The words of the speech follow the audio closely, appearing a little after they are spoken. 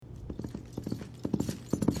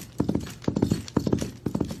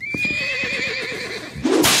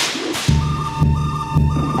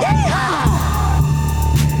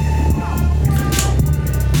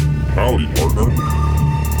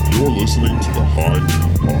listening to the High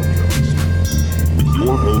Noon Podcast with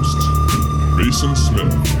your hosts, Mason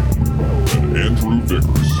Smith and Andrew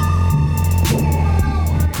Vickers.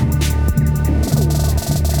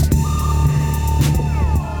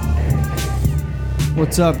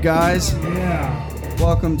 What's up, guys? Yeah.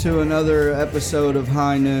 Welcome to another episode of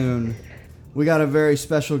High Noon. We got a very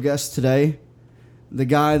special guest today. The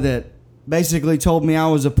guy that basically told me I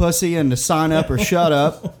was a pussy and to sign up or shut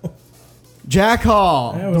up. Jack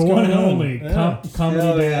Hall. The one and only comedy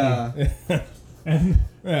daddy. Yeah. And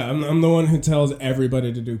Yeah, I'm the one who tells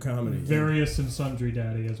everybody to do comedy. various and sundry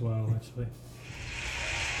daddy as well, actually.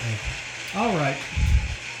 All right.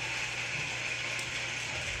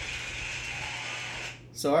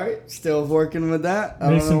 Sorry, still working with that.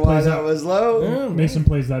 I Mason don't know why plays that out- was low. Yeah, Mason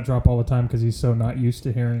plays that drop all the time because he's so not used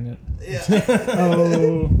to hearing it. Yeah.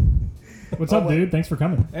 Oh. What's up, dude? Thanks for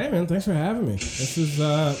coming. Hey, man, thanks for having me. This is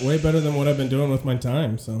way better than what I've been doing with my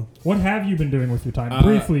time. So What have you been doing with your time?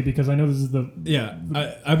 Briefly, because I know this is the... yeah,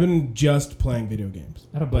 I've been just playing video games.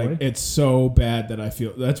 Attaboy. Like, it's so bad that I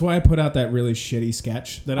feel. That's why I put out that really shitty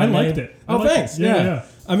sketch that I I liked made. it. I Oh, liked thanks. it. Yeah, Yeah. yeah.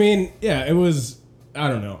 I mean, yeah, it was. I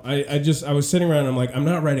don't know. I was sitting around and I'm like, I'm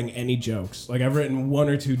not writing any jokes. Like, I've written one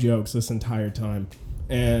or two jokes this entire time.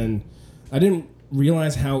 And I didn't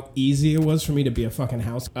realize how easy it was for me to be a fucking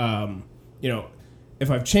house. If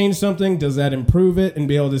I've changed something, does that improve it and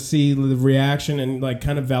be able to see the reaction and like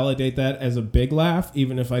kind of validate that as a big laugh,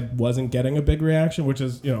 even if I wasn't getting a big reaction, which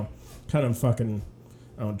is, kind of fucking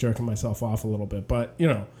jerking myself off a little bit. But,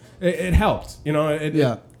 it helped.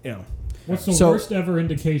 Yeah. What's the So- worst ever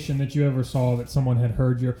indication that you ever saw that someone had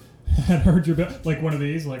heard your bit? Like one of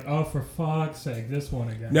these? Like, oh, for fuck's sake, this one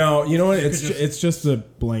again. No, you know what? could just- It's just a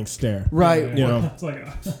blank stare. Right. You know. It's like...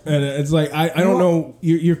 And it's like, I don't know.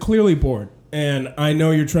 You're clearly bored. And I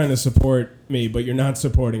know you're trying to support me, but you're not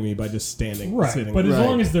supporting me by just standing. Right, Sitting. but as Right.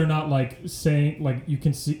 long as they're not like saying, like you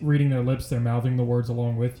can see reading their lips, they're mouthing the words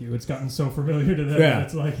along with you. It's gotten so familiar to them. Yeah. That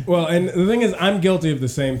it's like, Well, and the thing is, I'm guilty of the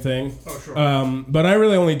same thing. oh sure. But I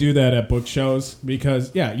really only do that at book shows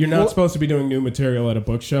because, you're not Well- supposed to be doing new material at a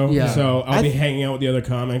book show. Yeah. So I'll I be th- hanging out with the other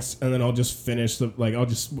comics, and then I'll just finish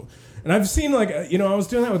and I've seen, I was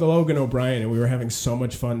doing that with Logan O'Brien, and we were having so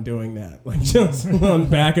much fun doing that. Like, just on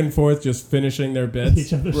back and forth, just finishing their bits.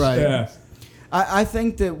 Each other's Right. Yeah. I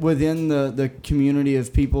think that within the community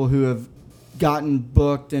of people who have gotten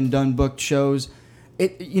booked and done booked shows,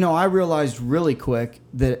 I realized really quick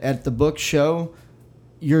that at the book show,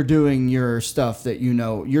 you're doing your stuff that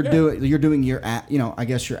you're doing your act, I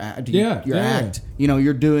guess your act, act.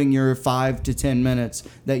 You're doing your 5 to 10 minutes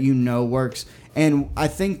that works. And I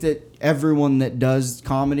think that everyone that does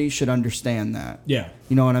comedy should understand that. Yeah.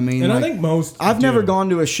 You know what I mean? And Like, I think most I've do. never gone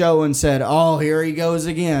to a show and said, "Oh, here he goes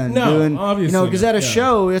again." No, obviously because not, at a yeah.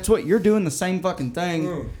 show, it's what you're doing the same fucking thing.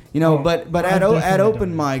 Oh, But I've at definitely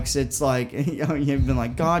open done mics, it's like you've been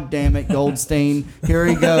like, "God damn it, Goldstein, here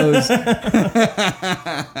he goes."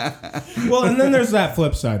 Well, and then there's that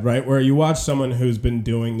flip side, right? Where you watch someone who's been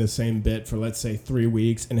doing the same bit for, let's say, 3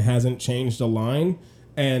 weeks and hasn't changed a line,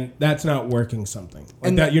 and that's not working something. Like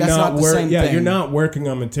And that, you're that's not the same thing. you're not working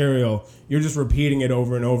on material. You're just repeating it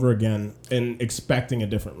over and over again and expecting a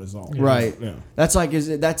different result. Right. Yeah. That's like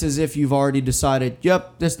that's as if you've already decided.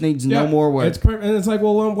 Yep, this needs no Yeah, more work. And it's like,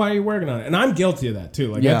 well, why are you working on it? And I'm guilty of that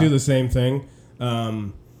too. Like, Yeah. I do the same thing.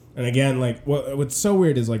 And again, like, what's so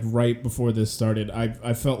weird is, like, right before this started,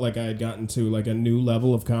 I felt like I had gotten to, like, a new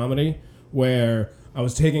level of comedy where I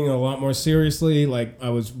was taking it a lot more seriously. Like, I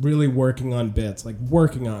was really working on bits, like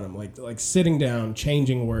working on them, like sitting down,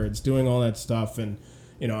 changing words, doing all that stuff. And,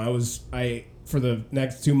 for the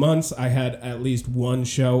next 2 months, I had at least one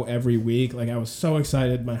show every week. Like, I was so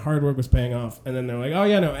excited. My hard work was paying off. And then they're like, oh,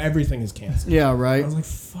 yeah, no, everything is canceled. Yeah, right. I was like,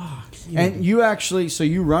 fuck. And you actually, so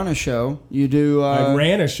you run a show. You do. I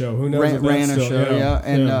ran a show. Who knows? if ran that's a still, show, yeah.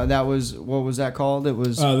 And yeah. that was, what was that called? It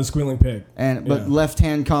was The Squealing Pig. but yeah. left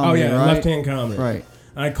hand comedy. Oh yeah, right? left hand comedy. Right.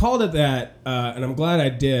 And I called it that, and I'm glad I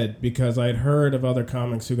did because I had heard of other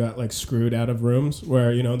comics who got like screwed out of rooms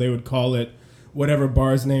where they would call it whatever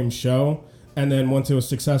bar's name show, and then once it was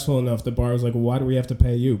successful enough, the bar was like, well, why do we have to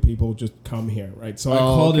pay you? People just come here, right? So I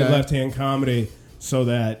called it left hand comedy so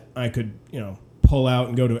that I could pull out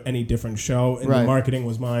and go to any different show, and Right. the marketing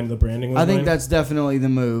was mine, the branding was I mine. think that's definitely the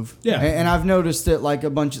move. Yeah. And I've noticed that like a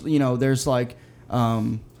bunch of, there's like,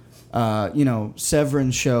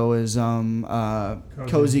 Severin's show is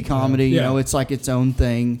cozy comedy. Yeah. It's like its own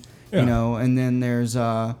thing, Yeah. and then there's,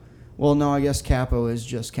 well, no, I guess Capo is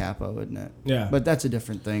just Capo, isn't it? Yeah. But that's a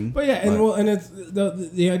different thing. But yeah, and it's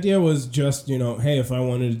the idea was just hey, if I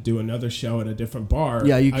wanted to do another show at a different bar,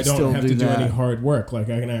 Yeah, you I can don't still have do to that. do any hard work. Like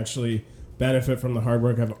I can actually benefit from the hard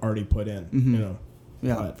work I've already put in. Mm-hmm. You know.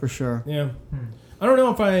 Yeah, But, for sure. yeah. I don't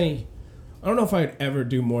know if I'd ever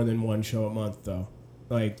do more than one show a month though.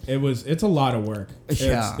 Like it's a lot of work.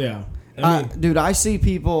 Yeah. I mean, Dude, I see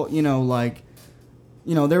people,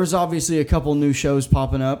 there was obviously a couple new shows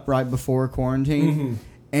popping up right before quarantine, Mm-hmm.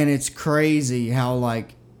 and it's crazy how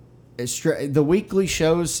the weekly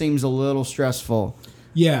shows seems a little stressful.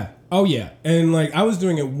 yeah. Oh yeah. And like I was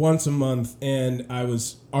doing it once a month, and I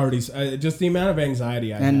was already just the amount of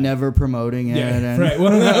anxiety I had. And never promoting it. Yeah, and right.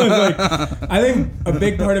 Well, that was like, I think a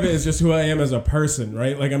big part of it is just who I am as a person,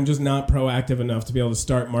 right? Like, I'm just not proactive enough to be able to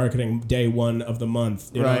start marketing day one of the month.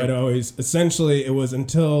 You Right. know, it was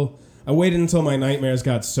until I waited until my nightmares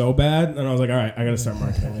got so bad, and I was like, all right, I got to start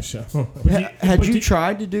marketing this show. Had you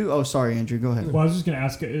tried to do? Oh, sorry, Andrew. Go ahead. Well, I was just going to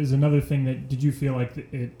ask, is another thing that did you feel like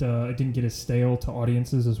it didn't get as stale to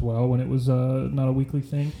audiences as well when it was not a weekly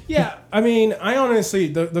thing? Yeah, I mean, I honestly,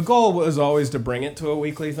 the goal was always to bring it to a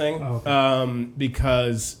weekly thing, Oh, okay.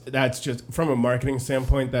 because that's just, from a marketing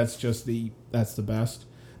standpoint, that's the best.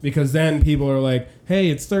 Because then people are like, hey,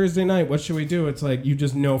 it's Thursday night, what should we do? It's like, you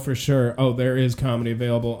just know for sure, oh, there is comedy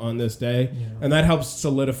available on this day. Yeah. And that helps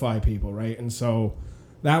solidify people, right? And so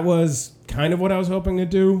that was kind of what I was hoping to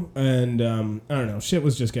do. And I don't know, shit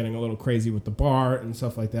was just getting a little crazy with the bar and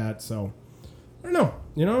stuff like that. So I don't know.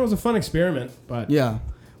 You know, it was a fun experiment, but Yeah.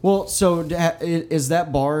 Well, so is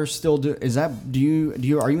that bar still are you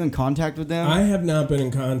in contact with them? I have not been in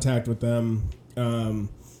contact with them.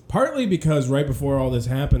 Partly because right before all this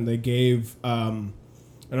happened, they gave, and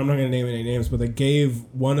I'm not going to name any names, but they gave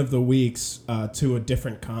one of the weeks to a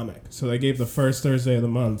different comic. So they gave the first Thursday of the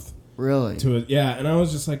month Really? to it. Yeah, and I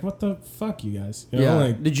was just like, what the fuck, you guys? You know, Yeah.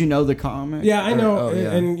 like, Did you know the comic? yeah, I know. Oh,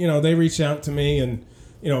 yeah. And, you know, they reached out to me, and,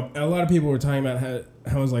 you know, a lot of people were talking about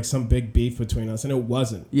how it was like some big beef between us, and it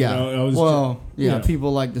wasn't. Yeah. You know, it was yeah. you know.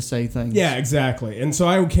 People like to say things. Yeah, exactly. And so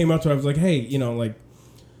I came up to her, I was like, hey, you know, like,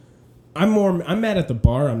 I'm mad at the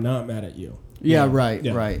bar, I'm not mad at you. Yeah. You know? Right.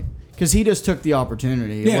 Yeah. Right. Because he just took the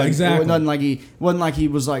opportunity. Yeah, exactly. It wasn't like he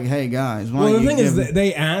was like, "Hey guys." Why Well, don't the you thing is give- that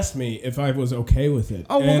they asked me if I was okay with it.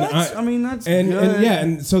 Oh well, And that's and good. yeah,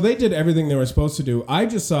 and so they did everything they were supposed to do. I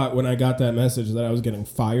just thought when I got that message that I was getting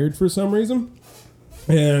fired for some reason,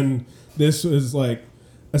 and this was like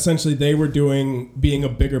essentially they were being a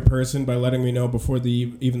bigger person by letting me know before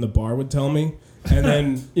even the bar would tell me. And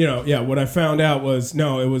then what I found out was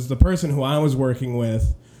no, it was the person who I was working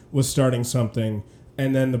with was starting something,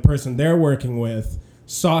 and then the person they're working with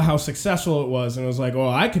saw how successful it was and was like, "Oh,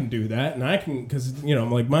 I can do that," and I can because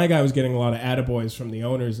like my guy was getting a lot of attaboys from the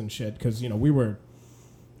owners and shit because we were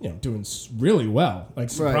doing really well, like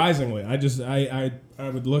surprisingly. I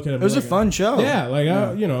would look at it. It was like a fun show. Yeah,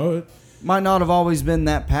 like Might not have always been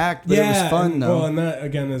that packed, but it was fun and, though. Well, and that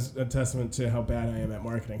again is a testament to how bad I am at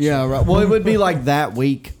marketing. Yeah, right. Well, it would be like that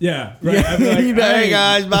week. Yeah, right. I'd be like, You'd be like, hey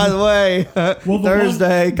guys, by the way, the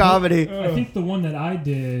Thursday one- comedy. I think the one that I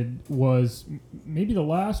did was maybe the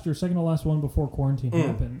last or second to last one before quarantine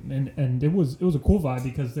happened, and it was a cool vibe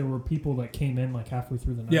because there were people that came in like halfway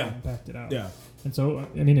through the night and backed it out. Yeah. And so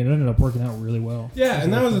I mean it ended up working out really well. Yeah,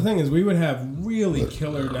 and that was the thing is we would have really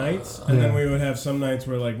killer nights, and then we would have some nights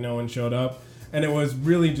where like no one showed up, and it was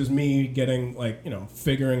really just me getting like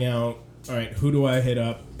figuring out, all right, who do I hit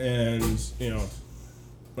up, and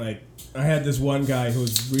like I had this one guy who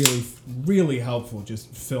was really really helpful, just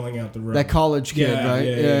filling out the room. That college kid, Yeah, right?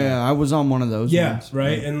 yeah. I was on one of those. Yeah, ones.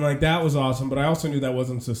 right, and like that was awesome, but I also knew that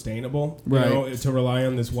wasn't sustainable, Right. to rely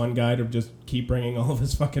on this one guy to just keep bringing all of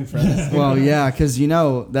his fucking friends. Well, yeah, because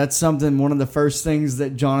that's something. One of the first things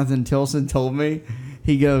that Jonathan Tilson told me.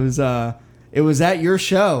 He goes, "It was at your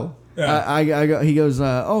show." Yeah. He goes,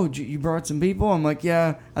 "Oh, you brought some people?" I'm like,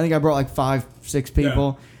 "Yeah, I think I brought like 5-6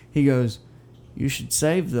 people." He goes, "You should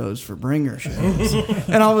save those for bringer shows."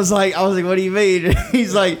 And I was like, "What do you mean?"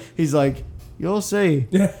 He's like, "You'll see.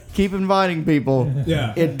 Yeah. Keep inviting people.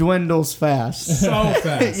 Yeah. It dwindles fast." So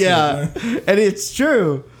fast. Yeah, and it's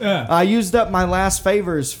true. Yeah. I used up my last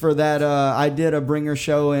favors for that. I did a bringer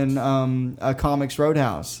show in a Comics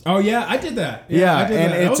Roadhouse. Oh yeah, I did that. Yeah, I did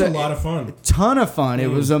and that. That it's was a lot of fun. Ton of fun. It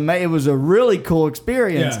was it was a really cool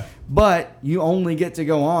experience. Yeah. But you only get to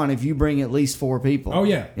go on if you bring at least 4 people. Oh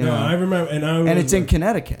yeah, You know? I remember, and it's in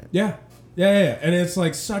Connecticut, Yeah, and it's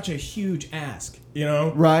like such a huge ask,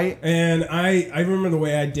 right? And I remember the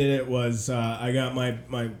way I did it was I got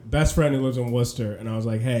my best friend who lives in Worcester, and I was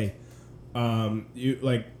like, hey,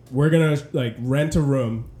 we're gonna like rent a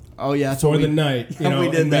room. Oh yeah, that's for what the night, we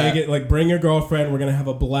did and that. make it like bring your girlfriend. We're gonna have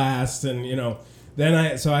a blast, and then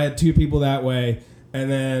I had 2 people that way, and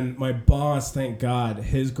then my boss, thank God,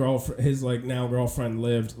 his like now girlfriend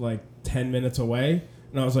lived like 10 minutes away,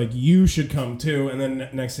 And I was like, you should come too. And then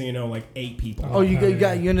next thing you know, like 8 people. Oh, you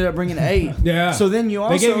ended up bringing 8. Yeah. So then you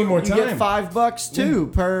also They gave me more you time. get $5 too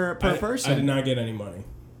per person. I did not get any money.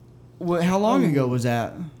 Well, how long ago was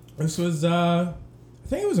that? This was, I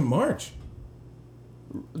think it was in March.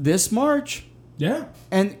 This March? Yeah.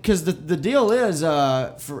 And because the deal is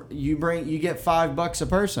for you get $5 a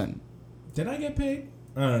person. Did I get paid?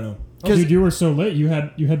 I don't know. Oh, dude, you were so late. You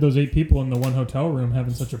had those 8 people in the one hotel room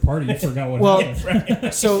having such a party. You forgot what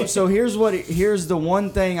happened. So here's the one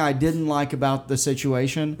thing I didn't like about the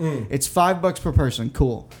situation. It's $5 per person.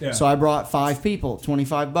 Cool. Yeah. So I brought 5 people.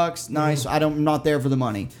 $25. Nice. I'm not there for the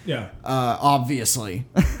money. Yeah. Obviously.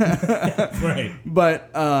 Right. But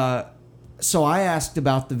so I asked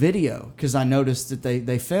about the video because I noticed that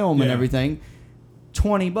they film and Yeah. everything.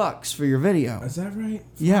 $20 for your video. Is that right? Fuck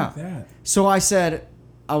Yeah. that. So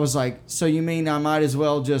I was like, so you mean I might as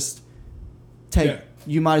well just take? Yeah.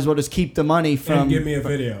 You might as well just keep the money from And give me a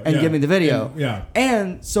video. and Yeah. give me the video. And- yeah.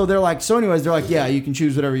 And so they're like, yeah, you can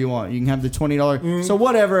choose whatever you want. You can have the $20. So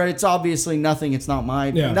whatever. It's obviously nothing. It's not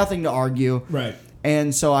nothing to argue. Right.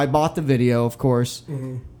 And so I bought the video, of course.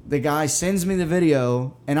 The guy sends me the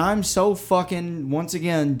video, and I'm so fucking, once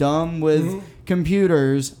again, dumb with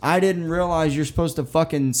computers. I didn't realize you're supposed to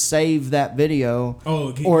fucking save that video or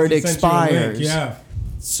it he sent you a link. expires. Yeah.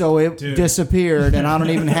 So it disappeared, and I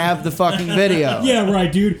don't even have the fucking video. Yeah,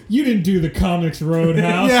 right, dude. You didn't do the Comics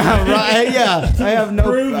Roadhouse. Yeah, right. Yeah, I have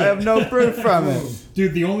Prove no proof from it.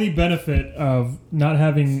 Dude, the only benefit of not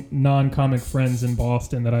having non-comic friends in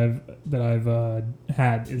Boston that I've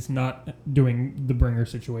had is not doing the bringer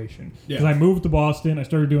situation. Because I moved to Boston, I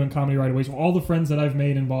started doing comedy right away. So all the friends that I've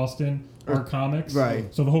made in Boston are comics. Right.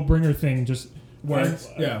 So the whole bringer thing just works.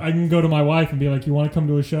 Yeah. I can go to my wife and be like, "You want to come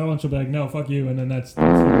to a show?" And she'll be like, "No, fuck you." And then that's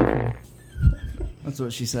That's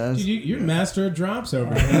what she says. Dude, you're master of drops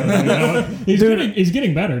over here. he's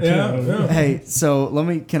getting better too. Yeah. Hey, so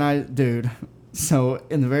dude. So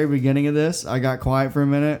in the very beginning of this, I got quiet for a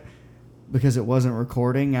minute because it wasn't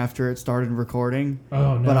recording after it started recording.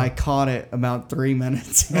 Oh no! But I caught it about 3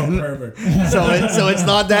 minutes. Oh, in. perfect. So it's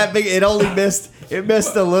not that big. It only missed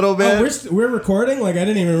a little bit. Oh, we're recording? Like, I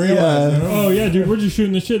didn't even realize. Yeah. Oh yeah, dude, we're just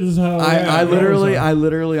shooting the shit. This is how I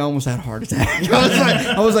literally almost had a heart attack.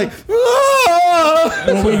 I was like, "Ah!"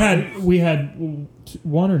 Well, we had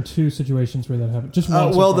 1 or 2 situations where that happened. Just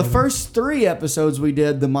one. Well, the first 3 episodes we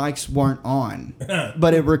did, the mics weren't on,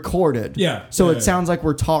 but it recorded. Yeah. So Yeah, it sounds like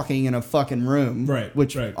we're talking in a fucking room. Right,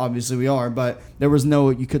 Which right. obviously we are, but there was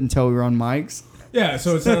you couldn't tell we were on mics. Yeah,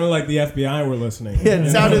 so it sounded like the FBI were listening. Yeah,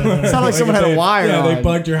 it sounded like someone had a wire Yeah, on. they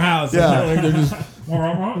bugged your house. Yeah. Like they're just,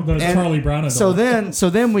 Those And Charlie Brown adults. So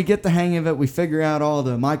then we get the hang of it. We figure out all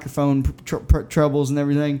the microphone troubles and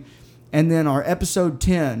everything. And then our episode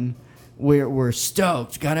 10, we're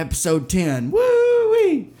stoked. Got episode 10.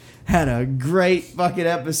 Woo-wee! Had a great fucking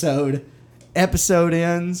episode. Episode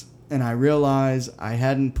ends, and I realize I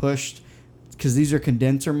hadn't pushed, because these are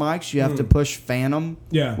condenser mics. You have to push Phantom,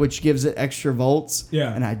 which gives it extra volts.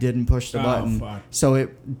 Yeah. And I didn't push the button. Fuck. So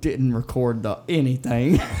it didn't record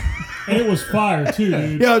anything. And it was fire too,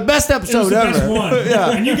 dude. Yeah, best It was episode the ever. best one. Yeah.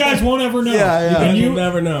 And you guys won't ever know. Yeah, yeah. And You'll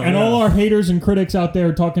never know. And yeah. all our haters and critics out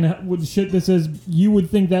there talking with shit that says you would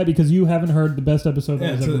think that because you haven't heard the best episode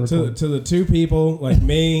that was ever recorded. to the 2 people like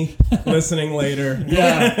me listening later.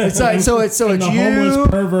 Yeah. It's like so it's And the homeless you.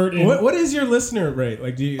 pervert. And What is your listener rate?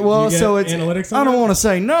 Like, do you Well, get so it's analytics? I don't want to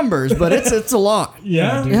say numbers, but it's a lot.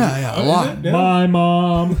 yeah, dude. Yeah, Oh, a is lot. it? Yeah. My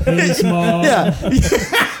mom, his mom. Yeah,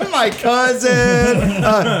 my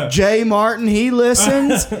cousin Jay Martin, he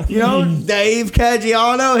listens. You know, Dave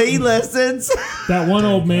Caggiano, he listens. That one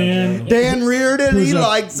old man. Dan Reardon, he Who's a-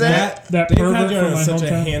 likes it. That Dave pervert Caggiano from my is such a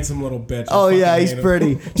hometown. handsome little bitch. Oh I yeah, fucking he's hate him.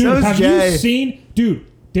 pretty. Dude, So's have Jay. you seen... Dude,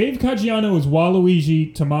 Dave Caggiano is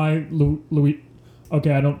Waluigi to my Louis...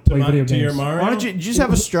 Okay, I don't play video To your games. Mario? Why don't you just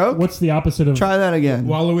have a stroke? What's the opposite of... Try that again.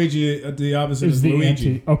 Waluigi, the opposite is is the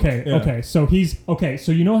Luigi. anti... Okay, Yeah. okay. So he's... Okay,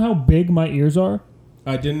 so you know how big my ears are?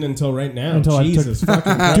 I didn't until right now. Until I took- Jesus fucking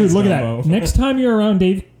Christ, Dude, look at Dumbo. that. Next time you're around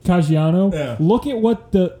Dave Caggiano, Yeah.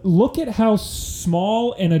 look at how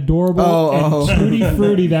small and adorable Oh, and tutti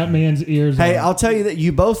fruity that man's ears Hey, are. I'll tell you that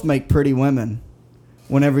you both make pretty women.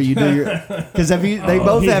 Whenever you do your, because they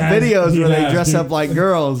both he have has- videos he where they has, dress dude. up like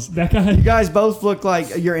girls. That guy... You guys both look like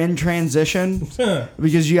you're in transition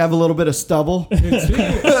because you have a little bit of stubble. Dude,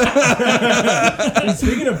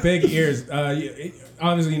 speaking of big ears,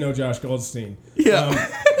 obviously you know Josh Goldstein. Yeah.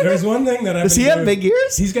 There's one thing that I've Does he been have doing- big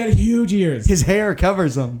ears? He's got huge ears. His hair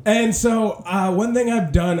covers them. And so one thing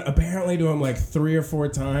I've done apparently to him like 3 or 4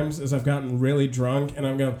 times is I've gotten really drunk and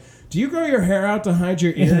I'm going, do you grow your hair out to hide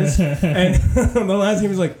your ears? And the last time he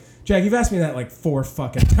was like, Jack, you've asked me that like 4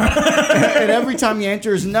 fucking times. And every time you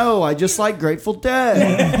answer is no, I just like Grateful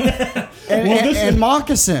Dead. and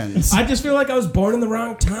moccasins. I just feel like I was born in the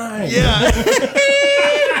wrong time. Yeah.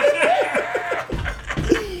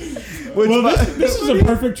 Well, this is a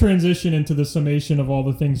perfect transition into the summation of all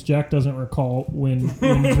the things Jack doesn't recall when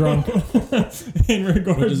drunk in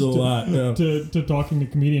regards Which is a lot, yeah. to talking to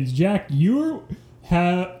comedians. Jack, you're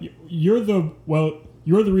the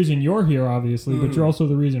reason you're here, obviously, but you're also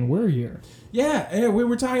the reason we're here. Yeah, we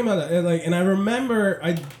were talking about that, like, and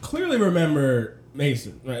I clearly remember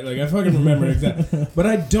Mason, right? Like, I fucking remember exactly, but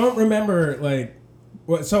I don't remember like.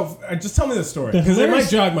 So just tell me the story because it might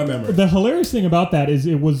jog my memory. The hilarious thing about that is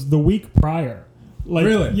it was the week prior. Like,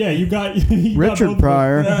 really? Yeah, you got Richard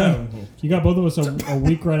Pryor. You got both of us a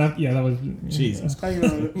week right after. Yeah, that was Jesus.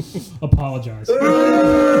 Apologize.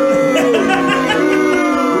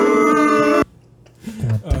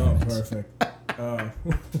 Oh, perfect.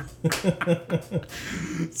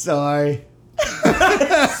 Sorry.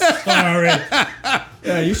 Sorry.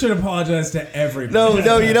 Yeah, you should apologize to everybody.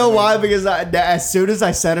 No, you know why? Because as soon as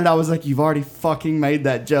I said it, I was like, "You've already fucking made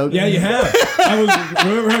that joke." Yeah, you have.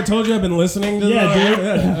 Remember I told you I've been listening to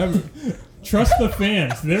that? Dude. Trust the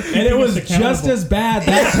fans. And it was just as bad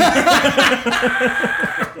that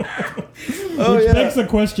time. Which begs the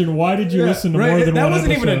question, why did you listen to more than that one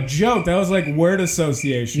wasn't episode? even a joke. That was like word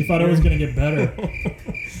association. You thought it was going to get better.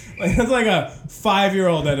 It's like a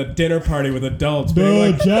 5-year-old at a dinner party with adults.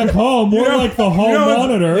 Dude, like, Jack Hall, more like the Hall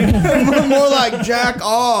monitor. More like Jack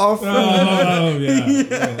off. Oh,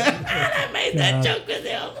 yeah. I made that joke with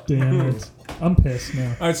him. Damn it. I'm pissed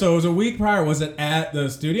now. All right, so it was a week prior. Was it at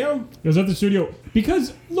the studio? It was at the studio.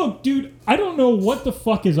 Because, look, dude, I don't know what the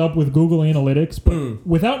fuck is up with Google Analytics, but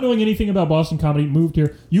without knowing anything about Boston comedy, moved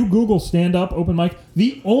here. You Google stand-up, open mic.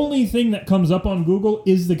 The only thing that comes up on Google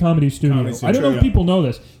is the Comedy Studio. I don't know if people know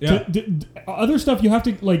this. Yeah. Other stuff, you have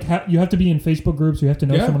to you have to be in Facebook groups. You have to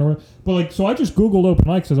know someone. But like, so I just Googled open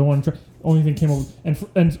mics because I wanted to try. Only thing came up,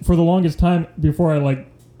 and for the longest time before I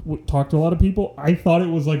talked to a lot of people, I thought it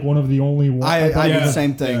was like one of the only ones. I did the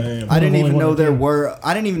same thing. Yeah. I didn't even know there were.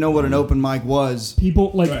 I didn't even know what an open mic was.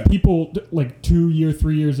 People 2 years,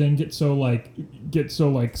 3 years in get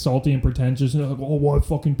so salty and pretentious and they're like, oh, why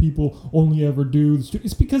fucking people only ever do this?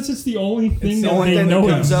 It's because it's the only thing that they know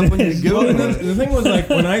comes up when you exists. Google Well, it. the thing was, like,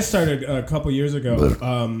 when I started a couple years ago,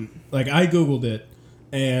 I Googled it,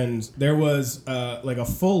 and there was like a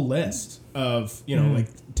full list of like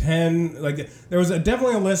 10, like there was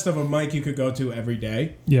definitely a list of a mic you could go to every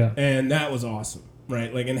day. Yeah, and that was awesome.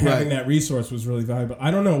 Right, like, and having that resource was really valuable.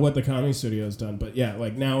 I don't know what the Comedy Studio has done, but yeah,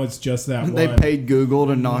 like now it's just that They one. paid Google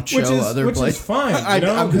to not show other places. Which is fine, you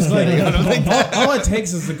know? I'm just like, kidding. I don't think that. all it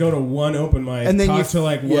takes is to go to one open mic, And then talk you- to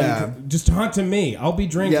like one, just talk to me. I'll be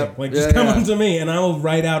drinking. Yep. Like, just come up to me, and I will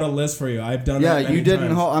write out a list for you. I've done that many you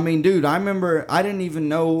didn't. times. I mean, dude, I remember I didn't even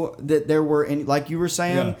know that there were any. Like you were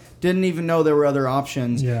saying, Yeah. didn't even know there were other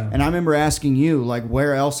options. Yeah. And I remember asking you, like,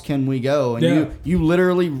 where else can we go? And you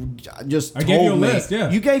literally just told gave you a me. list,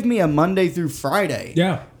 yeah. You gave me a Monday through Friday.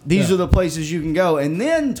 Yeah. These Yeah. are the places you can go, and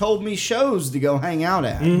then told me shows to go hang out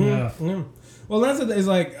at. yeah. Yeah. Well, that's is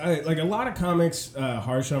like a lot of comics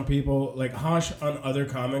harsh on people, like harsh on other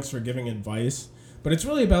comics for giving advice, but it's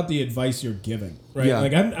really about the advice you're giving, right? Yeah.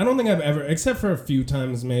 Like I don't think I've ever, except for a few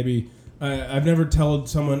times maybe, I've never told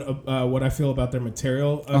someone what I feel about their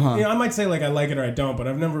material. I might say like I like it or I don't, but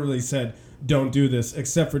I've never really said don't do this,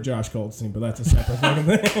 except for Josh Goldstein, but that's a separate fucking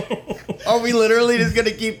thing. Are we literally just gonna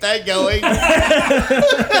keep that going?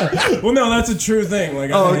 Well, no, that's a true thing. Like,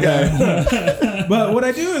 Okay. But what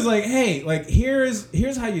I do is like, hey, like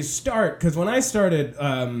here's how you start. Because when I started,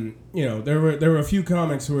 there were a few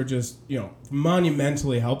comics who were just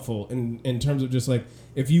monumentally helpful in terms of just like,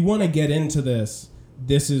 if you want to get into this,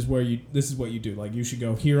 this is what you do. Like, you should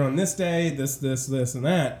go here on this day, this, and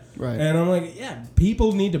that. Right. And I'm like, yeah,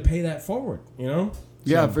 people need to pay that forward. Yeah,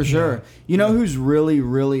 So, for sure. You know who's really,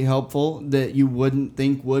 really helpful that you wouldn't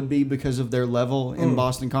think would be because of their level in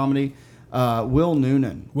Boston comedy? Will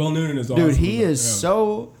Noonan. Will Noonan is awesome. Dude, he is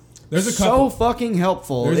Yeah. There's a so couple. fucking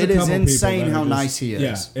helpful. There's a It is couple insane people that how are just- nice he is.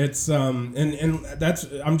 Yeah, it's and that's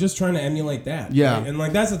I'm just trying to emulate that. Yeah. right? And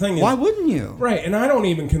like that's the thing. Is, Why wouldn't you? Right, and I don't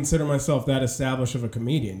even consider myself that established of a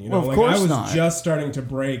comedian. Well, of like course I was not. just starting to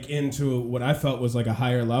break into what I felt was like a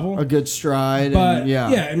higher level. A good stride. But and, yeah.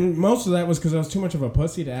 and most of that was because I was too much of a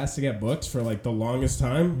pussy to ask to get booked for like the longest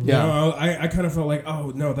time. Yeah. I kind of felt like,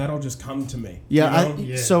 oh no, that'll just come to me. Yeah,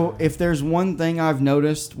 you know? So if there's one thing I've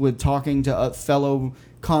noticed with talking to fellow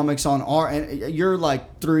comics on and you're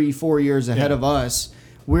like 3-4 years ahead Yeah. of us.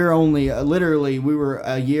 we're only literally we were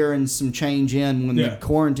a year and some change in when the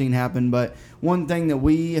quarantine happened. But one thing that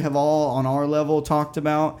we have all on our level talked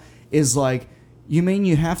about is like, you mean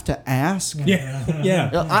you have to ask? Yeah.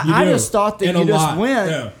 I just thought that you just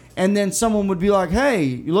went. And then someone would be like, "Hey,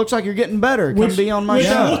 it looks like you're getting better. Come be on my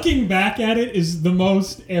show." Looking back at it, is the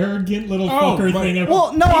most arrogant little fucker thing ever.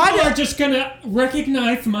 Well, no, People are just gonna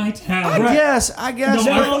recognize my talent. I guess. No, I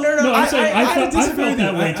felt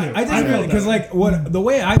that way too. I disagree because the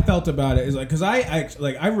way I felt about it is like because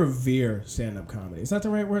I revere stand-up comedy. Is that the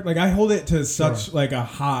right word? Like I hold it to such like a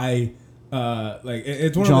high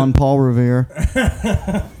it's one John Paul Revere.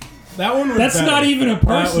 That one was That's better. not even a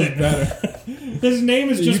person. That was better. His name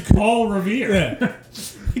is just Paul Revere. Yeah. No,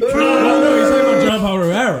 he's talking about John Paul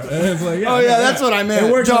Rivera. And it's like, that's what I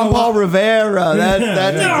meant. John Paul Rivera.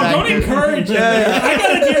 That's don't encourage it. I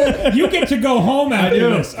gotta you get to go home after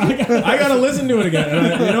this. I gotta listen to it again.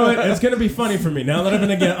 And you know what? It's gonna be funny for me now that I'm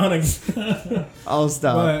gonna get on. I'll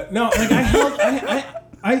stop. But no, like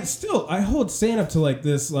I hold stand up to like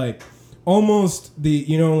this like. Almost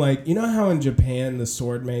you know how in Japan the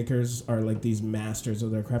sword makers are like these masters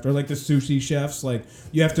of their craft, or like the sushi chefs, like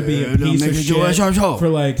you have to be a piece of shit for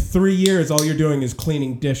like 3 years. All you're doing is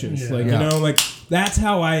cleaning dishes, you know, like that's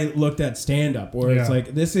how I looked at stand up, where it's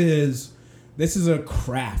like this is a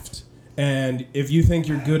craft, and if you think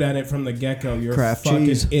you're good at it from the get go, you're a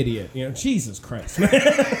fucking idiot. You know, Jesus Christ.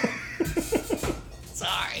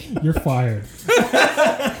 Sorry, you're fired.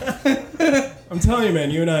 I'm telling you,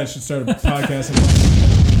 man, you and I should start a podcast.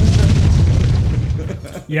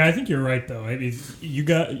 Yeah, I think you're right, though. I mean, you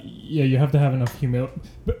have to have enough humility.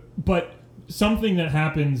 But something that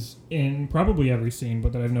happens in probably every scene,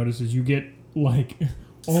 but that I've noticed is you get like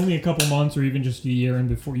only a couple months or even just a year in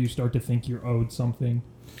before you start to think you're owed something.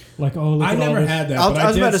 Like, look I at never all this. had that. I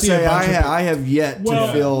was about to say I have yet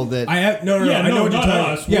to feel that. I have no. I know what you're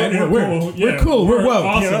talking about. We're cool. We're woke.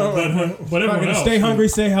 Awesome, but everyone else, stay hungry,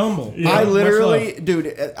 stay humble. Yeah. I literally,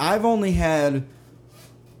 dude, I've only had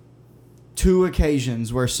 2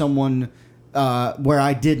 occasions where someone, where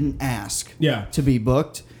I didn't ask to be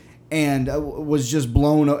booked. And was just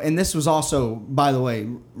blown. And this was also, by the way,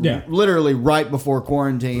 literally right before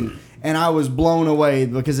quarantine. And I was blown away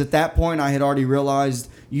because at that point I had already realized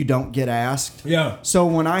you don't get asked. Yeah. So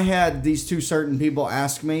when I had these 2 certain people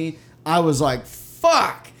ask me, I was like,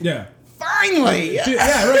 fuck. Yeah. Finally.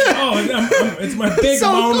 Yeah, right. Oh, it's my big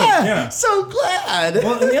so moment. Glad. Yeah. So glad.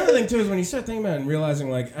 Well, and the other thing, too, is when you start thinking about it and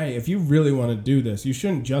realizing, like, hey, if you really want to do this, you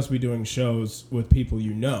shouldn't just be doing shows with people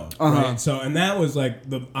you know. Right? So, and that was,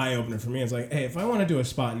 like, the eye-opener for me. It's like, hey, if I want to do a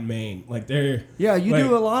spot in Maine, like, they're... Yeah, you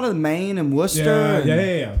do a lot of Maine and Worcester.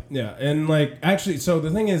 Yeah. And, like, actually, so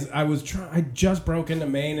the thing is, I just broke into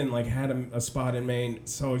Maine and, like, had a spot in Maine.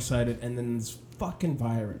 So excited. And then this fucking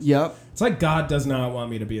virus. Yep. It's like God does not want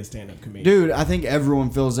me to be a stand-up comedian. Dude, I think everyone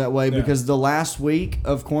feels that way because the last week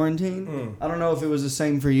of quarantine, I don't know if it was the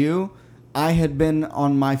same for you. I had been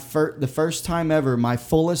on my the first time ever, my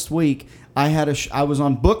fullest week. I was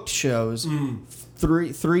on booked shows,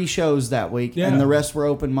 three shows that week, and the rest were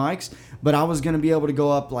open mics. But I was gonna be able to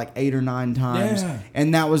go up like 8 or 9 times,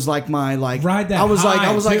 and that was like my ride that. I was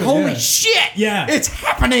like, holy shit! Yeah, it's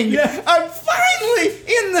happening! Yeah. I'm finally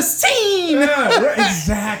in the scene. Yeah,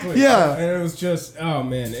 exactly. Yeah, and it was just, oh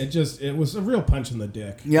man, it was a real punch in the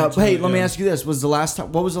dick. Yeah. Hey, let me ask you this: what was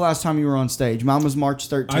the last time you were on stage? Mine was March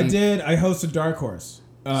 13th. I hosted Dark Horse.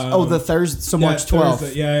 The Thursday, so March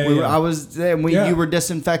 12th. Yeah. I was there, and you were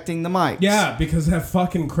disinfecting the mics. Yeah, because that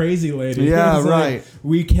fucking crazy lady. Yeah, right. Like,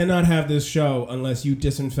 we cannot have this show unless you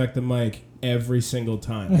disinfect the mic every single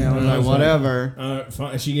time. Yeah, I was like, whatever.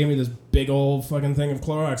 She gave me this big old fucking thing of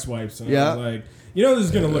Clorox wipes, and I was like, you know, this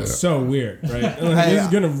is gonna look so weird, right? This is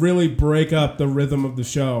gonna really break up the rhythm of the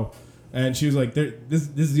show. And she was like, this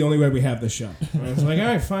is the only way we have this show. And I was like, all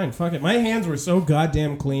right, fine, fuck it. My hands were so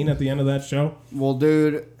goddamn clean at the end of that show. Well,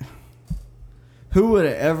 dude, who would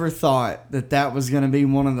have ever thought that was going to be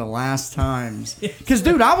one of the last times? Because,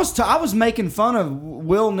 dude, I was making fun of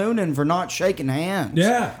Will Noonan for not shaking hands.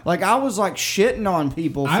 Yeah. Like, I was, like, shitting on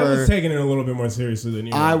people I was taking it a little bit more seriously than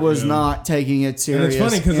you. I was not taking it serious. And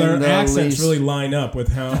it's funny because our accents really line up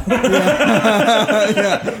with how...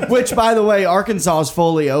 yeah. Which, by the way, Arkansas is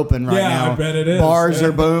fully open right now. Yeah, I bet it is. Bars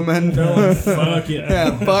are booming. No, fuck it.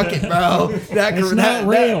 Yeah, fuck it, bro. It's not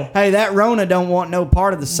real. That Rona don't want no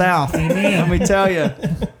part of the South. Amen. Let me tell you,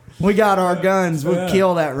 we got our guns. We'll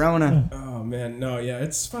kill that Rona. Oh man, no, yeah,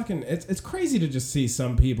 it's fucking, it's crazy to just see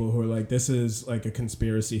some people who are like, this is like a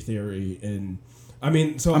conspiracy theory, and I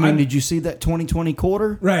mean, did you see that 2020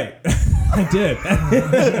 quarter? Right. I did.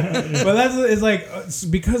 But it's like,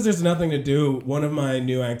 because there's nothing to do, one of my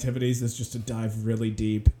new activities is just to dive really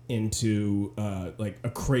deep into like a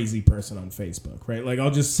crazy person on Facebook, right? Like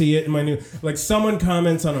I'll just see it in my new, like someone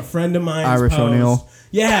comments on a friend of mine's Irish post. O'Neil.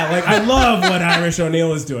 Yeah, like I love what Irish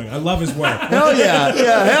O'Neil is doing. I love his work. Hell yeah.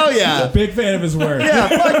 Yeah, hell yeah. Big fan of his work. Yeah,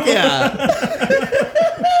 fuck yeah.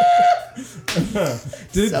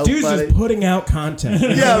 Dude's So just funny. putting out content.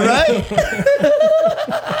 Yeah, right?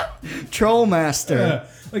 Troll master. Yeah.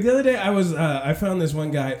 Like the other day, I found this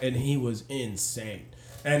one guy and he was insane.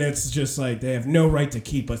 And it's just like they have no right to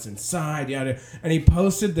keep us inside, yada. And he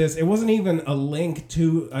posted this. It wasn't even a link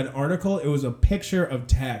to an article. It was a picture of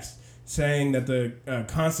text saying that the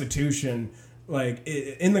Constitution, like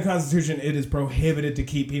in the Constitution, it is prohibited to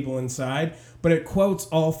keep people inside. But it quotes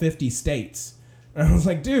all 50 states. And I was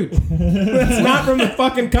like, dude, that's not from the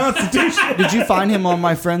fucking Constitution. Did you find him on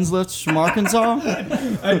my friends list from Arkansas?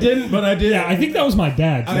 I didn't, but I did. Yeah, I think that was my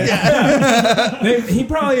dad. He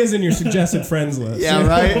probably is in your suggested friends list. Yeah,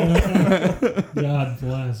 right? God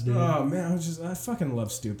bless, dude. Oh man, I fucking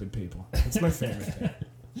love stupid people. It's my favorite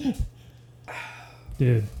thing.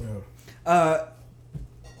 Dude.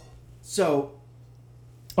 So,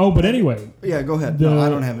 Oh, but anyway, yeah, go ahead. No, The- I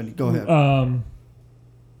don't have any. Go ahead.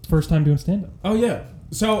 First time doing stand up. Oh yeah.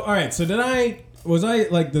 So all right. So was I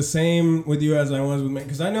like the same with you as I was with me?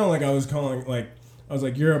 Because I know like I was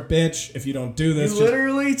like you're a bitch if you don't do this. You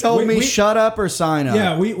literally told me shut up or sign up.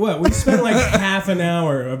 Yeah. We spent like half an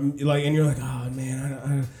hour of like, and you're like, oh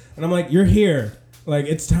man, and I'm like, you're here. Like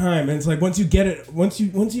it's time, and it's like once you get it, once you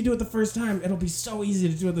do it the first time, it'll be so easy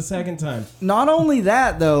to do it the second time. Not only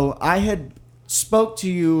that, though, I had spoke to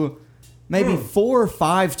you maybe 4 or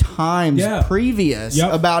 5 times previous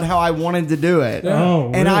about how I wanted to do it. Yeah. Oh,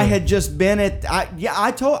 And I really? had just been at,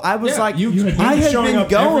 I was like, you had I been had showing been up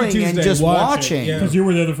every going and Tuesday just watching, watching. yeah. Because you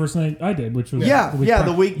were there the first night I did, which was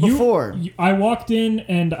the week before. I walked in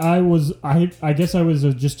and I guess I was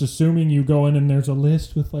just assuming you go in and there's a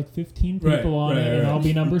list with like 15 people on it, and I'll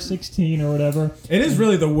be number 16 or whatever. It is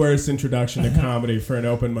really the worst introduction to comedy for an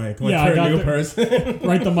open mic, like for a new person.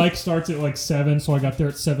 Right, the mic starts at like 7, so I got there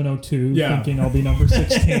at 7:02, Yeah. thinking I'll be number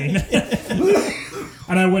 16.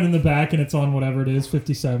 And I went in the back and it's on whatever it is,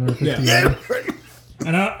 57 or 58. Yeah.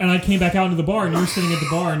 And I came back out into the bar and you were sitting at the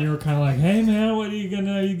bar and you were kind of like, hey man, what are you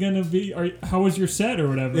gonna be? How was your set or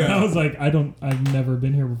whatever? Yeah. And I was like, I've never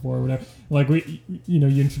been here before or whatever. Like you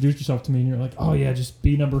introduced yourself to me and you're like, oh yeah, just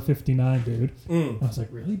be number 59, dude. I was like,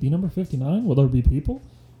 really? Be number 59? Will there be people?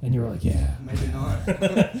 And you were like, yeah. Maybe not.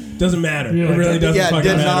 Doesn't matter. Yeah, it really doesn't Yeah, it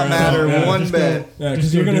fucking did not matter Yeah, one just bit. Yeah, Just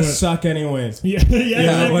because you're go gonna do it. suck anyways. Yeah, Yeah,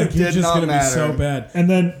 exactly. like you're Did just not gonna matter. be so bad. And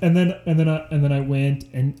then I went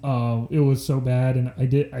and it was so bad and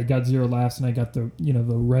I got 0 laughs and I got the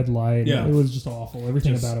the red light. Yeah. It was just awful.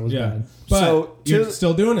 Everything about it was bad. But So, you're to-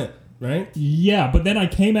 still doing it, right? Yeah, but then I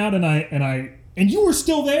came out and you were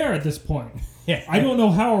still there at this point. Yeah. I don't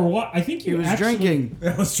know how or what. I think He you was actually, drinking.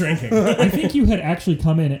 I was drinking. I think you had actually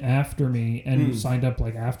come in after me and signed up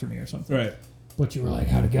like after me or something. Right. But you were like,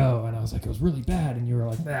 how'd it go? And I was like, it was really bad. And you were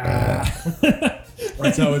like,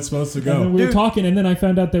 That's how it's supposed to And then go. we were talking, and then I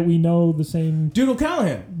found out that we know the same. Doodle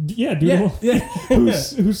Callahan. Yeah, dude. Yeah.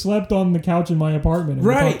 Who slept on the couch in my apartment. And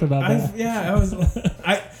we Right. talked about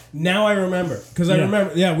that. Now I remember. Because I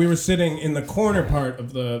remember, we were sitting in the corner part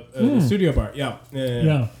of the studio bar. Yeah.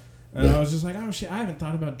 Yeah. And I was just like, oh shit, I haven't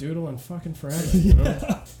thought about Doodle in fucking forever. You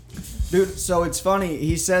know? Dude, so it's funny.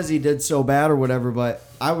 He says he did so bad or whatever, but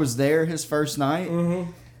I was there his first night,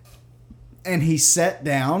 and he sat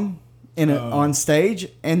down on stage,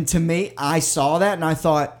 and to me, I saw that, and I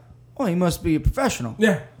thought, oh, he must be a professional.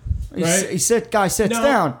 Yeah. Right? Guy sits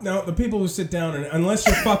down. No, the people who sit down, unless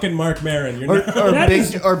you're fucking Mark Maron, you're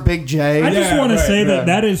not. Or Big J. I just Yeah, want to right, say right.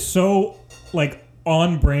 that is so like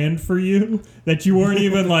on brand for you that you weren't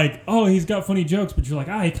even like, oh, he's got funny jokes, but you're like,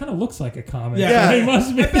 he kind of looks like a comic. Yeah. He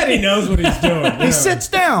must be. I bet he knows what he's doing. He sits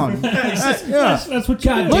down. That's what you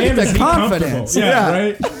God do. Look damn, at is the he confidence. comfortable?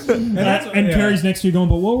 Yeah. Right? And Carrie's next to you going,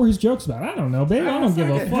 but what were his jokes about? I don't know, babe. I don't give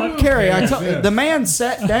a fuck. Carrie, Yeah. the man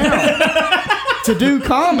sat down to do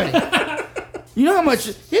comedy. You know how much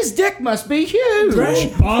his dick must be huge.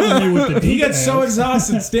 Right. Bother me with the He gets so details.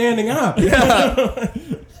 exhausted standing up.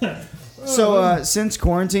 So since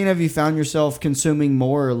quarantine, have you found yourself consuming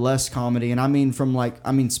more or less comedy? And I mean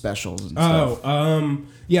specials and stuff.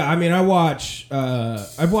 Yeah, I mean, I've watched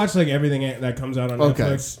like everything that comes out on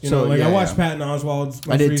Netflix. You know, like I watched Patton Oswalt's.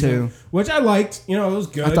 I did too, which I liked. You know, it was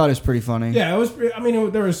good. I thought it was pretty funny. Yeah, it was. I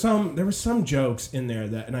mean, there were some jokes in there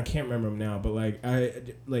that, and I can't remember them now, but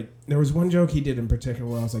there was one joke he did in particular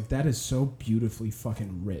where I was like, that is so beautifully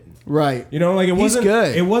fucking written. Right. You know, like He's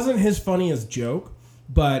good. It wasn't his funniest joke,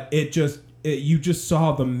 but you just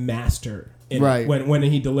saw the master in it when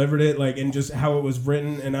he delivered it, like, and just how it was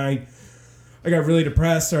written, and I got really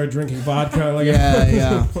depressed, started drinking vodka. Like,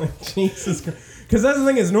 like, Jesus Christ. Because that's the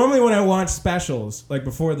thing is, normally when I watch specials, like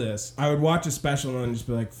before this, I would watch a special and just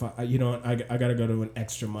be like, you know what, I got to go to an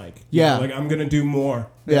extra mic. Yeah. Like, I'm going to do more.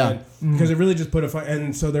 Yeah. Because it really just put a fight.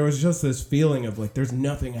 And so there was just this feeling of like, there's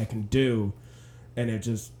nothing I can do. And it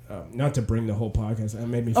just, not to bring the whole podcast, it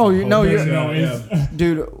made me feel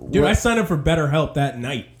Dude, I signed up for BetterHelp that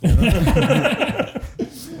night.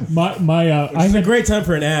 It's a great time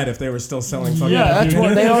for an ad if they were still selling fucking. Yeah, that's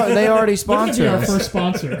what they already sponsor our us. first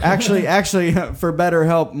sponsor. Actually, for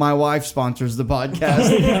BetterHelp, my wife sponsors the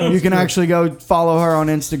podcast. You can actually go follow her on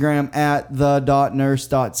Instagram at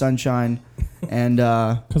the.nurse.sunshine, and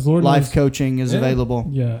life coaching is available.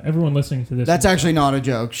 Yeah, everyone listening to this. That's actually not a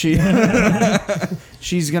joke. She's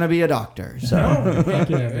gonna be a doctor. So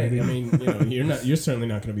baby. I mean, you know, you're certainly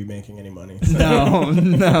not going to be making any money. No.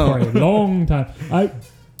 For a long time.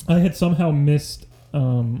 I had somehow missed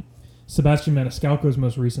Sebastian Maniscalco's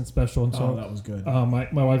most recent special, and so that was good. My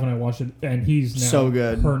wife and I watched it, and he's now so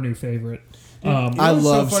good. Her new favorite. I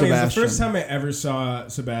love Sebastian. The first time I ever saw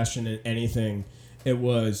Sebastian in anything, it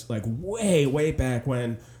was like way back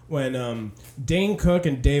when Dane Cook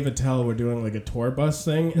and Dave Attell were doing like a tour bus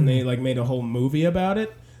thing, and they like made a whole movie about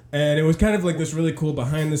it. And it was kind of like this really cool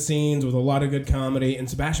behind the scenes with a lot of good comedy. And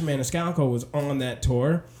Sebastian Maniscalco was on that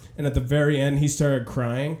tour. And at the very end, he started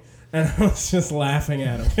crying. And I was just laughing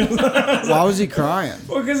at him. Why was he crying?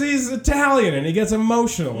 Well, because he's Italian and he gets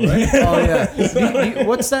emotional, right? Oh, yeah.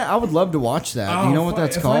 What's that? I would love to watch that. Do you know what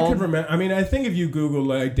that's called? I could remember. I mean, I think if you Google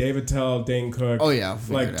like David Tell, Dane Cook,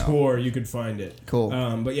 like tour, you could find it. Cool.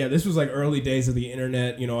 But yeah, this was like early days of the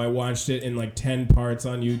internet. You know, I watched it in like 10 parts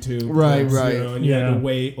on YouTube. Right. You know, and you had to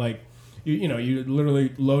wait like. You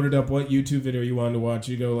literally loaded up what YouTube video you wanted to watch.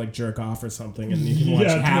 You go like jerk off or something, and you can watch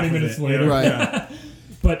half 20 minutes of it later. Right. Yeah.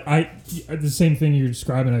 But the same thing you're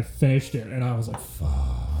describing. I finished it, and I was like,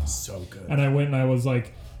 "Fuck, so good." And I went and I was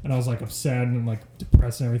like upset and like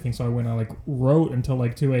depressed and everything. So I went and I like wrote until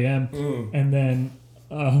like 2 a.m. And then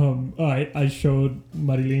I showed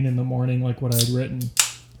Marilyn in the morning like what I had written,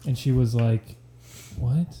 and she was like,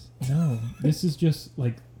 "What? No, this is just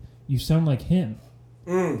like you sound like him."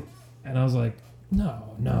 And I was like,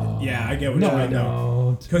 no. Yeah, I get what no, you mean.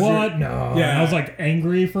 No, what? No. Yeah. And I was like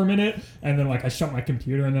angry for a minute, and then like I shut my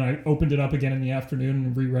computer, and then I opened it up again in the afternoon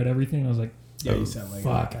and reread everything. And I was like, yeah, you sound like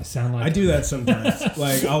fuck. I sound like. I do that sometimes.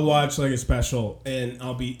 Like I'll watch like a special, and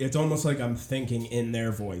it's almost like I'm thinking in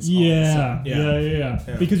their voice. Yeah.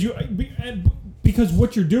 Because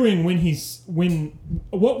what you're doing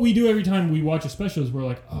what we do every time we watch a special is we're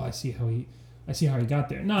like, oh, I see how he got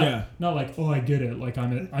there. Not like, oh, I get it. Like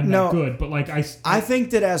I'm not good, but like I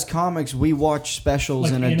think that as comics we watch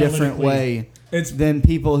specials like in a different way than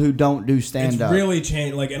people who don't do stand up. It's really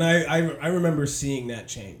changed. Like, and I remember seeing that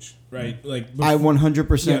change. Right, like I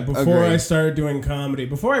 100% before agree. I started doing comedy,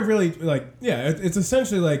 before I really it's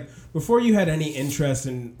essentially like before you had any interest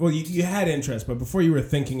in you had interest, but before you were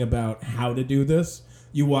thinking about how to do this,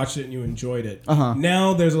 you watched it and you enjoyed it.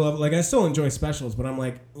 Now there's a level like I still enjoy specials, but I'm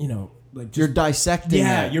like like you're dissecting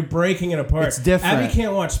it. You're breaking it apart. It's different. Abby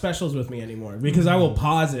can't watch specials with me anymore because I will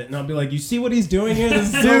pause it and I'll be like, you see what he's doing here?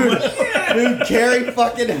 This is Dude, Carrie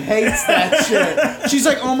fucking hates that shit. She's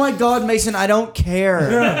like, oh my God, Mason, I don't care.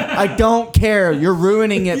 Yeah. I don't care. You're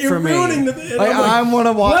ruining it for me. You're ruining I want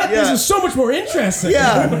to watch. What? This is so much more interesting.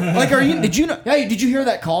 Yeah. Like, did you hear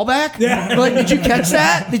that callback? Yeah. Like, did you catch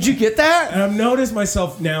that? Did you get that? And I've noticed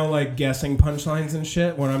myself now, like, guessing punchlines and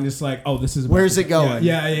shit where I'm just like, oh, this is... Where's it going?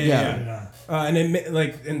 Yeah.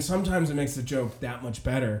 And sometimes it makes the joke that much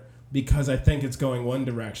better because I think it's going one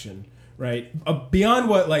direction, right? Beyond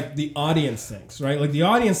what like the audience thinks, right? Like the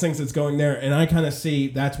audience thinks it's going there, and I kind of see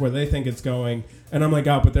that's where they think it's going, and I'm like,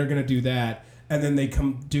 oh, but they're gonna do that, and then they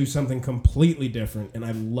do something completely different, and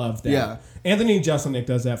I love that. Yeah. Anthony Jeselnik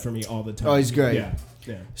does that for me all the time. Oh, he's great. Yeah.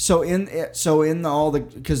 So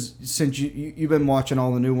because since you've been watching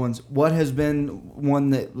all the new ones, what has been one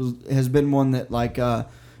that like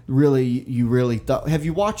really you really thought? Have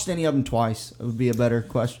you watched any of them twice? It would be a better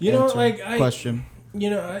question. Question.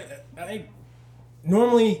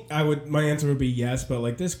 normally my answer would be yes, but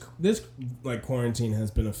like this like quarantine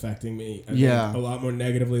has been affecting me I think, a lot more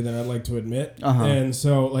negatively than I'd like to admit. And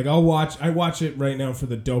so like I watch it right now for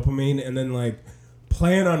the dopamine, and then like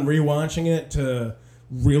plan on rewatching it to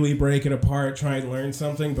really break it apart, try and learn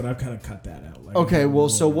something, but I've kind of cut that out. Like, okay, well,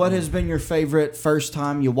 so what has been your favorite first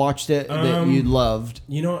time you watched it that you loved?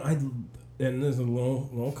 You know, and this is a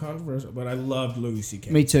little controversial, but I loved Louis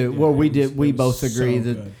C.K. Me too. Yeah, well, we both agree so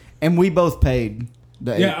that, good. And we both paid.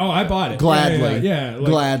 I bought it gladly. Yeah, like,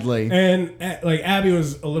 gladly. And like Abby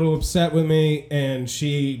was a little upset with me, and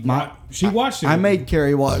she watched it. I made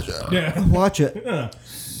Carrie watch it. Yeah, watch it. Yeah.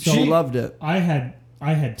 She loved it.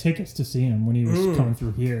 I had tickets to see him when he was coming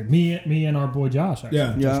through here. Me and our boy Josh. Actually,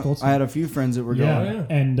 Yeah. I had a few friends that were going.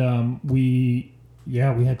 And we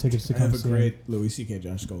had tickets to come see him. I have a great Louis C.K.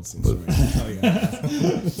 Josh Goldstein story. I'll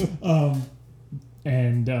tell you.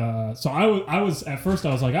 And so I was at first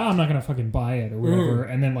I was like, I'm not gonna fucking buy it or whatever.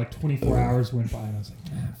 And then like 24 hours went by, and I was like,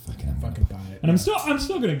 I'm fucking buy it. And I'm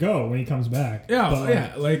still gonna go when he comes back. Yeah,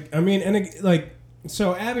 but, like I mean, and it, like.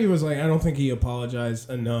 So Abby was like, I don't think he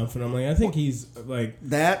apologized enough, and I'm like, I think he's like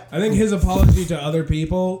that. I think his apology to other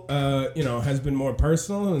people, has been more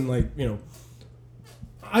personal, and like,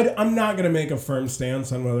 I'm not gonna make a firm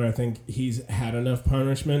stance on whether I think he's had enough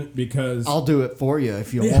punishment, because I'll do it for you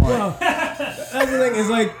if you want. Well, that's the thing is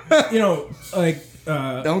like,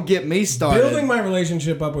 don't get me started. Building my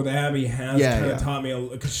relationship up with Abby has kind of taught me,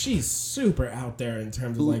 because she's super out there in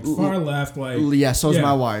terms of like far left, like so's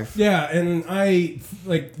my wife. Yeah, and I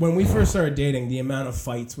like when we first started dating, the amount of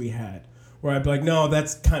fights we had, where I'd be like, no,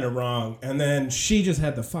 that's kind of wrong, and then she just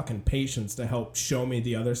had the fucking patience to help show me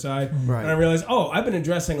the other side, right. And I realized, I've been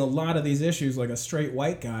addressing a lot of these issues like a straight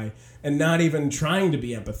white guy, and not even trying to be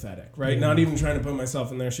empathetic, right? Not even trying to put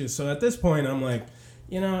myself in their shoes. So at this point, I'm like,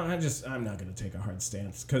 I'm not going to take a hard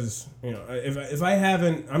stance, because, if I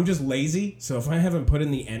haven't, I'm just lazy. So if I haven't put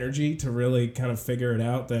in the energy to really kind of figure it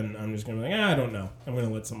out, then I'm just going to be like, I don't know. I'm going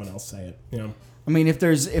to let someone else say it, I mean, if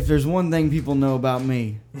there's one thing people know about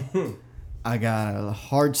me, I got a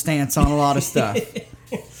hard stance on a lot of stuff.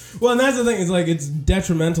 Well, and that's the thing, is like, it's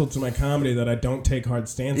detrimental to my comedy that I don't take hard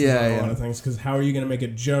stances on a lot of things, because how are you going to make a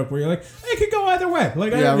joke where you're like, it could go either way?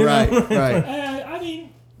 Like, right. I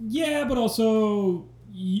mean, yeah, but also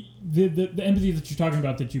the empathy that you're talking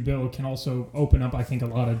about that you build can also open up, I think, a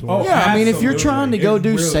lot of doors. I mean, if you're trying to go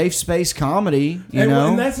do safe space comedy,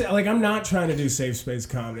 and that's like, I'm not trying to do safe space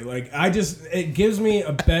comedy. Like, it gives me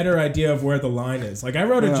a better idea of where the line is. Like, I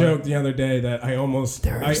wrote a joke the other day that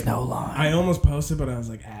there is no line. I almost posted, but I was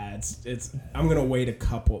like, I'm gonna wait a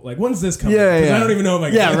couple. Like, when's this coming? Because I don't even know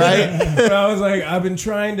if I can. Right. But I was like, I've been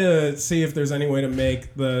trying to see if there's any way to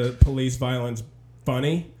make the police violence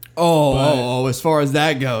funny. As far as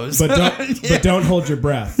that goes. But don't hold your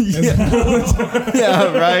breath.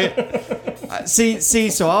 Right. See,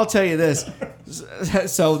 so I'll tell you this.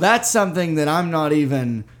 So that's something that I'm not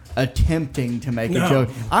even attempting to make a joke.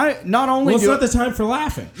 It's not the time for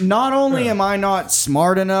laughing. Not only am I not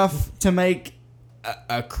smart enough to make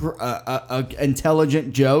a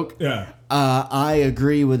intelligent joke, I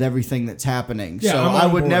agree with everything that's happening. So I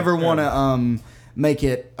would never want to make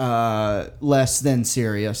it less than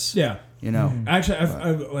serious. Yeah. Actually,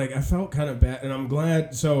 I felt kind of bad, and I'm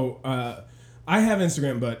glad. So I have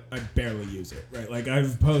Instagram, but I barely use it, right? Like,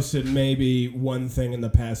 I've posted maybe one thing in the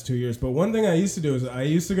past 2 years, but one thing I used to do is I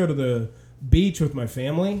used to go to the beach with my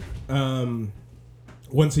family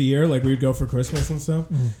once a year. Like, we would go for Christmas and stuff.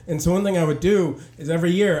 And so one thing I would do is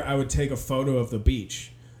every year I would take a photo of the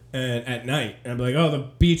beach and at night, and I'd be like, the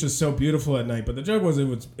beach is so beautiful at night. But the joke was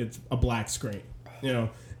it's a black screen,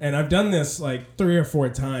 And I've done this like 3 or 4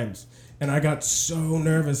 times. And I got so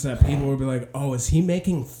nervous that people would be like, is he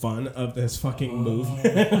making fun of this fucking movement?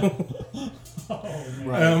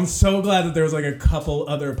 Right. And I'm so glad that there was like a couple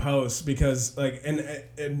other posts, because like,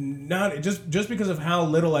 and not just because of how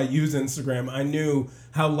little I use Instagram, I knew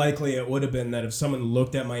how likely it would have been that if someone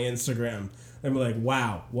looked at my Instagram, they'd be like,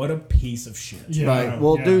 wow, what a piece of shit. Yeah. Right.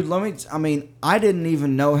 Well, dude, I didn't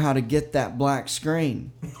even know how to get that black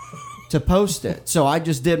screen to post it. So I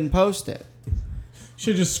just didn't post it.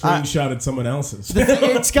 Should just screenshotted someone else's.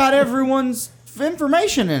 It's got everyone's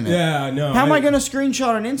information in it. Yeah, no. How am I going to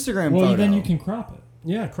screenshot an Instagram photo? Well, then you can crop it.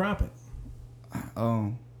 Yeah, crop it.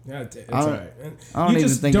 Oh. Yeah, it's all right. I don't even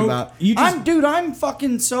think about it. I'm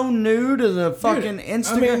fucking so new to the fucking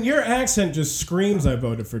Instagram. I mean, your accent just screams I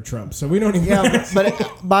voted for Trump, so we don't even... Yeah,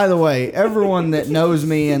 but by the way, everyone that knows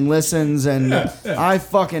me and listens, and I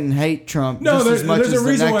fucking hate Trump just as much as there's a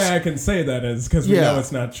reason why I can say that is because we know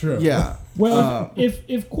it's not true. Yeah. Well,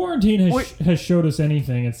 if quarantine has showed us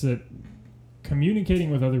anything, it's that communicating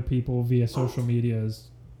with other people via social media is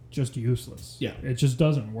just useless. Yeah. It just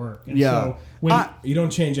doesn't work. And Yeah. so when You don't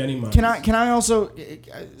change any minds. Can I also?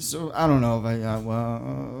 So I don't know if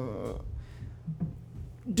well.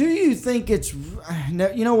 Do you think it's?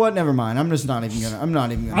 You know what? Never mind. I'm not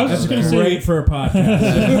even gonna. I was just gonna say- Great for a podcast.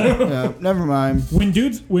 Yeah, never mind.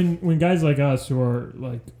 when guys like us who are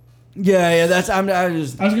like, Yeah. That's. I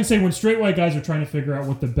was gonna say, when straight white guys are trying to figure out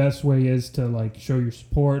what the best way is to like show your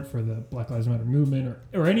support for the Black Lives Matter movement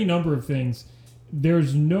or any number of things,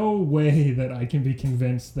 there's no way that I can be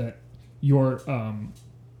convinced that your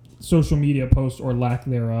social media post or lack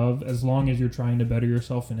thereof, as long as you're trying to better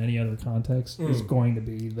yourself in any other context, is going to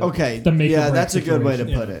be the the make or break that's a good way to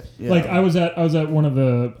situation. put it. Yeah. Like I was at one of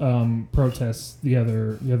the protests the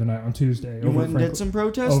other night on Tuesday. You went and did some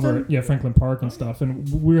protesting? over Franklin Park and stuff, and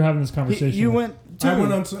we were having this conversation. You with- went too. I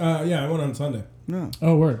went on Sunday. No.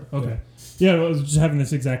 Oh, word. Okay. Yeah, I was just having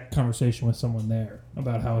this exact conversation with someone there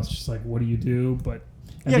about how it's just like, what do you do? But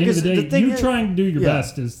at the end of the day, you trying to do your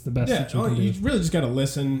best is the best that you can do. You really just got to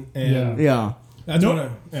listen. And Yeah. That's No-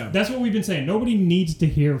 what That's what we've been saying. Nobody needs to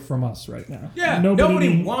hear from us right now. Yeah, Nobody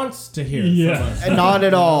nobody wants to hear Yeah. from us. And not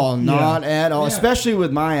at all. Not at all. Yeah. Especially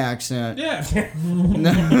with my accent. Yeah.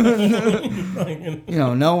 You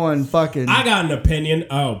know, no one fucking. I got an opinion.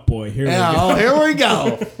 Oh, boy. Here we Yeah, go. oh, here we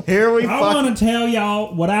go. Here we I fucking. want to tell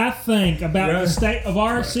y'all what I think about Yeah. the state of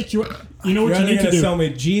our situation. You know what You're you either need to going to do? sell me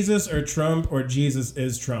Jesus or Trump or Jesus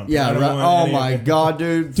is Trump. Yeah, I don't right. want Oh any of my it. god,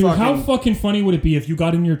 dude. Dude, how Fucking- fucking funny would it be if you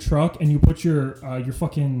got in your truck and you put your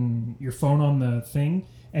phone on the thing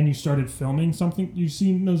and you started filming something? You've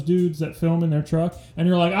seen those dudes that film in their truck and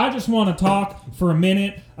you're like, I just want to talk for a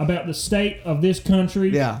minute about the state of this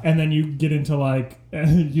country. Yeah. And then you get into like,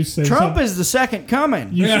 you say Trump something- is the second coming.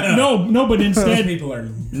 you Yeah. no, but Those instead, people are...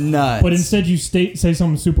 Nuts. but instead you say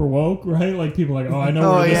something super woke, right? Like people are like, oh, I know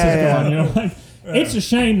Oh, where this yeah, is yeah. going. You know, like it's a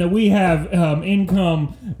shame that we have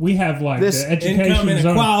income. We have like This the education income zone.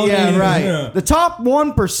 inequality. Yeah, right. Yeah. The top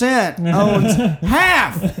 1% owns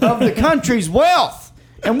half of the country's wealth,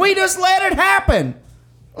 and we just let it happen.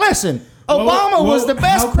 Listen, Obama was the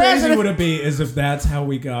best how crazy president. would it be is if that's how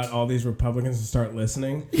we got all these Republicans to start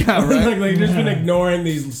listening? Yeah, right. Like they've just been ignoring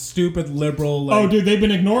these stupid liberal. Like, Oh, dude, they've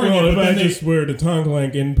been ignoring well, it. if But I then they, just were to talk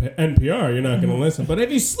like in NPR, you're not going to listen. But if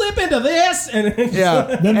you slip into this, and it's Yeah,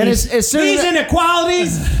 Then and they- as soon these as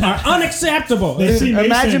inequalities are unacceptable. They see Mason-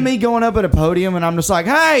 imagine me going up at a podium and I'm just like,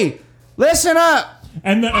 "Hey, listen up."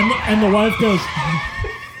 and the wife goes.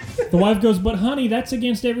 The wife goes, but honey, that's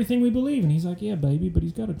against everything we believe. And he's like, yeah, baby, but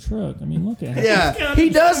he's got a truck. I mean, look at him. Yeah, he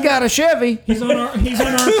does got a Chevy. He's on our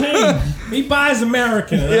team. He buys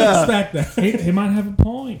American. And Yeah. I expect that. He might have a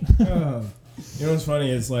point. You know what's funny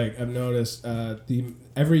is like I've noticed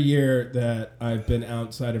every year that I've been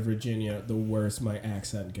outside of Virginia, the worse my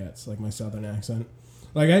accent gets, like my southern accent.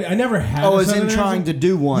 Like I never had. Oh, a as in southern trying accent. to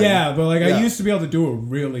do one. Yeah, but like Yeah. I used to be able to do a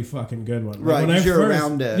really fucking good one. Like, Right, when I 'cause you're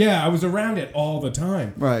around it. Yeah, I was around it all the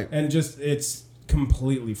time. Right. And just it's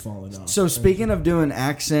completely fallen off. So speaking of doing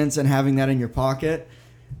accents and having that in your pocket,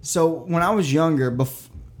 so when I was younger,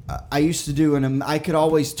 I used to do I could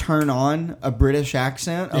always turn on a British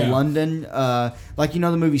accent, a Yeah. London, like you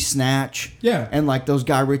know the movie Snatch, Yeah. and like those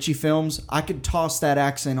Guy Ritchie films. I could toss that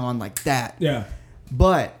accent on like that. Yeah.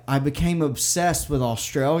 But I became obsessed with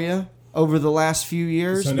Australia over the last few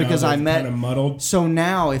years So now because I they're met. kind of muddled. So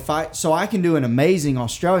now I can do an amazing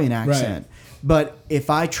Australian accent, but if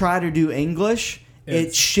I try to do English, it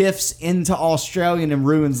It's- shifts into Australian and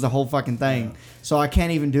ruins the whole fucking thing. So I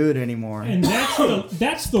can't even do it anymore. And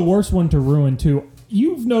that's the worst one to ruin too.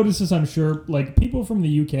 You've noticed this, I'm sure. Like people from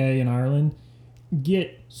the UK and Ireland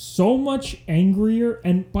get so much angrier,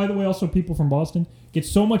 and by the way, also people from Boston get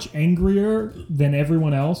so much angrier than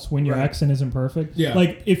everyone else when your Right. accent isn't perfect. Yeah.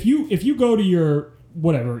 Like if you go to your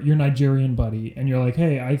Nigerian buddy and you're like,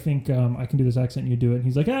 hey, I think I can do this accent, and you do it, and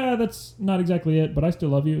he's like, that's not exactly it, but I still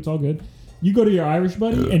love you. It's all good. You go to your Irish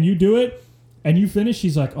buddy and you do it. And you finish,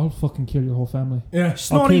 he's like, I'll fucking kill your whole family. Yeah.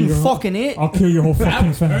 It's not Okay, even you're- fucking it. I'll kill your whole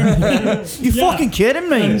fucking family. You Yeah. fucking kidding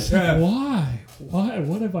And me? it's like, Yeah. why?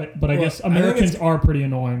 What have I? But I Well, guess I think Americans it's- are pretty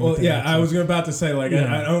annoying. Well, with their yeah, I accents. was about to say, like,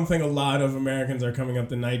 Yeah. I don't think a lot of Americans are coming up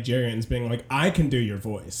to Nigerians being like, I can do your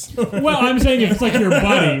voice. Well, I'm saying if it's like your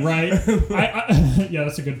buddy, right? Yeah,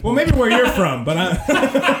 that's a good point. Well, maybe where you're from, but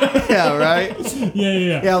Yeah, right.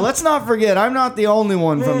 Yeah. Yeah, let's not forget, I'm not the only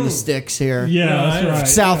one from the sticks here. Yeah, No, that's I- right.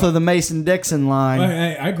 South of the Mason-Dixon line.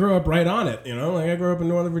 I grew up right on it, you know? Like, I grew up in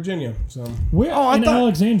Northern Virginia, so... We're Oh, I in thought-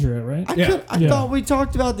 Alexandria, right? I Yeah. thought we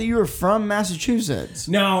talked about that you were from Massachusetts.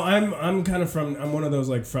 No, I'm kind of I'm one of those,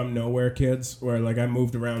 like, from nowhere kids, where, like, I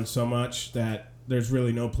moved around so much that there's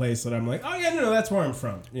really no place that I'm like, oh yeah, no, that's where I'm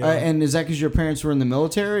from. You know? And is that because your parents were in the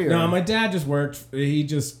military? Or? No, my dad just worked. He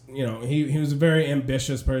just, he was a very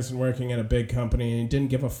ambitious person working at a big company, and he didn't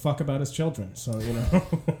give a fuck about his children. So,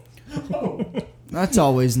 That's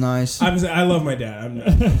always nice. I love my dad.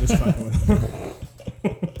 I'm just fucking with him.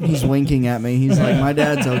 He's winking at me. He's like, my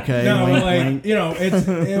dad's okay. No, wink, like, wink.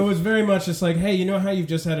 it was very much just like, hey, you know how you've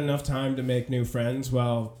just had enough time to make new friends?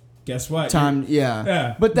 Well, guess what?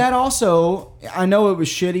 Yeah. But that also, I know it was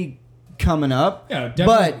shitty coming up. Yeah,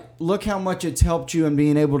 definitely. But look how much it's helped you in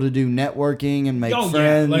being able to do networking and make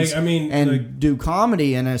friends. And do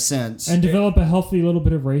comedy in a sense. And develop a healthy little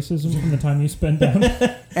bit of racism from the time you spend down.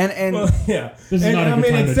 and well, yeah. This is not a good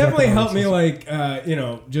time it's to definitely talk helped about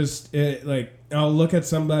me, I'll look at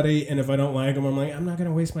somebody, and if I don't like them, I'm like, I'm not going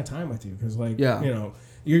to waste my time with you. Because,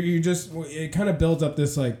 you just, it kind of builds up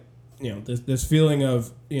this, this feeling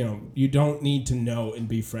of, you don't need to know and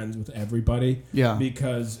be friends with everybody. Yeah.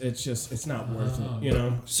 Because it's not worth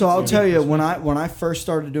it, So I'll tell you, when I first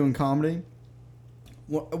started doing comedy,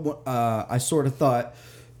 I sort of thought,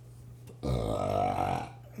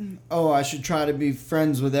 I should try to be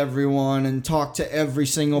friends with everyone and talk to every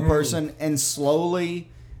single person. And slowly,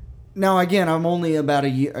 now again, I'm only about a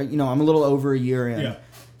year, I'm a little over a year in. Yeah.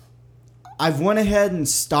 I've went ahead and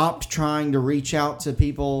stopped trying to reach out to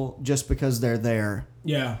people just because they're there.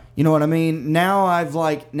 Yeah. You know what I mean? Now I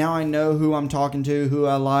know who I'm talking to, who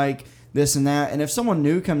I like, this and that. And if someone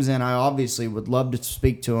new comes in, I obviously would love to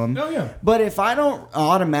speak to them. Oh, yeah. But if I don't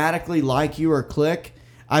automatically like you or click,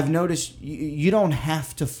 I've noticed you don't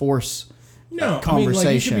have to force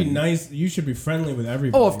conversation. you should be nice. You should be friendly with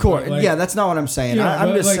everybody. Oh, of course. That's not what I'm saying.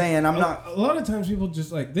 I'm just saying I'm not. A lot of times people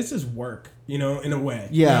just this is work, in a way.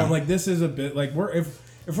 Yeah. This is a bit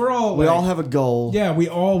if we're all we all have a goal. Yeah, we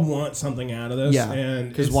all want something out of this. Yeah. And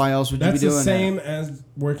because why else would you be doing that? That's the same as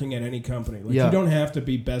working at any company. You don't have to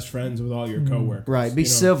be best friends with all your coworkers. Right. Be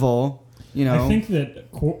civil. I think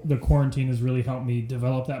that the quarantine has really helped me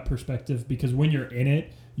develop that perspective, because when you're in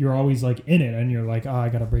it, you're always in it, and you're like, I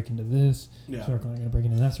got to break into this circle, I got to break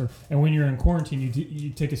into that circle. And when you're in quarantine, you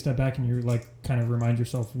take a step back and you're kind of remind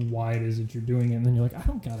yourself why it is that you're doing it, and then you're like, I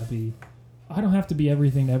don't have to be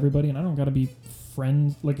everything to everybody, and I don't got to be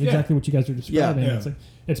friends, exactly what you guys are describing. Yeah.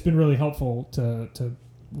 It's been really helpful to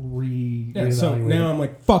reevaluate. So now I'm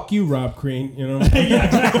like, fuck you, Rob Crean. Yeah,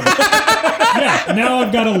 exactly. Yeah, now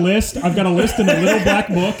I've got a list. I've got a list in a little black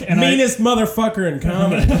book, and meanest motherfucker in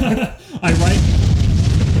comedy. I write.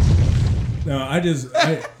 No, I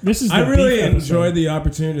really enjoyed the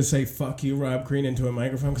opportunity to say "fuck you, Rob Crean" into a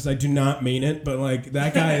microphone, because I do not mean it, but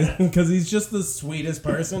that guy, because he's just the sweetest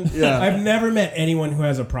person. Yeah. I've never met anyone who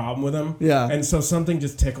has a problem with him. Yeah. And so something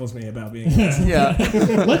just tickles me about being. Yeah.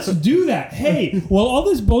 Let's do that. Hey, while all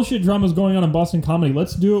this bullshit drama is going on in Boston comedy,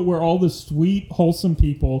 let's do it where all the sweet, wholesome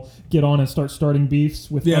people get on and start starting beefs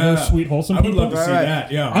with other sweet, wholesome people. I would love to see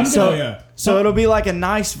that. Yeah. So it'll be like a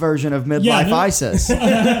nice version of Midlife ISIS.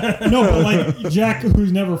 No, but Jack, who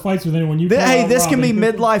never fights with anyone, this can be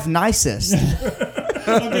Midlife Nicest.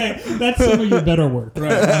 Okay, that's some of your better work.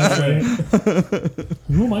 Right.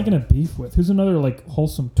 Who am I going to beef with? Who's another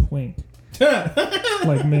wholesome twink?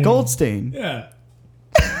 Like me. Goldstein. Yeah.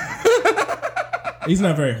 He's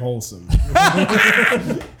not very wholesome.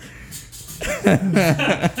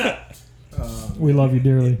 We love you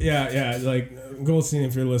dearly. Yeah. Goldstein,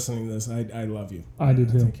 if you're listening to this, I love you. I do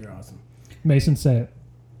too. I think you're awesome. Mason, say it.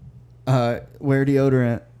 Wear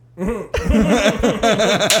deodorant.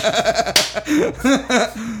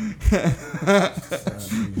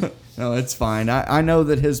 No, it's fine. I know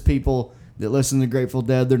that his people that listen to Grateful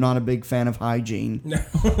Dead, they're not a big fan of hygiene. No.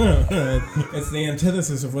 It's the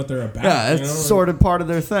antithesis of what they're about. Yeah, it's sort of part of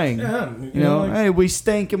their thing. Yeah. Hey, we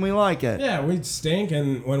stink and we like it. Yeah, we stink,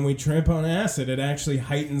 and when we trip on acid, it actually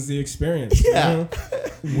heightens the experience. Yeah.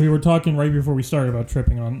 We were talking right before we started about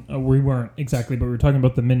tripping on. We weren't exactly, but we were talking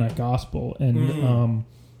about the Midnight Gospel and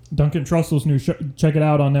Duncan Trussell's new show. Check it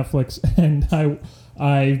out on Netflix. And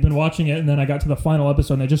I've been watching it, and then I got to the final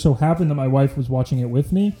episode, and it just so happened that my wife was watching it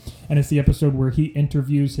with me, and it's the episode where he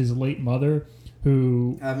interviews his late mother,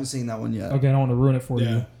 who... I haven't seen that one yet. Okay, I don't want to ruin it for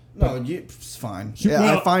you. No, it's fine.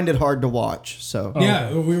 I find it hard to watch. So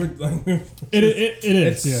yeah, we were. It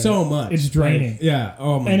is. It's so much. It's draining.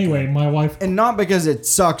 Oh my. Anyway, God. My wife, and not because it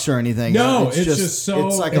sucks or anything. No, it's just so.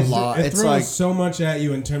 It's like a lot. It throws so much at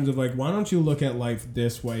you in terms of why don't you look at life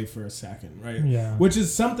this way for a second, right? Yeah. Which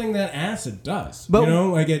is something that acid does. But,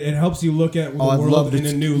 it helps you look at the world in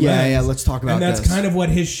a new lens. Yeah. Let's talk about that. And that's this. kind of what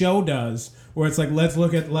his show does, where it's let's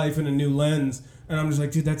look at life in a new lens. And I'm just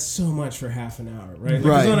like, dude, that's so much for half an hour, right? Like,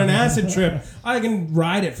 Right. 'cause on an acid trip, I can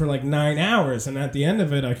ride it for like 9 hours, and at the end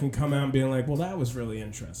of it, I can come out and be like, well, that was really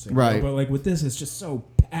interesting. Right. But like with this, it's just so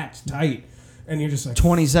packed tight, and you're just like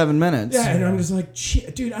 27 minutes. Yeah, and I'm just like,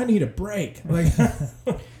 shit, dude, I need a break. Like,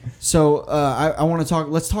 So I want to talk.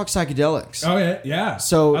 Let's talk psychedelics. oh yeah.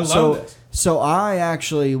 So I love this. So I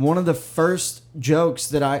actually, one of the first jokes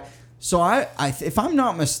that I if I'm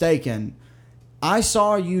not mistaken, I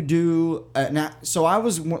saw you do. So I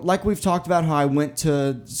was, like we've talked about how I went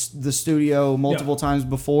to the studio multiple times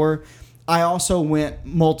before. I also went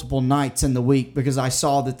multiple nights in the week because I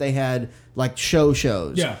saw that they had like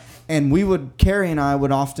shows. Yeah. And Carrie and I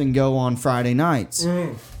would often go on Friday nights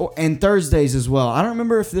and Thursdays as well. I don't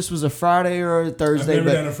remember if this was a Friday or a Thursday. I've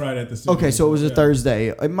never done a Friday at the studio. Okay, so it was a Thursday.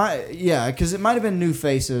 It might, because it might have been New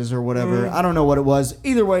Faces or whatever. I don't know what it was.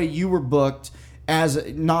 Either way, you were booked as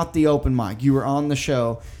not the open mic. You were on the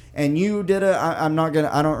show, and you did I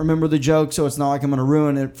don't remember the joke, so it's not like I'm gonna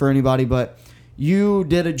ruin it for anybody. But you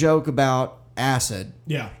did a joke about acid.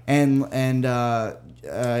 Yeah. And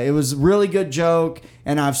it was a really good joke,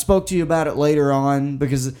 and I've spoke to you about it later on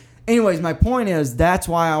because, anyways, my point is that's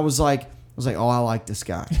why I was like, oh, I like this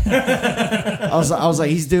guy. I was like,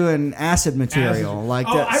 he's doing acid material like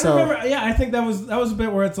that. I remember. Yeah, I think that was a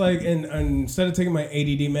bit where it's like, instead of taking my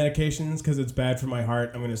ADD medications because it's bad for my heart,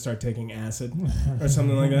 I'm going to start taking acid or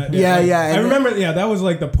something like that. Yeah. I remember. Yeah, that was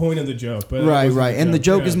like the point of the joke. But right, and the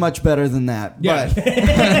joke is much better than that. Yeah. But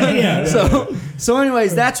yeah. so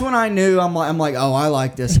anyways, that's when I knew I'm like, oh, I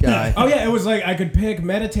like this guy. Oh yeah, it was like I could pick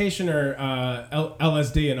meditation or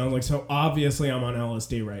LSD, and I was like, so obviously I'm on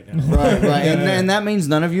LSD right now. Right. And that means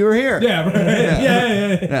none of you are here. Yeah,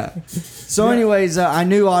 right. Yeah. So, anyways, I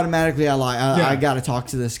knew automatically I got to talk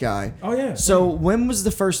to this guy. Oh yeah. So, when was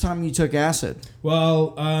the first time you took acid?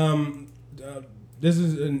 Well, this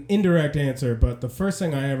is an indirect answer, but the first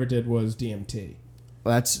thing I ever did was DMT.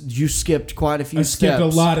 Well, you skipped quite a few steps. I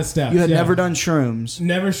skipped a lot of steps. You had never done shrooms.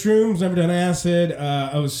 Never shrooms, never done acid.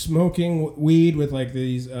 I was smoking weed with like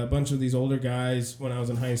a bunch of these older guys when I was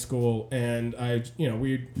in high school, and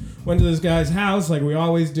we went to this guy's house like we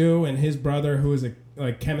always do, and his brother, who was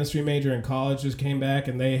a chemistry major in college, just came back,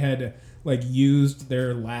 and they had like used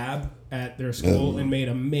their lab at their school and made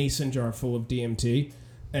a mason jar full of DMT.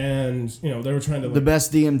 And, they were trying to... The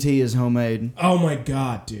best DMT is homemade. Oh, my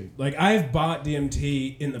God, dude. Like, I've bought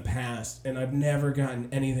DMT in the past, and I've never gotten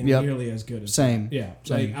anything nearly as good as Same. that. Yeah.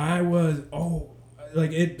 Same. Like, I was...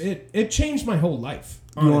 it changed my whole life,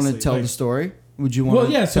 honestly. You want to tell the story? Would you want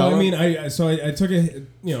to yeah, so, tell I mean, I took a...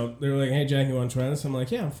 they were like, hey, Jack, you want to try this? I'm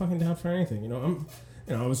like, yeah, I'm fucking down for anything.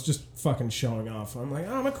 I was just fucking showing off. I'm like,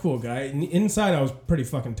 oh, I'm a cool guy. And inside, I was pretty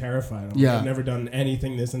fucking terrified. I've never done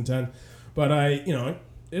anything this intense. But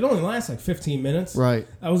it only lasts like 15 minutes. Right.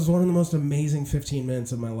 That was one of the most amazing 15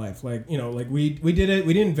 minutes of my life. Like, we did it.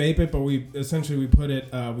 We didn't vape it, but we put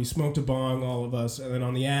it, we smoked a bong, all of us. And then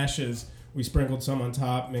on the ashes, we sprinkled some on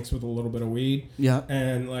top, mixed with a little bit of weed. Yeah.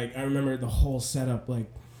 And like, I remember the whole setup, like,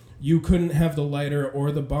 you couldn't have the lighter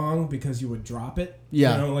or the bong because you would drop it.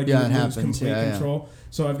 Yeah. You would it lose happens. complete control.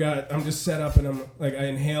 So I'm just set up, and I'm like, I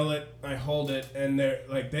inhale it, I hold it, and they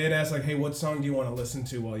had asked like, hey, what song do you want to listen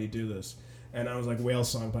to while you do this? And I was like, Whale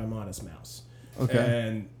Song by Modest Mouse. Okay.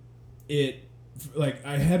 And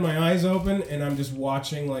I had my eyes open, and I'm just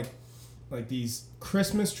watching like these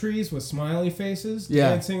Christmas trees with smiley faces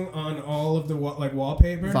dancing on all of the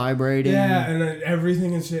wallpaper. Vibrating. Yeah, and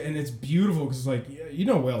everything is shit, and it's beautiful because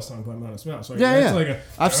Whale Song by Modest Mouse. Like, yeah. Like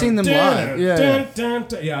I've seen them live.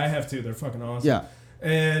 Yeah, I have too. They're fucking awesome. Yeah.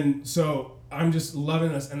 And so I'm just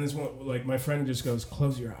loving this, and this one, like, my friend just goes,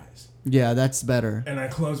 close your eyes. Yeah, that's better. And I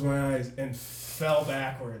closed my eyes and fell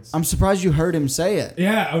backwards. I'm surprised you heard him say it.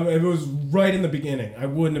 Yeah, it was right in the beginning. I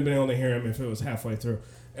wouldn't have been able to hear him if it was halfway through.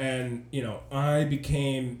 And, I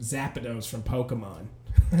became Zapdos from Pokemon.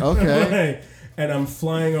 Okay. And I'm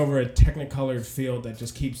flying over a technicolored field that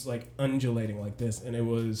just keeps, like, undulating like this. And it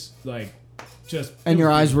was, like, just... And your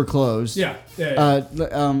eyes were closed. Yeah.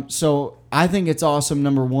 So I think it's awesome,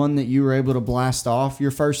 number one, that you were able to blast off your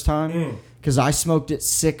first time. Because I smoked it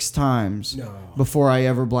 6 times before I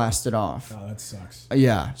ever blasted off. Oh, that sucks.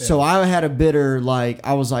 Yeah. So I had a bitter,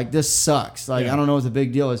 I was like, this sucks. I don't know what the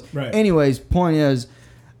big deal is. Right. Anyways, point is,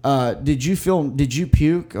 did you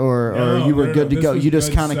puke or you were good to go? You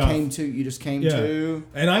just kind of came to.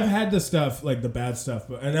 And I've had the stuff, like the bad stuff,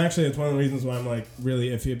 and actually it's one of the reasons why I'm like really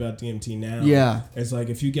iffy about DMT now. Yeah. It's like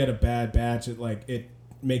if you get a bad batch, it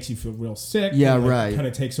makes you feel real sick. Yeah, and, right. Kind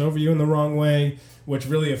of takes over you in the wrong way, which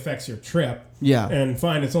really affects your trip. Yeah. And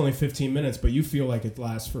fine, it's only 15 minutes, but you feel like it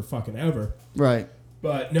lasts for fucking ever. Right.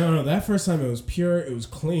 But no, that first time it was pure, it was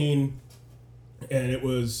clean, and it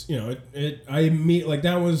was, I meet like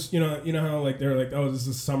that was, how like they're like, oh, this is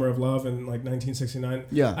the summer of love in like 1969.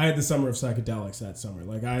 Yeah. I had the summer of psychedelics that summer.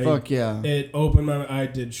 Like Fuck yeah. It opened I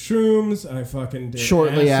did shrooms. I fucking did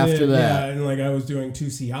shortly acid, after that. Yeah, and like I was doing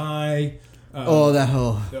 2CI.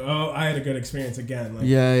 I had a good experience again. Like,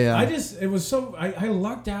 it was so, I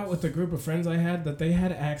lucked out with the group of friends I had that they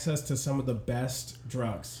had access to some of the best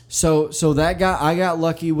drugs. So I got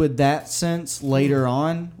lucky with that sense later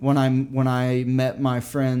on when I met my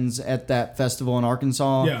friends at that festival in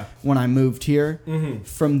Arkansas. Yeah. When I moved here. Mm-hmm.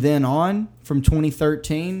 From then on, from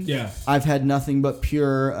 2013. Yeah. I've had nothing but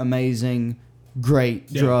pure, amazing,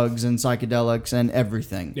 great drugs and psychedelics and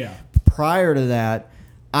everything. Yeah. Prior to that,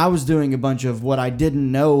 I was doing a bunch of what I didn't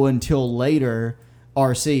know until later,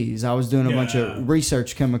 RCs. I was doing a bunch of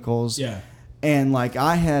research chemicals. Yeah. And like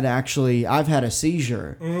I've had a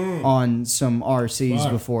seizure on some RCs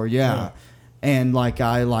before. Yeah. And like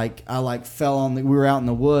I fell on we were out in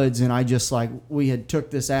the woods and I just we had took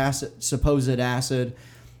this supposed acid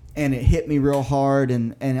and it hit me real hard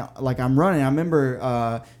and like I'm running. I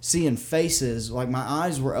remember seeing faces, like my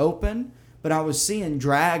eyes were open, but I was seeing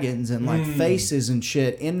dragons and like faces and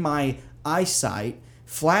shit in my eyesight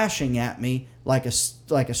flashing at me like a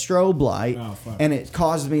strobe light, and it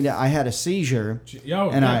caused me to. I had a seizure,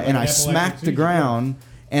 I smacked the ground,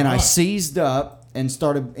 and I seized up and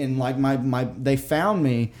started and like they found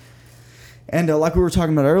me. And like we were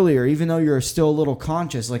talking about earlier, even though you're still a little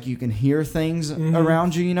conscious, like you can hear things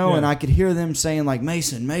around you, and I could hear them saying like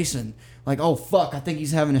Mason, like, oh fuck, I think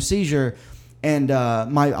he's having a seizure. And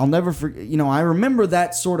I'll never forget. I remember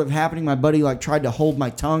that sort of happening. My buddy like tried to hold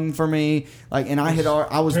my tongue for me, like, and I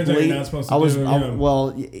was bleeding.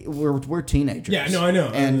 We're teenagers. Yeah, no, I know.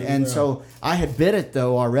 And so I had bit it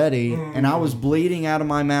though already, and I was bleeding out of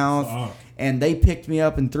my mouth. And they picked me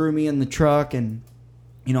up and threw me in the truck, and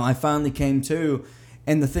I finally came to.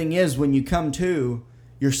 And the thing is, when you come to,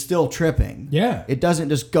 you're still tripping. Yeah. It doesn't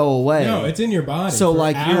just go away. No, it's in your body. So for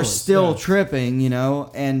like hours. you're still tripping,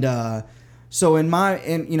 and. So I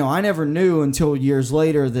never knew until years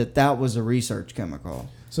later that was a research chemical.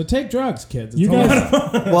 So take drugs, kids. You guys,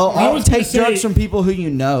 I'll take drugs from people who you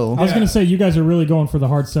know. I was going to say, you guys are really going for the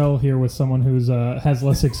hard sell here with someone who's has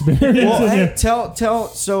less experience. Well, hey,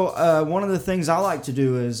 So one of the things I like to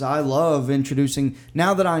do is I love introducing.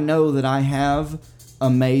 Now that I know that I have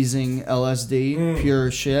amazing LSD,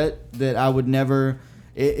 pure shit that I would never.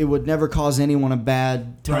 It would never cause anyone a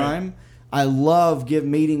bad time. Right. I love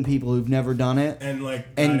meeting people who've never done it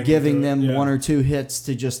and giving them one or two hits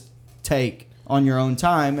to just take on your own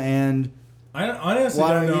time. And I honestly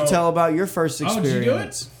why don't don't know. you tell about your first experience? Did you do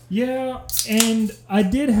it? Yeah, and I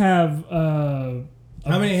did have. How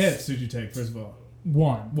many hits did you take? First of all,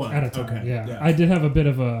 one at a time. Okay. Yeah, I did have a bit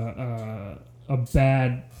of a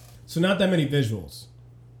bad. So not that many visuals.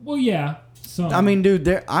 Well, yeah. Some. I mean, dude,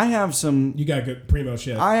 I have some. You got good primo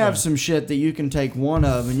shit. I have some shit that you can take one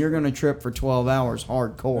of, and you're gonna trip for 12 hours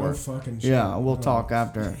hardcore. No fucking shit. Yeah, we'll talk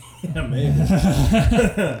after. Yeah, maybe.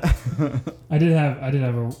 I did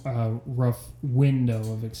have a rough window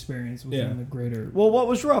of experience within the greater. Well, what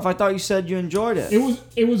was rough? I thought you said you enjoyed it.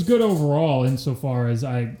 It was good overall, insofar as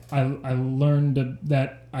I learned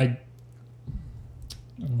that I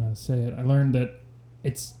don't know how to say it. I learned that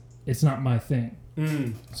it's not my thing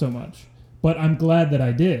so much. But I'm glad that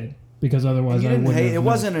I did, because otherwise I wouldn't. It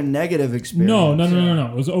wasn't a negative experience. No.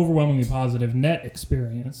 It was overwhelmingly positive net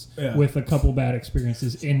experience with a couple bad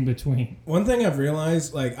experiences in between. One thing I've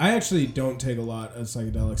realized, like, I actually don't take a lot of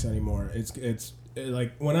psychedelics anymore. It's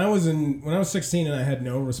like when I was 16 and I had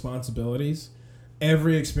no responsibilities,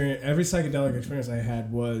 every psychedelic experience I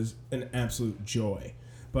had was an absolute joy.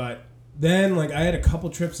 But then, like, I had a couple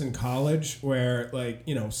trips in college where, like,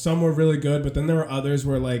 some were really good, but then there were others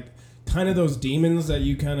where, like, kind of those demons that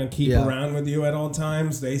you kind of keep around with you at all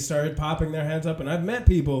times, they started popping their heads up. And I've met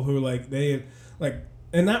people who I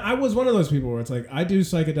was one of those people where it's like, I do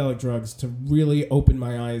psychedelic drugs to really open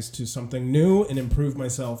my eyes to something new and improve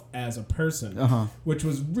myself as a person, which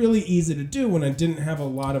was really easy to do when I didn't have a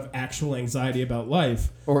lot of actual anxiety about life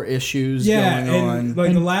or issues going on.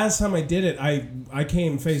 Like, the last time I did it, I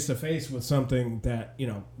came face to face with something that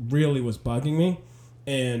really was bugging me,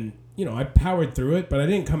 and I powered through it, but I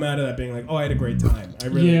didn't come out of that being like, oh, I had a great time. I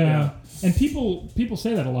really And people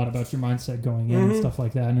say that a lot about your mindset going in and stuff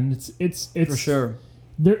like that, and it's for sure.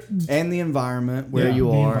 And the environment where you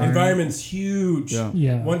are. Environment's huge.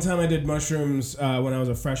 Yeah. One time I did mushrooms when I was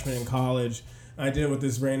a freshman in college. I did it with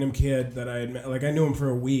this random kid that I had met. Like, I knew him for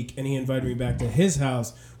a week, and he invited me back to his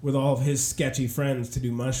house with all of his sketchy friends to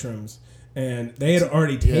do mushrooms. And they had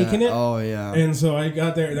already taken it. Oh, yeah. And so I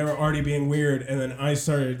got there, they were already being weird, and then I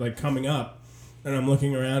started, like, coming up. and I'm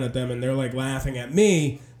looking around at them, and they're like laughing at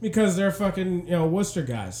me because they're fucking Worcester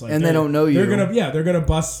guys. Like, and they don't know you. They're gonna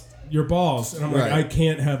bust your balls, and I'm like, Right. I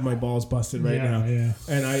can't have my balls busted right now. Yeah.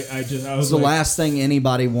 And I was It's the like, last thing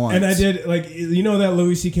anybody wants. and I did that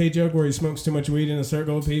Louis C.K. joke where he smokes too much weed in a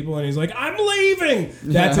circle of people, and he's like, I'm leaving.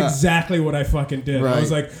 That's exactly what I fucking did. Right. I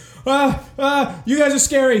was like, you guys are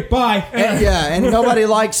scary. Bye. And nobody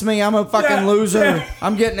likes me. I'm a fucking loser. Yeah.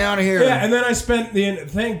 I'm getting out of here. Yeah, and then I spent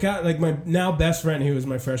thank God, like my now best friend, who was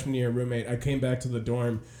my freshman year roommate, I came back to the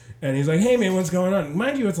dorm, and he's like, hey man, what's going on?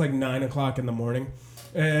 Mind you, it's like 9 o'clock in the morning.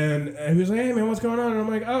 And he was like, hey man, what's going on? And I'm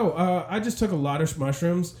like, I just took a lot of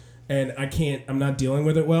mushrooms, and I'm not dealing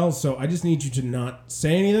with it well, so I just need you to not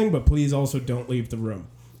say anything, but please also don't leave the room.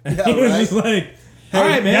 And Yeah, he was right. just like, all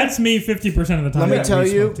right, man. That's me 50% of the time. Let me that tell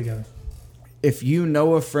we you, smoke together. if you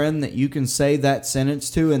know a friend that you can say that sentence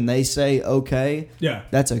to and they say okay, Yeah.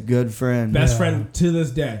 that's a good friend. Best Yeah. friend to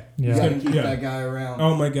this day. Yeah. You gotta And- keep yeah. that guy around.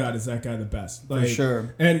 Oh my God, is that guy the best? Like,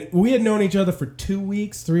 sure. And we had known each other for 2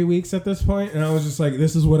 weeks, 3 weeks at this point, and I was just like,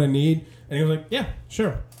 this is what I need. And he was like, yeah,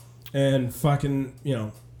 sure. And fucking,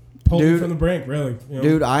 pulled me Dude. from the brink, really.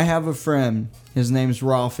 Dude, I have a friend. His name's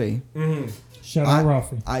Rafi. Shout out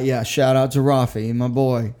Rafi. Yeah, shout out to Rafi, my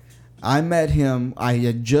boy. I met him. I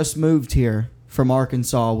had just moved here from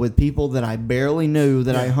Arkansas with people that I barely knew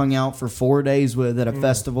that I hung out for 4 days with at a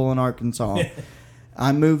festival in Arkansas.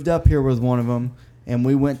 I moved up here with one of them, and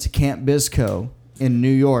we went to Camp Bisco in New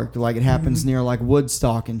York. Like, it happens near like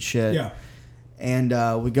Woodstock and shit. Yeah.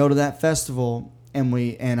 And we go to that festival,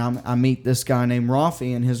 and I meet this guy named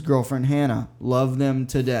Rafi and his girlfriend Hannah. Love them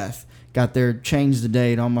to death. Got their changed the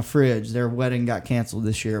date on my fridge. Their wedding got canceled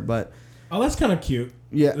this year, but Oh, that's kind of cute.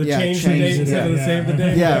 yeah, Change the date instead of the save the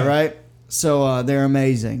date. yeah, right. So they're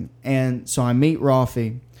amazing, and so I meet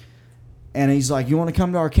Rafi, and he's like, "You want to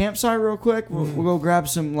come to our campsite real quick? We'll go grab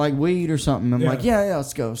some like weed or something." I'm like, "Yeah,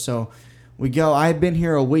 let's go." So we go. I had been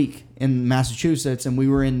here a week in Massachusetts, and we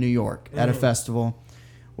were in New York at a festival.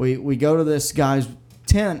 We go to this guy's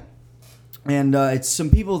tent, and it's some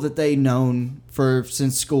people that they known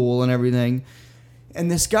since school and everything. And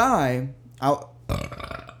this guy,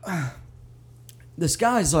 this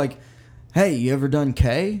guy's like, "Hey, you ever done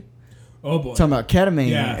K?" Oh boy. Talking about ketamine,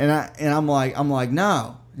 Yeah. and I'm like,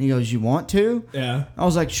 "No." And he goes, "You want to?" Yeah. I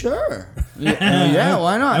was like, "Sure, yeah,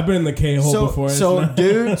 why not?" I've been in the K-hole before.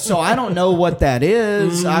 Dude, so I don't know what that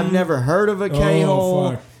is. I've never heard of a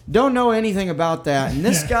K-hole. fuck. Don't know anything about that. And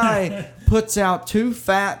this guy puts out 2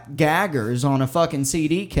 fat gaggers on a fucking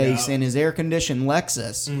CD case in his air-conditioned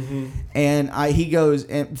Lexus. And he goes,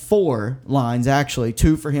 and 4 lines actually,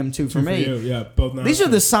 2 for him, 2 for me. you. Yeah, both These are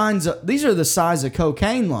the size of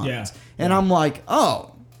cocaine lines. Yeah. And I'm like,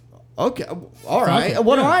 oh, okay, all right. it.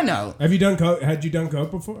 What do Yeah. I know? Have you done coke? Had you done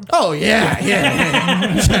coke before? Oh yeah.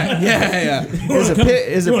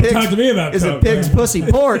 Is You wanna talk to me about is a coke, pig's man. pussy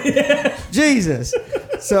pork? Jesus.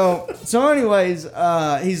 So anyways,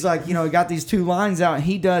 he's like, he got these 2 lines out, and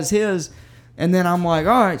he does his, and then I'm like,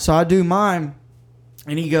 all right, so I do mine,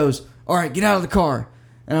 and he goes, all right, get out of the car,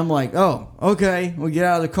 and I'm like, oh, okay. We get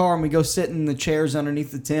out of the car and we go sit in the chairs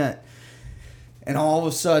underneath the tent. And all of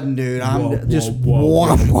a sudden, dude, I'm just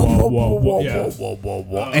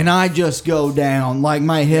and I just go down. Like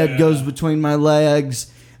my head goes between my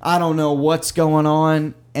legs. I don't know what's going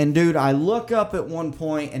on. And dude, I look up at one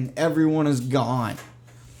point and everyone is gone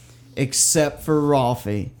except for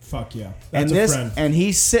Rafi. Fuck yeah. And That's a friend.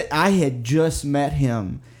 and I had just met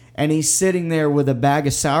him. And he's sitting there with a bag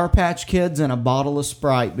of Sour Patch Kids and a bottle of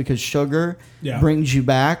Sprite because sugar brings you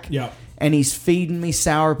back. Yeah. And he's feeding me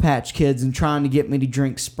Sour Patch Kids and trying to get me to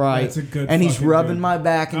drink Sprite. That's a good and he's fucking rubbing dude. my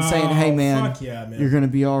back and saying, Oh, "Hey man, fuck yeah, man. you're gonna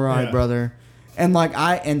be all right, Yeah. brother." And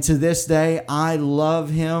and to this day, I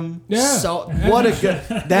love him. Yeah. So what a good.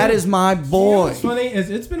 That is my You know boy. what's funny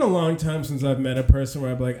is it's been a long time since I've met a person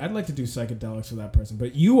where I'm like, I'd like to do psychedelics with that person.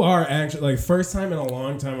 But you are actually like first time in a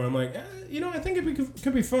long time where I'm like, I think it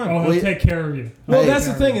could be fun. Oh, he'll take care of you. Well, Hey. that's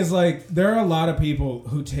the thing is like there are a lot of people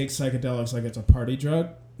who take psychedelics like it's a party drug.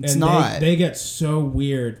 It's and not. They get so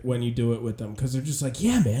weird when you do it with them because they're just like,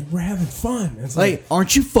 yeah, man, we're having fun. And it's like,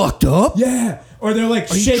 Aren't you fucked up? yeah. Or they're like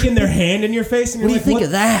shaking their hand in your face and What you're do you like, think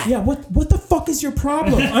of that? Yeah, what the fuck is your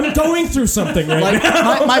problem? I'm going through something right Like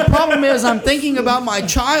now. my problem is I'm thinking about my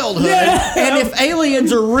childhood Yeah. and if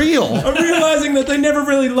aliens are real. I'm realizing that they never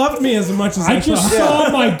really loved me as much as I just thought.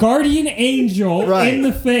 saw my guardian angel Right. in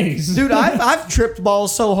the face. Dude, I've tripped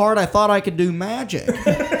balls so hard I thought I could do magic.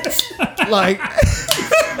 Like,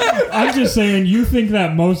 I'm just saying, you think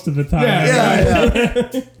that most of the time. yeah.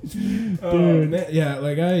 Yeah,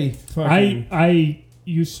 like I fucking... I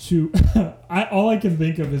used to. All I can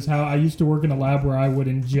think of is how I used to work in a lab where I would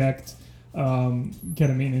inject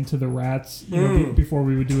ketamine into the rats, before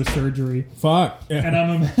we would do a surgery. Fuck. Yeah. And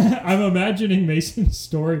I'm imagining Mason's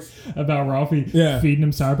story about Ralphie feeding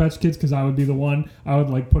him Sour Patch Kids, because I would be the one. I would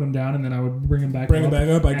like put him down and then I would bring him back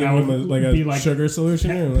up. I give him a sugar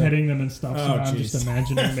solution, petting them and stuff. So I'm just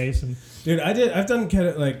imagining Mason. Dude, I've done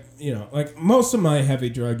like most of my heavy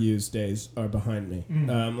drug use days are behind me.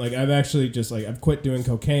 Like I've actually I've quit doing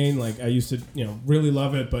cocaine. Like I used to, really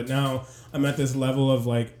love it, but now I'm at this level of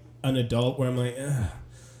like an adult where I'm like,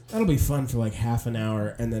 that'll be fun for like half an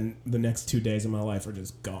hour, and then the next 2 days of my life are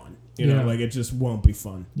just gone. You know, like it just won't be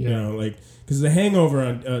fun. Yeah. You know, like because the hangover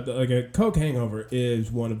on like a coke hangover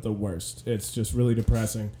is one of the worst. It's just really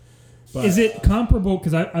depressing. But, is it comparable?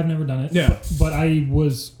 Because I've never done it. Yeah. But I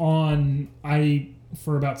was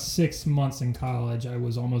for about 6 months in college, I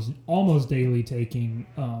was almost daily taking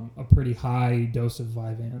a pretty high dose of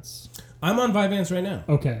Vyvanse. I'm on Vyvanse right now.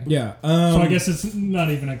 Okay. Yeah. So I guess it's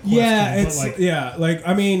not even a question. Yeah, it's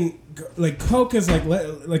I mean, like Coke is like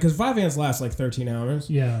because Vyvanse lasts like 13 hours.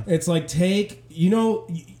 Yeah. It's like you know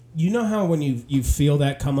how when you feel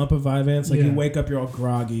that come up of Vyvanse, like you wake up, you're all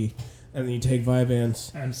groggy. And then you take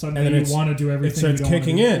Vyvanse, and suddenly you want to do everything. It starts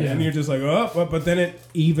kicking in, and you're just like, oh, but then it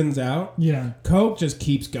evens out. Yeah, Coke just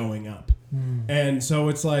keeps going up, and so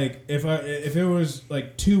it's like if it was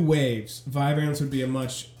like two waves, Vyvanse would be a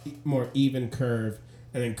much more even curve,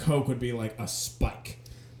 and then Coke would be like a spike.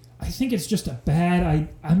 I think it's just a bad.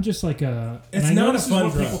 I'm just like a. It's not a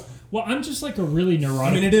fun drug. Well, I'm just like a really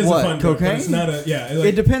neurotic. I mean, it is a fun cocaine? drug, but it's not a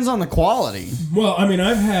it depends on the quality. Well, I mean,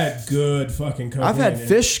 I've had good fucking cocaine. I've had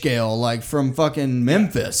fish scale like from fucking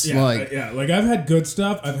Memphis. Yeah, like like I've had good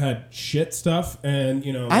stuff. I've had shit stuff, and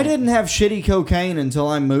I didn't have shitty cocaine until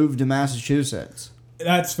I moved to Massachusetts.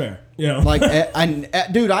 That's fair. Yeah, like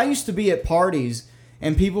dude, I used to be at parties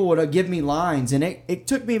and people would give me lines, and it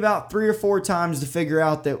took me about 3 or 4 times to figure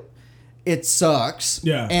out that it sucks.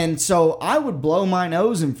 Yeah. And so I would blow my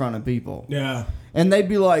nose in front of people. Yeah. And they'd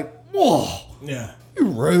be like, whoa. Yeah. You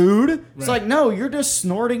rude. Right. It's like, no, you're just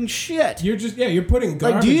snorting shit. You're just, you're putting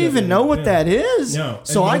garbage. Like, do you even know what that is? No.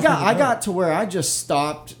 So I got to where I just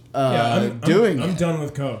stopped doing it. I'm done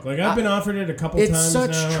with Coke. Like, I've been offered it a couple times now. It's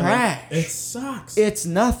such trash. It sucks. It's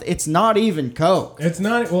nothing. It's not even Coke. It's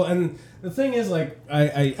not, well, and the thing is, like,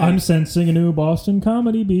 I'm sensing a new Boston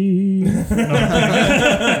comedy beat.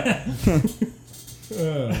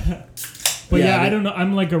 But I don't know.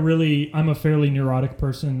 I'm a fairly neurotic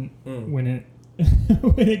person when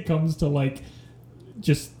it comes to like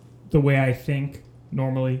just the way I think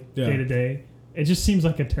normally day to day. It just seems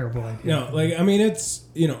like a terrible idea. No, like I mean, it's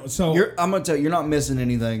so. I'm gonna tell you, you're not missing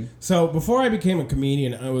anything. So before I became a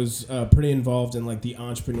comedian, I was pretty involved in like the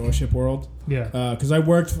entrepreneurship world. Yeah. Because I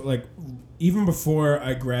worked for, even before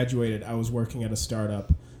I graduated, I was working at a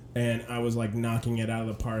startup, and I was like knocking it out of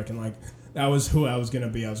the park, and like that was who I was gonna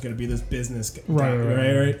be. I was gonna be this business guy,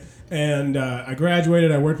 right. And I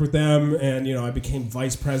graduated. I worked with them, and I became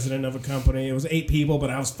vice president of a company. It was 8 people, but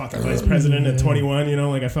I was fucking vice president at 21.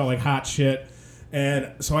 Like I felt like hot shit.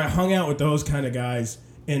 And so I hung out with those kind of guys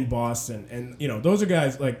in Boston. And, those are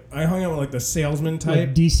guys, like, I hung out with, like, the salesman type.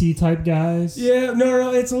 Like DC type guys? Yeah,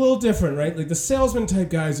 no, it's a little different, right? Like, the salesman type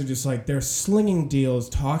guys are just, like, they're slinging deals,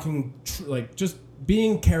 talking, just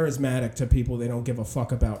being charismatic to people they don't give a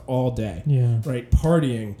fuck about all day. Yeah. Right?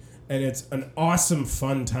 Partying. And it's an awesome,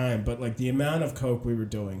 fun time. But, like, the amount of coke we were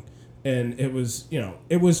doing. And it was,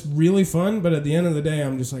 it was really fun, but at the end of the day,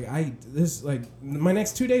 I'm just like, my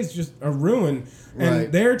next 2 days just are ruined.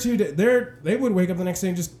 And their 2 days, they would wake up the next day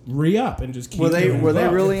and just re-up and just keep. Were they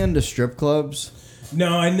really into strip clubs?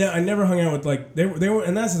 No, I never hung out with they were,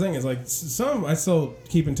 and that's the thing is like some I still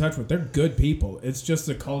keep in touch with. They're good people. It's just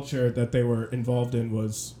the culture that they were involved in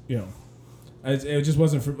was, it just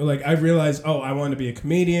wasn't for like. I realized, I wanted to be a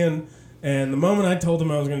comedian. And the moment I told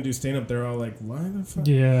them I was going to do stand-up, they're all like, why the fuck?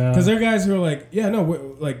 Yeah. Because they're guys who are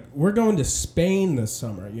like, we're going to Spain this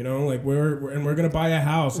summer, like we're going to buy a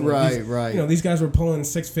house. And right. These guys were pulling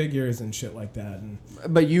 6 figures and shit like that. And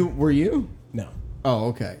but were you? No. Oh,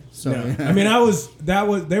 okay. So no. I mean,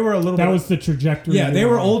 they were a little bit. That was the trajectory. Yeah, they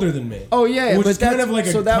were older than me. Oh, yeah. Which is kind of like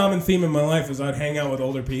a common theme in my life is I'd hang out with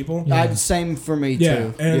older people. Yeah. Same for me,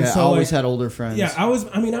 too. And so I always had older friends. Yeah, I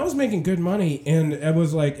was making good money, and it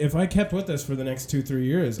was like, if I kept with this for the next 2-3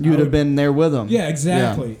 years, you'd have been there with them. Yeah,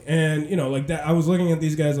 exactly. Yeah. And, like that, I was looking at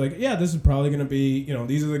these guys like, this is probably going to be,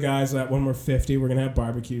 these are the guys that when we're 50, we're going to have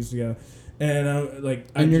barbecues together.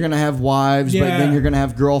 And you're going to have wives, but then you're going to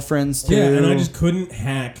have girlfriends, too. Yeah, and I just couldn't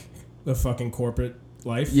hack the fucking corporate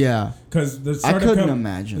life. Yeah. Because I couldn't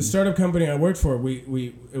imagine. The startup company I worked for,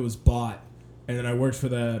 it was bought. And then I worked for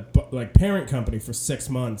the parent company for 6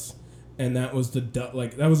 months. and that was that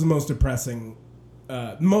was the most depressing.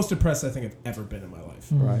 Most depressed I think I've ever been in my life.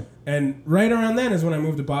 Right. And right around then is when I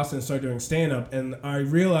moved to Boston and started doing stand-up, and I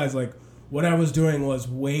realized like what I was doing was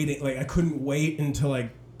waiting. Like I couldn't wait until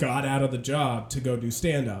I got out of the job to go do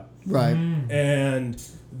stand-up. Right. And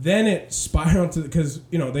then it spiraled to, because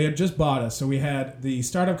they had just bought us, so we had the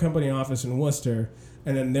startup company office in Worcester,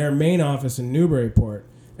 and then their main office in Newburyport,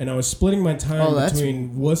 and I was splitting my time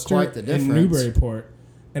between Worcester and Newburyport,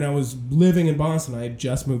 and I was living in Boston. I had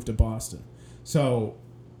just moved to Boston. So,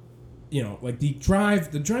 like the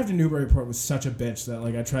drive to Newburyport was such a bitch that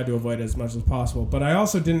like I tried to avoid it as much as possible. But I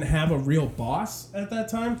also didn't have a real boss at that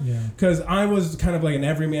time because I was kind of like an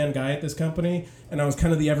everyman guy at this company, and I was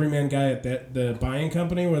kind of the everyman guy at the buying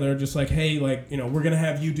company where they're just like, hey, like we're gonna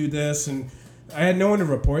have you do this, and I had no one to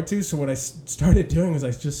report to. So what I started doing was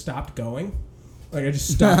I just stopped going. Like I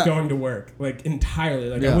just stopped going to work like entirely.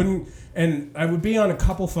 Like I wouldn't, and I would be on a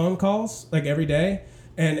couple phone calls like every day.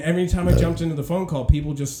 And every time I jumped into the phone call,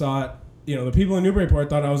 people just thought, the people in Newburyport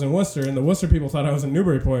thought I was in Worcester, and the Worcester people thought I was in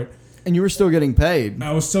Newburyport. And you were still getting paid.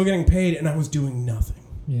 I was still getting paid, and I was doing nothing.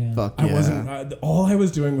 Yeah. Fuck I wasn't. All I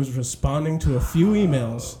was doing was responding to a few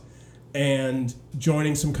emails and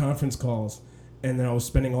joining some conference calls, and then I was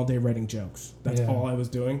spending all day writing jokes. That's all I was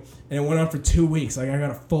doing, and it went on for 2 weeks. Like I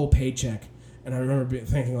got a full paycheck, and I remember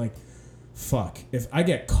thinking like, fuck, if I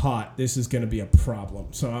get caught, this is going to be a problem.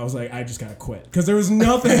 So I was like, I just got to quit. Because there was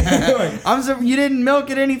nothing. You didn't milk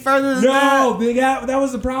it any further than that? No, that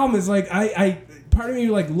was the problem. Is like, I part of me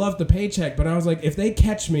like loved the paycheck, but I was like, if they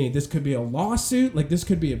catch me, this could be a lawsuit. Like, this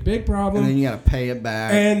could be a big problem. And then you got to pay it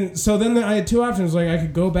back. And so then I had two options. Like, I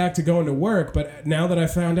could go back to going to work, but now that I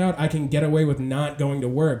found out I can get away with not going to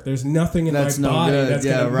work, there's nothing in my body that's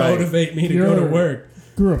going to motivate me to go to work.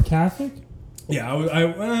 Grew up Catholic? Yeah,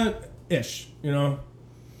 I ish,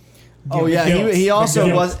 Oh yeah, he also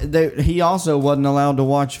wasn't allowed to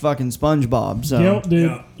watch fucking SpongeBob. So guilt,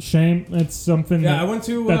 dude, shame. That's something. I went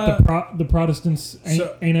to that the Protestants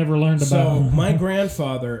ain't ever learned about. So my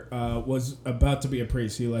grandfather was about to be a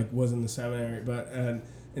priest. He was in the seminary, but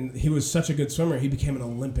and he was such a good swimmer. He became an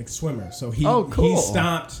Olympic swimmer. So he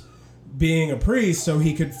stopped being a priest so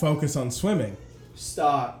he could focus on swimming.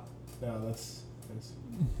 Stop. No, that's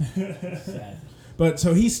sad. But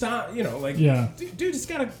so he stopped, dude, he's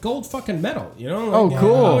got a gold fucking medal,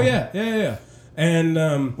 Cool. Oh, yeah.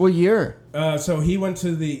 And, what year? So he went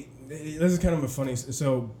to this is kind of a funny,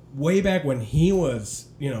 so way back when he was,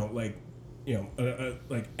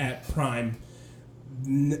 at prime,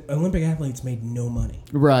 Olympic athletes made no money.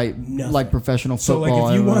 Right. Nothing. Like professional football.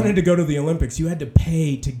 So, if you wanted to go to the Olympics, you had to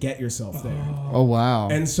pay to get yourself there. Oh, wow.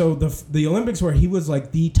 And so the Olympics where he was,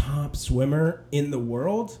 the top swimmer in the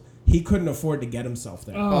world, he couldn't afford to get himself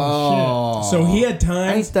there. Oh, shit. So he had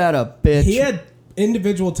times... Ain't that a bitch? He had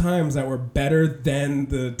individual times that were better than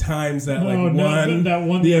the times that won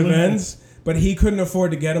the events. But he couldn't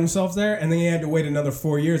afford to get himself there, and then he had to wait another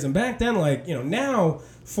 4 years. And back then, now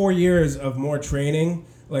 4 years of more training,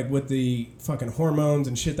 with the fucking hormones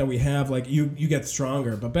and shit that we have, you get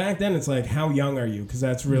stronger. But back then, it's how young are you? Because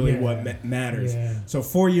that's really what matters. Yeah. So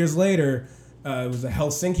 4 years later, it was the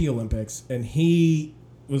Helsinki Olympics, and he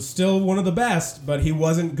was still one of the best, but he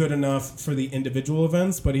wasn't good enough for the individual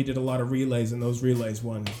events, but he did a lot of relays, and those relays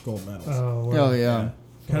won gold medals. Oh, wow. Oh yeah.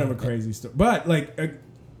 Kind of a crazy story. But,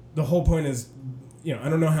 the whole point is, I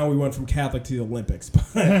don't know how we went from Catholic to the Olympics. But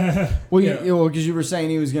because you were saying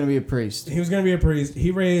he was going to be a priest. He was going to be a priest.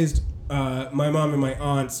 He raised my mom and my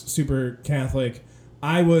aunts super Catholic.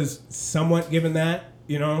 I was somewhat given that.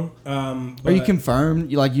 Are you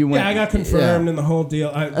confirmed? You went? Yeah, I got confirmed in the whole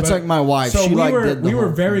deal. That's like my wife. So she we were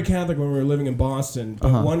very Catholic when we were living in Boston.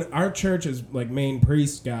 But our church's main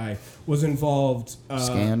priest guy was involved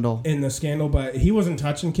scandal in the scandal, but he wasn't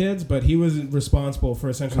touching kids, but he was responsible for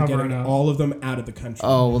essentially getting all of them out of the country.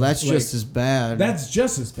 Oh well, that's just as bad. That's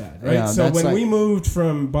just as bad, right? Yeah, so when we moved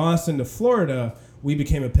from Boston to Florida, we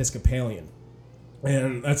became Episcopalian.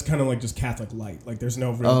 And that's kind of just Catholic light. There's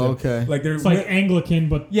no real... Oh, okay. It's Anglican,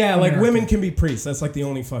 but... Yeah, women can be priests. That's the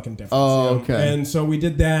only fucking difference. Oh, okay. And so we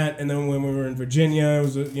did that, and then when we were in Virginia, it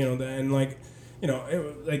was,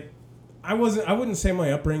 I wouldn't say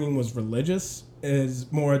my upbringing was religious.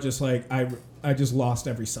 It's more just I just lost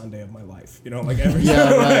every Sunday of my life, every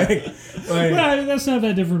Sunday. Right. That's not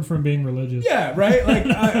that different from being religious. Yeah, right.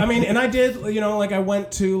 I mean, and I did, I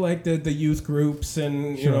went to the youth groups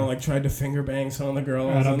and tried to finger bang some of the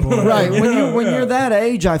girls. Right. When you're that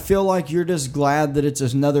age, I feel like you're just glad that it's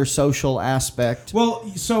another social aspect. Well,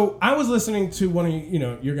 so I was listening to one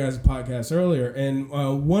of your guys' podcasts earlier, and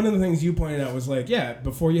one of the things you pointed out was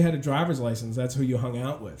before you had a driver's license, that's who you hung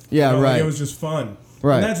out with. Yeah, right. It was just fun.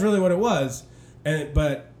 Right. And that's really what it was.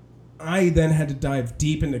 But I then had to dive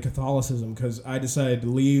deep into Catholicism because I decided to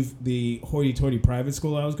leave the hoity-toity private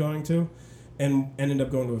school I was going to and ended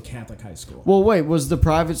up going to a Catholic high school. Well, wait, was the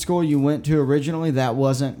private school you went to originally, that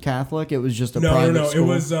wasn't Catholic? It was just a private school? It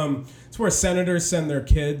was, it's where senators send their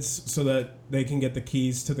kids so that they can get the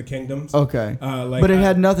keys to the kingdoms. Okay. But it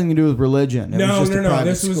had nothing to do with religion. It was just a private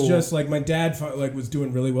This school. was just like my dad was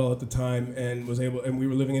doing really well at the time and and we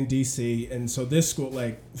were living in DC, and so this school,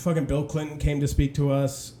 like fucking Bill Clinton came to speak to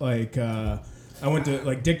us. Like I went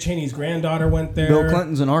to Dick Cheney's granddaughter went there. Bill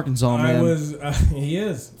Clinton's in Arkansas, man. He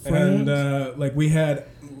is, Friends. and we had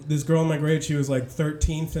this girl in my grade. She was like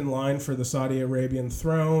 13th in line for the Saudi Arabian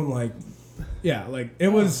throne. Like, yeah, like it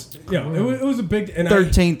was, it was a big. And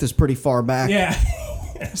 13th is pretty far back. Yeah.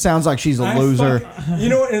 Sounds like she's a loser. You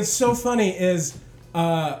know what? It's so funny is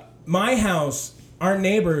my house, our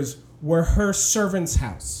neighbors were her servant's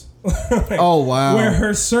house. Oh, wow. Where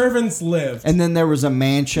her servants lived. And then there was a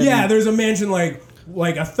mansion. Yeah, there's a mansion like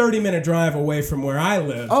a 30-minute drive away from where I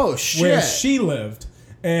lived. Oh, shit. Where she lived.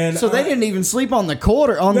 And So they didn't even sleep on the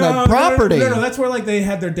the property. No, that's where they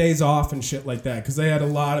had their days off and shit like that because they had a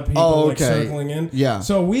lot of people circling in. Yeah.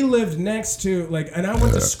 So we lived next to and I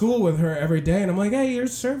went to school with her every day, and I'm like, hey, your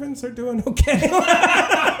servants are doing okay.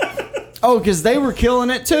 Oh, because they were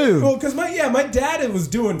killing it too. Well, because my dad was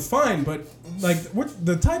doing fine, but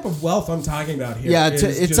the type of wealth I'm talking about here. Yeah, is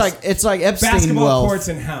it's just like Epstein basketball wealth. courts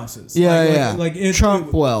and houses. Yeah, It's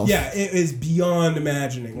Trump wealth. Yeah, it is beyond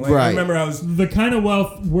imagining. Like, Right. I remember I was. The kind of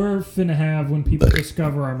wealth we're finna have when people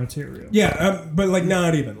discover our material. Yeah, but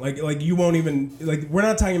not even like you won't even we're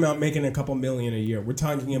not talking about making a couple million a year. We're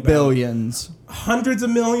talking about Billions. hundreds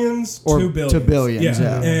of millions Or to billions. to billions,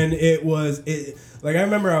 yeah. And it was I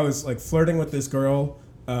remember I was flirting with this girl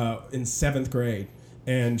in 7th grade.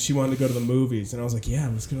 And she wanted to go to the movies, and I was like, "Yeah,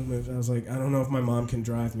 let's go to the movies." I was like, "I don't know if my mom can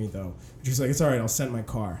drive me though." She's like, "It's all right, I'll send my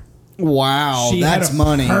car." Wow, She that's had a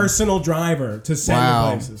money. personal driver to send Wow.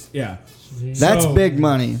 me places. Yeah, That's So- big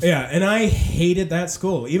money. yeah, and I hated that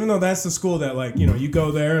school, even though that's the school that you go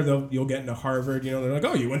there, you'll get into Harvard. They're like,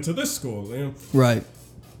 "Oh, you went to this school." Right.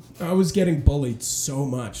 I was getting bullied so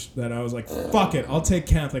much that I was like, "Fuck it, I'll take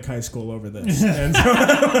Catholic high school over this." And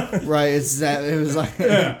so, Right. It was like,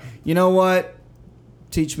 Yeah. you know what?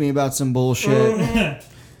 Teach me about some bullshit.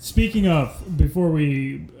 Speaking of, before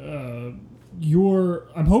we,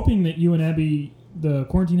 I'm hoping that you and Abby, the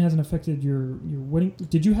quarantine hasn't affected your wedding.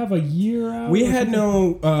 Did you have a year out? we or had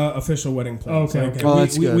something? no official wedding plans. Okay, Like, okay. Oh, we,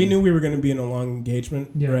 that's we, good. we knew we were going to be in a long engagement,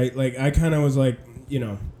 Yeah. right? Like I kind of was like,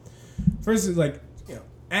 first it's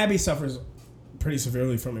Abby suffers pretty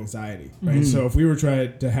severely from anxiety, right? Mm-hmm. So if we were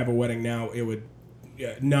trying to have a wedding now, it would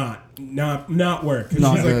not work. 'Cause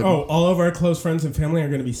Not she's good. like, oh, all of our close friends and family are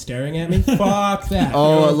going to be staring at me. Fuck that.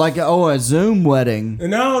 A Zoom wedding.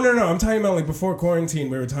 No. I'm talking about before quarantine.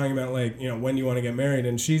 We were talking about when you want to get married,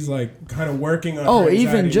 and she's kind of working on. Oh, her even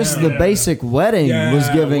anxiety just now. the basic wedding was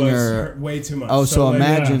giving her. way too much. Oh, so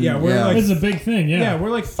imagine. Yeah, we're yeah. like. It's a big thing, yeah. Yeah, we're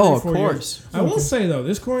like 3 Oh, or of 4 course. years. I will say though,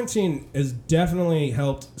 this quarantine has definitely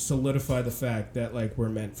helped solidify the fact that we're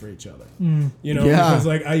meant for each other. Mm. Yeah. Because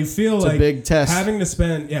I feel It's a big test. having to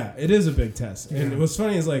spend. Yeah, it is a big test. And what's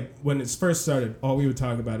funny is when it first started, all we would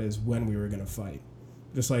talk about is when we were gonna fight.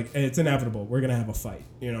 Just it's inevitable. We're gonna have a fight.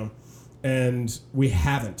 And we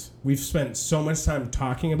haven't. We've spent so much time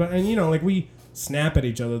talking about, and we snap at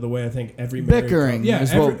each other the way I think every married Bickering couple-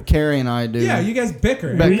 is what Carrie and I do. Yeah, you guys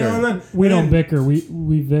bicker. Bicker. And then- We and don't then- bicker.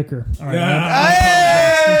 We vicar. All right.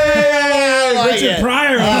 Hey, I like Richard it.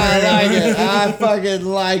 Pryor. I like it. I fucking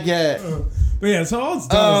like it. But yeah, so all it's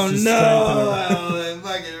done Oh is just no! strengthen our- Oh,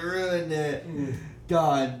 I fucking ruined it.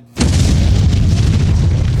 God.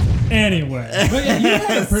 Anyway. But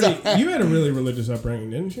yeah, you had a really religious upbringing,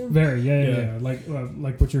 didn't you? Very, yeah. Yeah. Like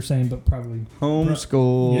what you're saying, but probably.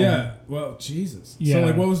 Homeschool. Yeah. Well, Jesus. Yeah.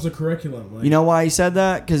 So what was the curriculum? You know why he said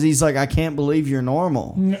that? Because he's like, I can't believe you're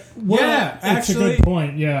normal. Well, Yeah, it's actually- a good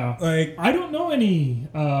point. Yeah. like I don't know any.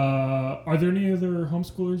 Are there any other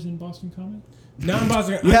homeschoolers in Boston Common? not in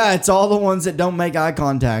Boston. Yeah, it's all the ones that don't make eye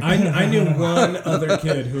contact. I knew one other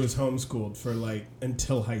kid who was homeschooled for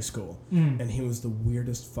until high school, and he was the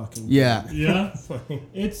weirdest fucking. Yeah. kid. Yeah.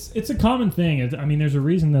 It's a common thing. I mean, there's a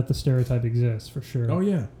reason that the stereotype exists for sure. Oh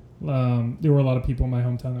yeah. There were a lot of people in my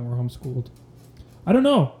hometown that were homeschooled. I don't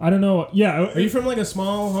know. Yeah. Are you from a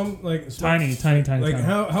small home Tiny. Like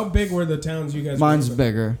town. how big were the towns you guys? Mine's were in?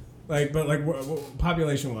 bigger.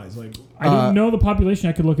 Population wise, I don't know the population.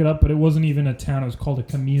 I could look it up, but it wasn't even a town. It was called a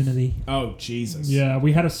community. oh Jesus. Yeah,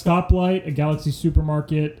 we had a stoplight, a Galaxy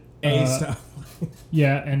supermarket, Stuff.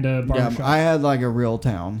 yeah, and a Yeah, barbershop. I had a real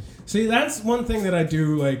town. See, that's one thing that I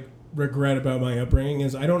do regret about my upbringing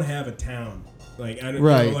is I don't have a town. Like I don't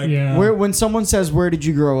Right. know, like Yeah. When someone says, "Where did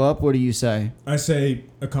you grow up?" What do you say? I say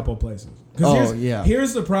a couple places. Oh, yeah.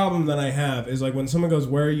 Here's the problem that I have is like when someone goes,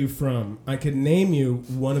 "Where are you from?" I could name you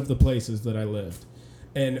one of the places that I lived.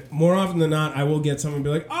 And more often than not, I will get someone be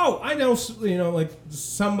like, "Oh, I know, like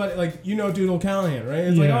somebody, like Doodle Callahan, right?"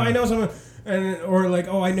 It's like, Yeah. "Oh, I know someone," or like,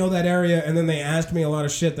 "Oh, I know that area," and then they ask me a lot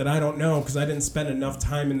of shit that I don't know because I didn't spend enough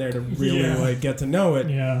time in there to really like get to know it.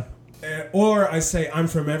 Yeah. Or I say I'm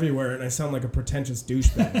from everywhere, and I sound like a pretentious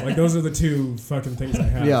douchebag. Like those are the two fucking things I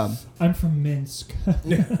have. Yeah. I'm from Minsk.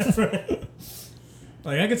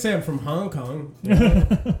 Like I could say I'm from Hong Kong.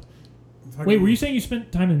 Wait, were you saying you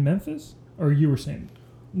spent time in Memphis, or you were saying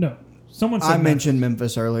no? Someone said I mentioned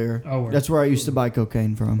Memphis earlier. Oh, word. That's where I used to buy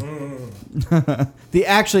cocaine from.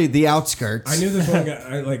 the outskirts. I knew this one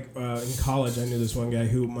guy. In college, I knew this one guy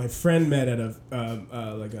who my friend met at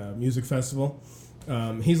a music festival.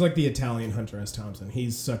 He's like the Italian Hunter S. Thompson.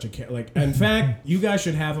 He's such a in fact, you guys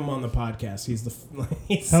should have him on the podcast. He's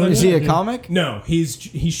Hell Is yeah, he a dude. comic? No, he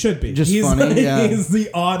should be. Just he's funny, yeah. He's the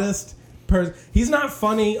oddest person. He's not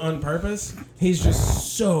funny on purpose. He's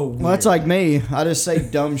just so weird. Well, that's like me. I just say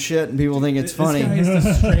dumb shit and people think it's funny. This guy is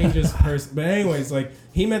the strangest person. But anyways, like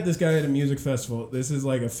he met this guy at a music festival. This is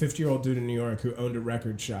like a 50-year-old dude in New York who owned a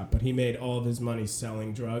record shop, but he made all of his money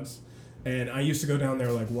selling drugs. And I used to go down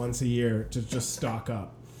there like once a year to just stock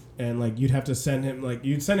up. And like you'd have to send him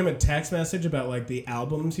a text message about like the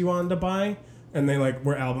albums you wanted to buy, and they like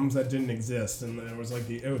were albums that didn't exist, and there was like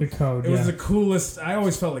the code. It was the coolest. I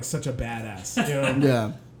always felt like such a badass.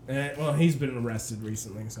 Yeah. And, well, he's been arrested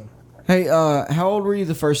recently, so. Hey, how old were you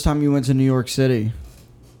the first time you went to New York City?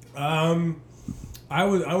 I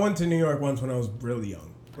went to New York once when I was really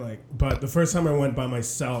young, but the first time I went by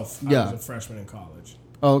myself, I was a freshman in college.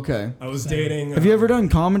 Oh, okay. I was dating. Have you ever done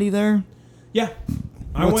comedy there? Yeah.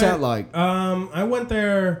 What's that like? I went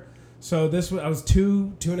there. So I was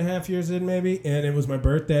 2.5 years in maybe, and it was my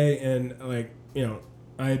birthday, and I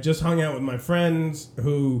had just hung out with my friends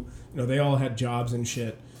who they all had jobs and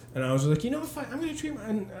shit, and I was like, if I'm gonna treat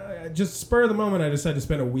just spur of the moment, I decided to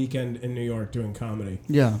spend a weekend in New York doing comedy.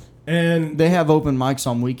 Yeah. And They have open mics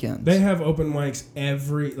on weekends. they have open mics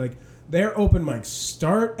their open mics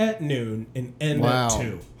start at noon and end at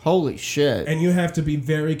 2. Holy shit. And you have to be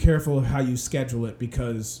very careful of how you schedule it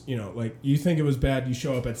because, you think it was bad, you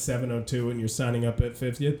show up at 7:02 and you're signing up at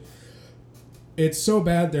 50th. It's so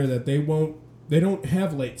bad there that they don't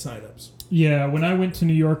have late signups. Yeah, when I went to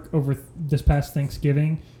New York over this past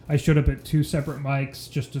Thanksgiving, I showed up at 2 separate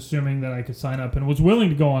mics, just assuming that I could sign up, and was willing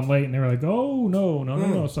to go on late. And they were like, "Oh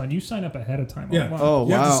no, son, you sign up ahead of time." Yeah. Online. Oh,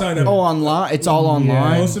 You have to wow. sign up. Oh, online? It's all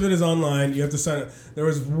online? Most of it is online. You have to sign up. There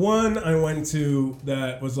was one I went to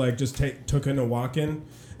that was like just took in a walk-in.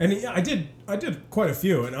 And yeah, I did quite a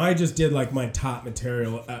few, and I just did like my top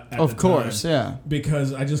material at Of the course, time, yeah.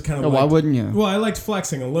 because I just kind of Why wouldn't you? Well, I liked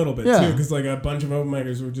flexing a little bit Yeah. too, because like a bunch of open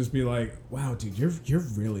micers would just be like, "Wow, dude, you're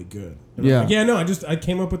really good." And I'm Yeah. like, yeah, no, I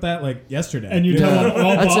came up with that like yesterday. And you know? tell them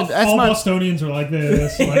all, That's all my- Bostonians are like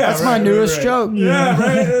this. Like, That's my newest joke. Yeah,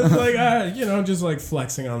 right. It's like just like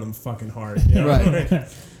flexing on them fucking hard. Right.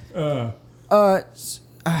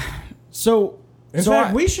 So... In so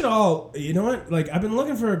fact, we should all, you know what? Like, I've been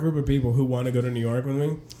looking for a group of people who want to go to New York with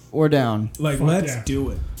me. We're down. Like, Fuck let's yeah. do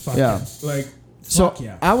it. Fuck Yeah. Like, So fuck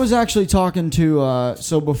yeah. I was actually talking to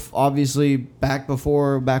obviously back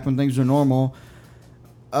when things were normal.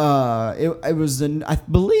 It was I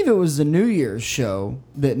believe it was the New Year's show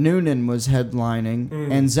that Noonan was headlining,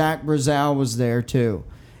 and Zach Brazow was there too,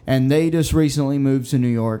 and they just recently moved to New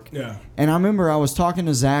York. Yeah. And I remember I was talking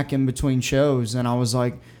to Zach in between shows, and I was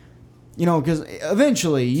like, because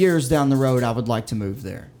eventually, years down the road, I would like to move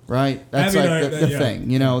there. Right? That's That'd be like the nice,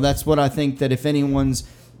 thing. That's what I think that if anyone's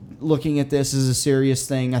looking at this as a serious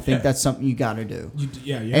thing, I think that's something you got to do.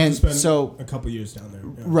 You have And to spend so- a couple years down there.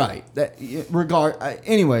 Yeah. Right.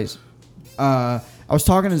 Anyways, I was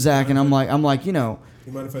talking to Zach, and I'm like, You mind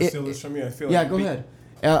if I steal this from you? I feel yeah, like go ahead.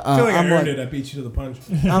 I feel like I'm I earned it. I beat you to the punch.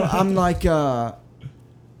 I'm like,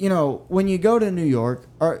 when you go to New York,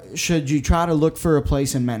 should you try to look for a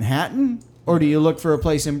place in Manhattan, or do you look for a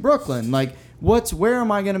place in Brooklyn? Like, where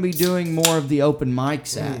am I going to be doing more of the open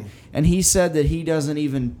mics at? And he said that he doesn't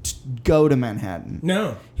even go to Manhattan.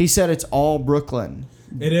 No. He said it's all Brooklyn.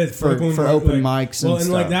 It is For open mics and well,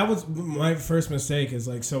 and like stuff. that was my first mistake. Is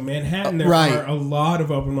like so Manhattan. There Right. are a lot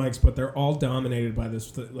of open mics, but they're all dominated by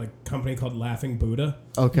this company called Laughing Buddha.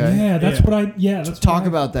 Okay. Yeah, that's Yeah. what I. Yeah, that's Talk what I-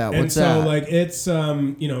 about that. And What's so that? like it's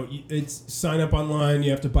it's sign up online.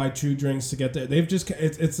 You have to buy True Drinks to get there. They've just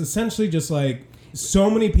it's essentially just like so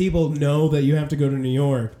many people know that you have to go to New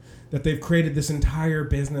York that they've created this entire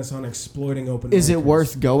business on exploiting open. Is it micers.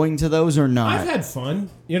 worth going to those or not? I've had fun,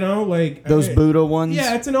 like those Buddha ones.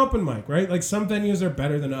 Yeah, it's an open mic, right? Like some venues are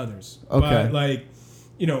better than others. Okay. But like,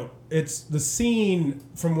 it's the scene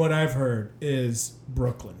from what I've heard is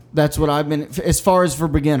Brooklyn. That's what I've been as far as for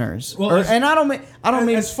beginners. Well, And I don't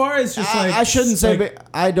mean as far as just I shouldn't say, but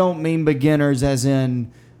I don't mean beginners as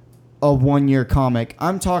in a 1-year comic.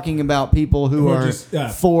 I'm talking about people who are just,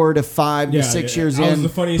 4 to 5 to 6 years I was in the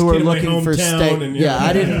funniest who are kid in my looking for hometown state. and,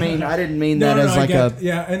 I didn't mean that as like a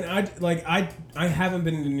and I haven't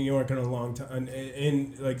been to New York in a long time.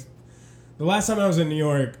 In like the last time I was in New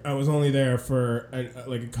York, I was only there for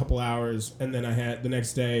like a couple hours, and then the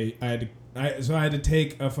next day I had to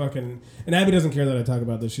take a fucking, and Abby doesn't care that I talk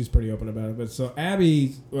about this. She's pretty open about it. But so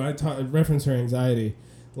Abby, when I reference her anxiety,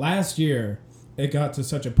 last year it got to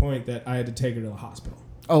such a point that I had to take her to the hospital.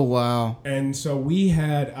 Oh wow! And so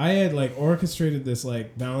I had like orchestrated this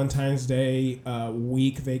like Valentine's Day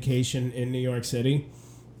week vacation in New York City,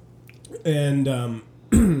 and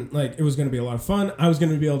like it was going to be a lot of fun. I was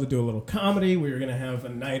going to be able to do a little comedy. We were going to have a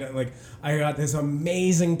night. Like I got this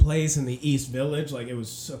amazing place in the East Village. Like it was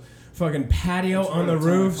so fucking patio on the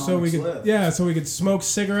roof, so we could smoke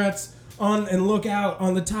cigarettes on and look out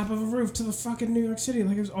on the top of a roof to the fucking New York City.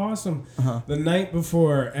 Like it was awesome. The night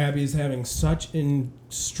before, Abby's having such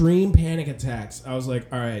extreme panic attacks. I was like,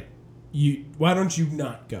 all right, why don't you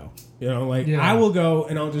not go? I will go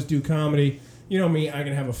and I'll just do comedy. You know me, I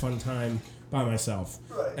can have a fun time by myself.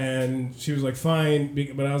 Right. And she was like, fine.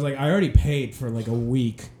 But I was like, I already paid for like a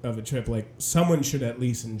week of a trip. Like someone should at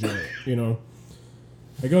least enjoy it,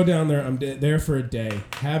 I go down there. I'm there for a day,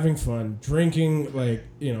 having fun, drinking,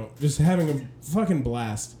 just having a fucking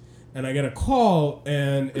blast. And I get a call,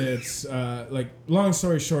 and it's long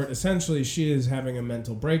story short, essentially she is having a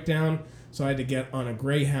mental breakdown. So I had to get on a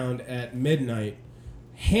Greyhound at midnight,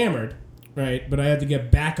 hammered, right? But I had to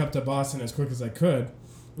get back up to Boston as quick as I could.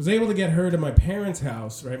 Was able to get her to my parents'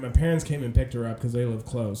 house, right? My parents came and picked her up because they live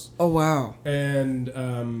close. Oh wow! And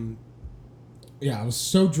I was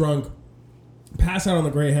so drunk. Passed out on the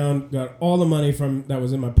Greyhound, got all the money that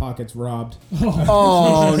was in my pockets robbed.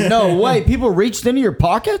 Oh no way! People reached into your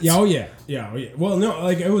pockets? Yeah, oh yeah. Well, no,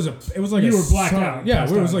 like it was like you were blacked out. Yeah,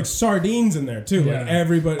 it was like sardines in there too. Yeah. Like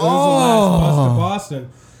everybody. It was the last bus to Boston.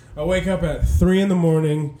 I wake up at 3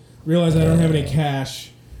 a.m, realize I don't have any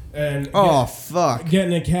cash, and fuck, get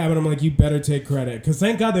in a cab, and I'm like, you better take credit, because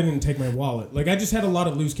thank God they didn't take my wallet. Like I just had a lot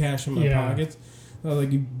of loose cash in my pockets. I was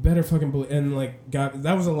like, you better fucking believe. And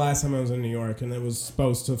that was the last time I was in New York, and it was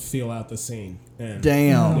supposed to feel out the scene. And,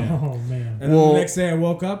 damn. Yeah. Oh man. And then the next day I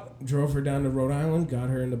woke up, drove her down to Rhode Island, got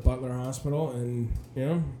her into Butler Hospital, and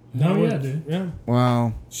dude. Yeah.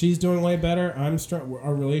 Wow. She's doing way better. I'm strong.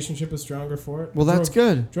 Our relationship is stronger for it. Well, that's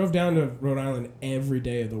good. Drove down to Rhode Island every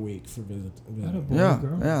day of the week for visit.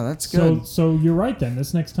 Yeah, that's good. So you're right then.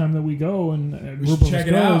 This next time that we go and we should check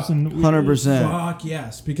it out. 100%. Fuck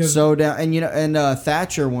yes, because so down, and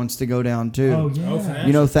Thatcher wants to go down too. Oh yeah. Thatcher.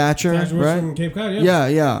 You know Thatcher, right? From Cape Cod. Yeah.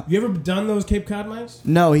 Yeah. You ever done those Cape Cod nights?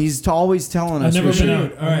 No, he's always telling us. I've never we should.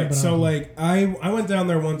 been out. All right, so I went down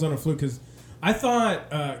there once on a fluke because I thought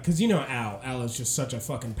because Al is just such a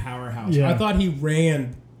fucking powerhouse. Yeah. I thought he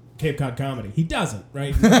ran Cape Cod comedy. He doesn't,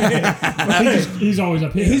 right? he's always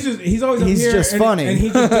up here. He's always up here. He's just funny. And he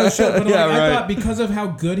just does shit. But Yeah, I right. thought because of how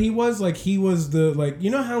good he was, like he was the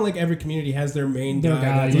how every community has their main guy.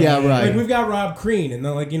 that's, Yeah, right. Like we've got Rob Crean, and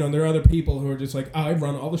then there are other people who are just like, I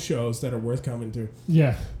run all the shows that are worth coming to.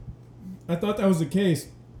 Yeah. I thought that was the case.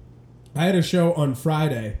 I had a show on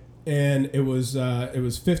Friday, and it was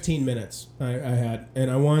 15 minutes I had,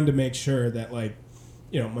 and I wanted to make sure that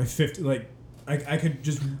my 50 I could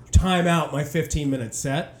just time out my 15-minute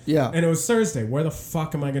set. Yeah. And it was Thursday. Where the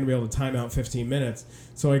fuck am I going to be able to time out 15 minutes?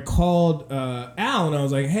 So I called Al, and I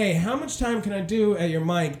was like, hey, how much time can I do at your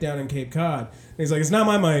mic down in Cape Cod? And he's like, it's not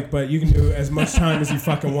my mic, but you can do as much time as you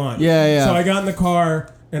fucking want. Yeah. So I got in the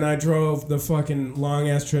car, and I drove the fucking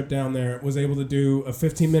long-ass trip down there, was able to do a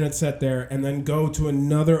 15-minute set there, and then go to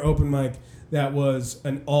another open mic that was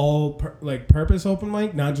an all-purpose open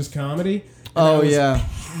mic, not just comedy. And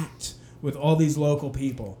packed with all these local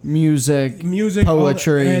people. Music,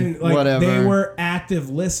 poetry, whatever. They were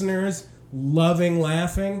active listeners, loving,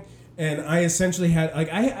 laughing. And I essentially had,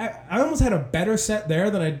 I almost had a better set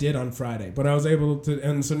there than I did on Friday. But I was able to,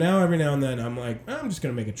 and so now every now and then I'm like, I'm just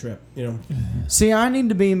going to make a trip, See, I need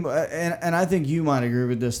to be, and I think you might agree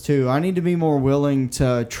with this too, I need to be more willing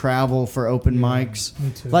to travel for open mics.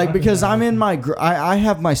 Me too. Because I'm in I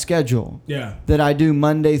have my schedule. Yeah. That I do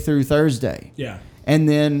Monday through Thursday. Yeah. And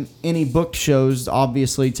then any booked shows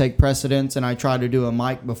obviously take precedence, and I try to do a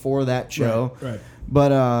mic before that show. Right.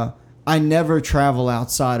 But I never travel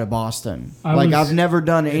outside of Boston. I've never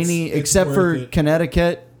done any it's except worth for it.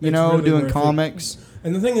 Connecticut. You It's know, really doing worth it. comics.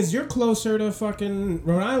 And the thing is, you're closer to fucking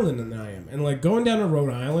Rhode Island than I am, and like going down to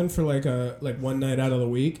Rhode Island for like one night out of the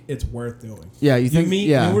week, it's worth doing. Yeah, you think? meet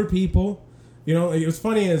Yeah, newer people. You know, it was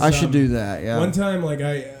funny as I should do that. Yeah. One time, like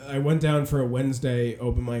I went down for a Wednesday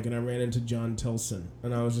open mic, and I ran into John Tilson,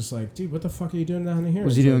 and I was just like, dude, what the fuck are you doing down here?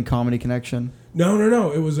 Was he doing Comedy Connection?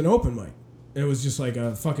 No. It was an open mic. It was just like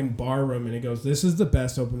a fucking bar room, and he goes, "This is the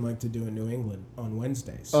best open mic to do in New England on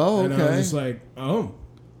Wednesdays." Oh, And I okay. was just like, "Oh,"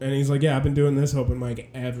 and he's like, "Yeah, I've been doing this open mic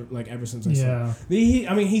ever since I Yeah.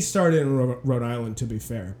 started." He started in Rhode Island, to be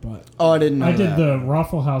fair, but Oh, I didn't know I did that. the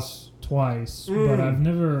Waffle House twice, but I've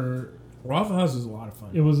never. Waffle House is a lot of fun.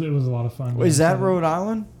 It was a lot of fun. Wait, is that Rhode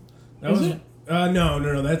Island? That Is was it?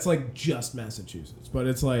 No. That's like just Massachusetts, but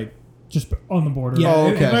it's like Just on the border? yeah. Oh,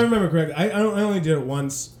 If okay. I remember correctly, I only did it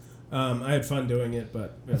once. I had fun doing it,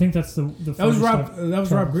 but I think that's the that was furthest Rob. I've That was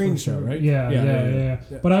traveled Rob Green's for show, sure. right? Yeah.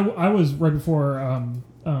 But I was right before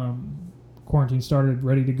quarantine started,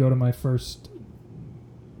 ready to go to my first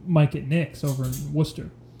mic at Nick's over in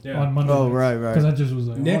Worcester on Monday. Oh, right. Because I just was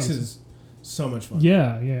like, Nick's this is so much fun.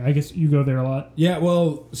 Yeah. I guess you go there a lot. Yeah,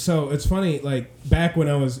 well, so it's funny, like, back when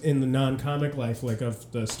I was in the non-comic life, like,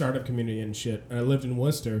 of the startup community and shit, and I lived in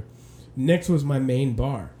Worcester, Nick's was my main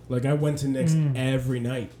bar. Like, I went to Nick's every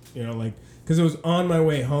night, you know, like, because it was on my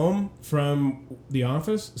way home from the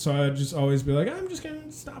office, so I'd just always be like, I'm just going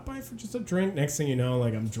to stop by for just a drink. Next thing you know,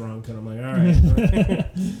 like, I'm drunk, and I'm like, all right.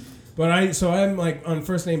 But I'm, like, on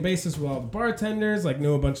first-name basis with all the bartenders, like,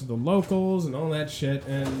 knew a bunch of the locals and all that shit,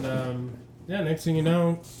 and, yeah, next thing you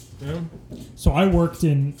know. So I worked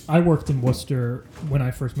in Worcester when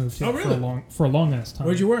I first moved here Oh, really? for a long ass time.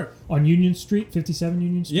 Where'd you work? On Union Street, 57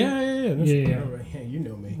 Union Street. Yeah. Yeah. Hey, you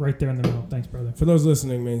know me. Right there in the middle. Thanks, brother. For those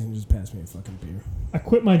listening, Mason just passed me a fucking beer. I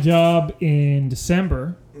quit my job in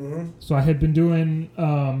December, Mm-hmm. so I had been doing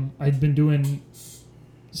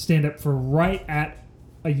stand up for right at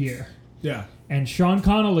a year. Yeah, And Sean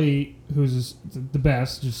Connolly, who's the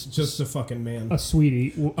best, just a fucking man. a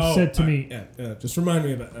sweetie, said to me, Yeah. Just remind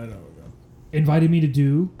me about. I know. invited me to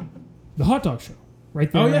do the hot dog show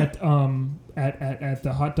right there Oh, yeah. at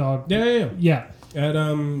the hot dog. Yeah. At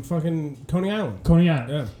fucking Coney Island. Coney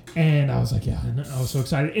Island. Yeah. And I was like, yeah, and I was so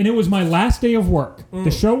excited. And it was my last day of work.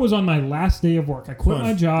 The show was on my last day of work. I quit Fun.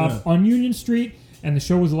 my job Yeah. on Union Street, and the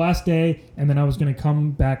show was the last day, and then I was going to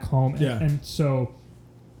come back home. And, Yeah. and so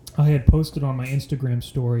I had posted on my Instagram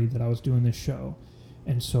story that I was doing this show.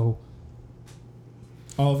 And so,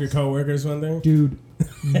 All of your coworkers went there. dude,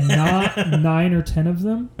 not 9 or 10 of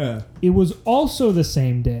them. Yeah. It was also the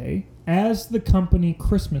same day as the company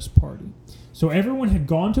Christmas party. So everyone had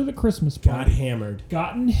gone to the Christmas Got party, hammered.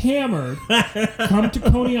 gotten hammered, come to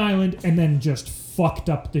Coney Island, and then just fucked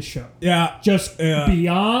up the show. Yeah. Just Yeah.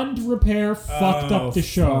 beyond repair, fucked up the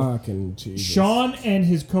show. Fucking Jesus. Sean and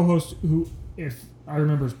his co-host, who, if I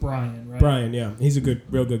remember, is Brian, right? Brian. Yeah, he's a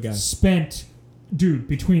real good guy. Spent, dude,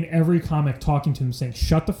 between every comic talking to him, saying,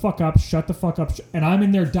 shut the fuck up, shut the fuck up. And I'm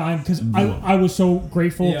in there dying because I was so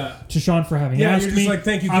grateful Yeah. to Sean for having Yeah, asked you're me. just like,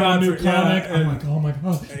 thank you, I'm God, a new for- yeah, comic. I'm and- like, oh my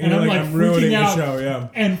God. And you're like, I'm ruining freaking out. the show, yeah.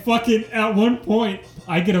 And fucking at one point,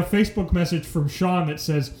 I get a Facebook message from Sean that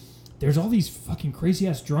says, there's all these fucking crazy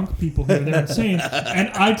ass drunk people here. They're insane. And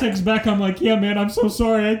I text back, I'm like, yeah, man, I'm so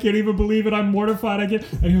sorry. I can't even believe it. I'm mortified.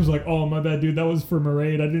 And he was like, oh, my bad, dude. That was for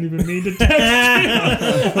Mairead. I didn't even mean to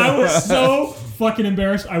text you. I was so fucking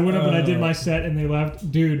embarrassed. I went up and I did my set and they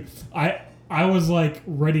left. Dude, I was like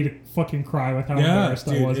ready to fucking cry with how embarrassed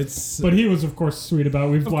dude, I was. it's- But he was, of course, sweet about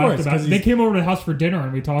it. We've Of laughed course, about 'cause it. They he's- came over to the house for dinner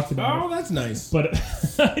and we talked about Oh, it. that's nice. But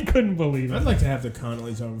I couldn't believe I'd it. like to have the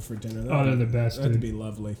Connollys over for dinner. They're the best, That'd dude. be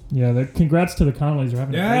lovely. Yeah, congrats to the Connollys. They're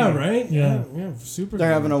having a Yeah, great year. right? Yeah. super. They're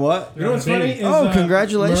good. having a what? You know what's Baby. funny? Is, Oh,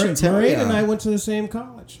 congratulations. Hell Mairead yeah. and I went to the same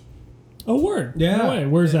college. Oh, word. Yeah. No way.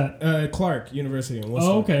 Where's that? Clark University in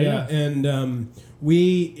Worcester. Oh, okay, yeah. And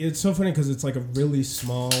it's so funny because it's like a really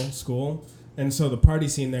small school. And so the party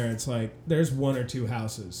scene there, it's like there's one or two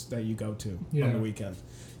houses that you go to on the weekend.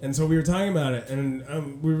 And so we were talking about it, and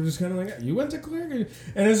we were just kind of like, you went to Clark? And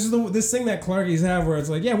it's just this thing that Clarkies have where it's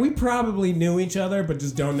like, yeah, we probably knew each other, but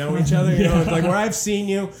just don't know each other. You know, it's like where I've seen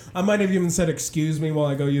you, I might have even said, excuse me while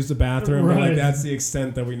I go use the bathroom. But like Right. that's the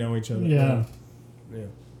extent that we know each other. Yeah. Yeah.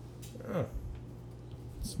 Oh.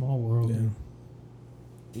 Small world. Yeah.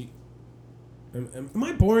 Am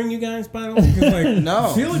I boring you guys, by the way? 'Cause, like,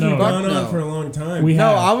 No. I feel like No. we've gone Fuck on no. for a long time. We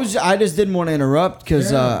No, have. I just didn't want to interrupt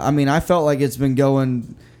because Yeah. I mean I felt like it's been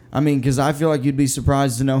going. I mean, because I feel like you'd be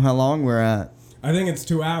surprised to know how long we're at. I think it's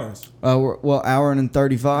 2 hours. Well, hour and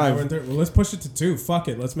 35. Well, let's push it to 2. Fuck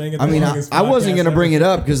it. Let's make it. I mean, I wasn't gonna bring it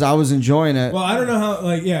up because I was enjoying it. Well, I don't know how.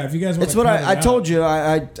 Like, yeah, if you guys want. It's what I told you.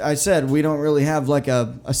 I said we don't really have like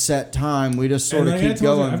a set time. We just sort of keep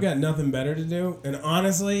going. I've got nothing better to do, and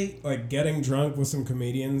honestly, like getting drunk with some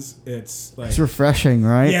comedians, it's like it's refreshing,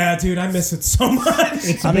 right? Yeah, dude, I miss it so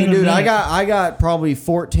much. I mean, dude, I got probably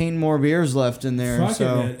 14 more beers left in there. Fuck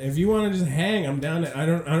so. it, man. If you want to just hang, I'm down. I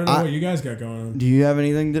don't know what you guys got going on. Do you have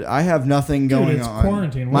anything? I have nothing going it's on.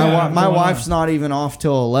 Quarantine. My wife's not even off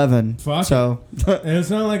till 11. Fuck. So. And it's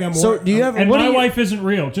not like I'm. So do you have? And my wife isn't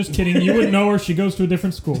real. Just kidding. You wouldn't know her. She goes to a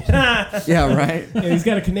different school. Yeah, right. Yeah, he's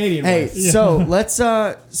got a Canadian. Hey, wife. so let's.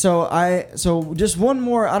 So just one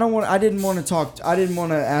more. I didn't want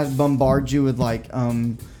to bombard you with like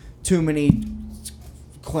too many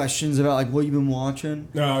questions about like what you've been watching.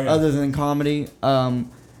 Oh, yeah. Other than comedy.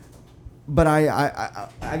 But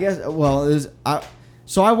I guess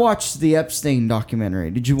so I watched the Epstein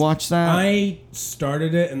documentary. Did you watch that? I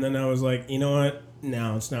started it and then I was like, you know what?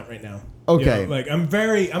 No, it's not right now. Okay. You know, like I'm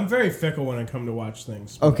very fickle when I come to watch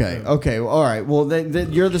things. Okay. Okay. Well, all right. Well,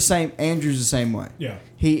 you're the same. Andrew's the same way. Yeah.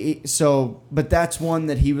 But that's one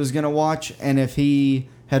that he was gonna watch, and if he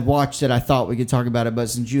had watched it, I thought we could talk about it. But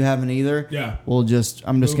since you haven't either, yeah, I'm just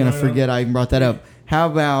gonna forget I even brought that up. How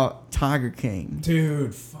about Tiger King?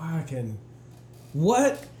 Dude, fucking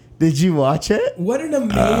what? Did you watch it? What an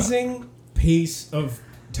amazing piece of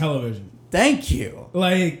television. Thank you.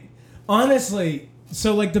 Like, honestly,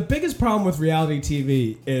 so like the biggest problem with reality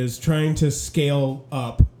TV is trying to scale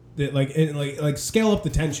up like scale up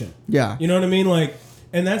the tension. Yeah. You know what I mean? Like,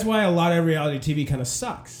 and that's why a lot of reality TV kind of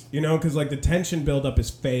sucks, you know, because like the tension buildup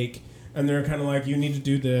is fake, and they're kind of like, you need to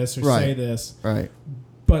do this or say this, right?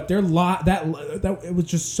 But they're that it was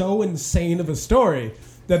just so insane of a story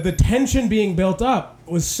that the tension being built up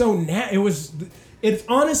was so it's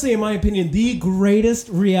honestly, in my opinion, the greatest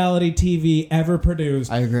reality TV ever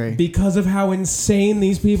produced. I agree. Because of how insane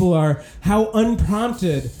these people are, how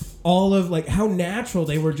unprompted, all of like how natural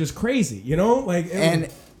they were, just crazy, you know? Like,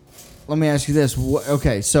 let me ask you this.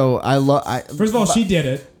 Okay, so first of all, she did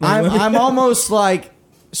it. I'm almost like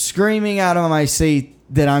screaming out of my seat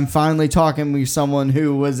that I'm finally talking with someone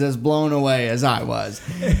who was as blown away as I was,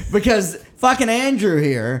 because fucking Andrew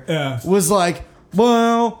here was like,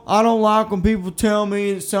 well, I don't like when people tell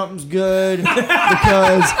me that something's good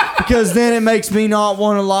because then it makes me not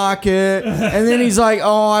want to like it. And then he's like,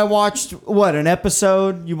 oh, I watched, an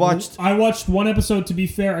episode? You watched? I watched one episode. To be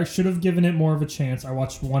fair, I should have given it more of a chance. I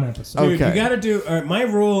watched one episode. Dude, you got to do, my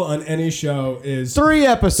rule on any show is 3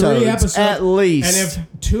 episodes at least. And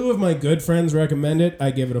if 2 of my good friends recommend it,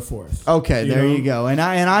 I give it a 4th. Okay, you go. And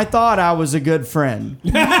I thought I was a good friend.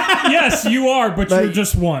 Yes, you are, but you're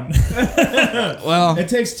just one. Well, it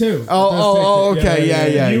takes 2. Okay,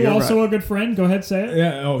 yeah. You also a good friend? Go ahead, say it.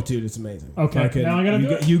 Yeah. Oh, dude, it's amazing. Okay, now I gotta do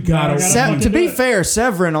it. You gotta. To be fair,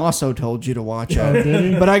 Severin also told you to watch it,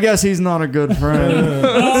 did he? But I guess he's not a good friend.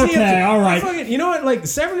 Okay, all right. You know what? Like,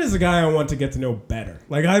 Severin is a guy I want to get to know better.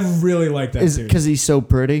 Like, I really like that dude. Because he's so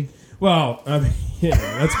pretty? Well, I mean,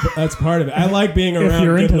 yeah, that's part of it. I like being around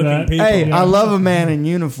good-looking people. Hey, I love a man in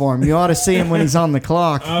uniform. You ought to see him when he's on the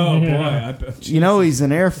clock. Oh, boy. You know he's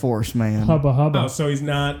an Air Force man. Hubba hubba. Oh, so he's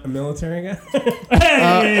not a military guy?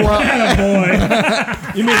 Hey,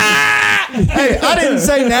 boy. You mean... Hey, I didn't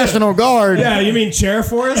say National Guard. Yeah, you mean Chair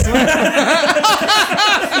Force? Yeah,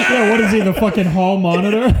 what is he, the fucking hall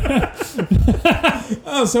monitor?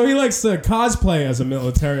 Oh, so he likes to cosplay as a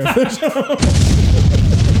military official.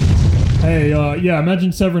 Hey,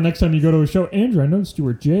 imagine Severin next time you go to a show. Andrew, I noticed you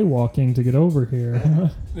were jaywalking to get over here.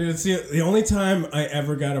 Dude, it's the only time I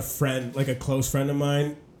ever got a friend, like a close friend of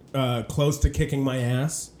mine, close to kicking my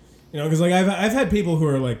ass. You know, because like I've had people who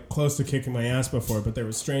are like close to kicking my ass before, but they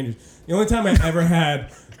were strangers. The only time I ever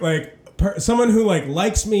had like someone who like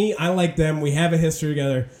likes me, I like them, we have a history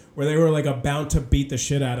together, where they were like about to beat the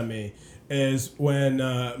shit out of me, is when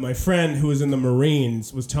my friend who was in the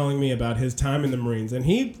Marines was telling me about his time in the Marines, and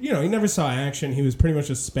he never saw action. He was pretty much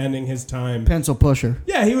just spending his time pencil pusher.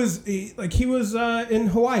 Yeah, he was in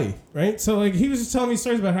Hawaii, right? So like he was just telling me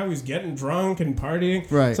stories about how he was getting drunk and partying.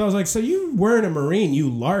 Right. So I was like, so you weren't a Marine, you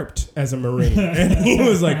LARPed as a Marine, and he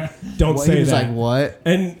was like, don't say that. He was like, what?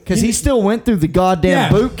 And because he still went through the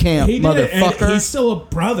goddamn boot camp, he did, motherfucker. And he's still a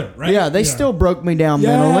brother, right? Yeah, they still broke me down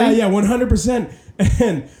mentally. Yeah, 100%.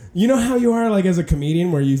 And you know how you are, like as a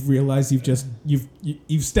comedian, where you realize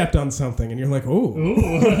you've stepped on something, and you're like,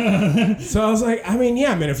 ooh. So I was like, I mean,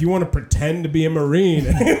 if you want to pretend to be a Marine,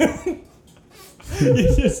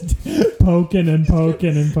 you just poking and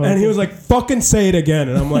poking and poking. And he was like, fucking say it again.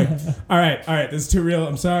 And I'm like, all right, this is too real.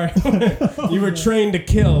 I'm sorry. You were trained to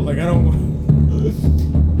kill. Like, I don't...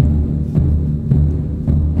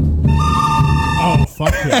 Oh,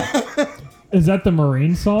 fuck yeah. Is that the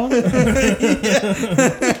Marine song? I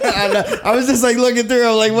was just like looking through.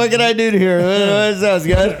 I'm like, what can I do here? That sounds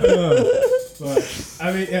good. But,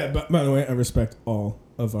 I mean, yeah, but by the way, I respect all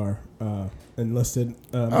of our enlisted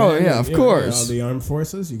men. Oh, yeah, of course. All the armed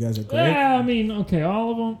forces. You guys are great. Yeah, I mean, okay,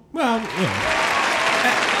 all of them. Well,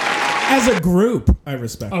 as a group, I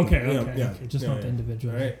respect them. Okay, just not the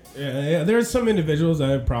individual. Right? Yeah. There's some individuals I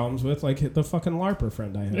have problems with, like the fucking LARPer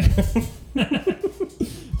friend I have.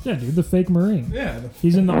 Yeah, dude, the fake Marine. Yeah.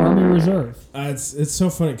 He's in the Army Reserve. It's so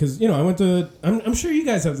funny because, I went to... I'm sure you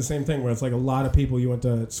guys have the same thing where it's like a lot of people you went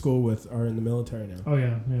to school with are in the military now. Oh,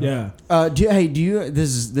 yeah. Do you...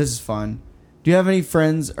 This is fun. Do you have any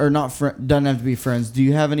friends, or not doesn't have to be friends, do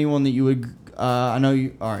you have anyone that you would... I know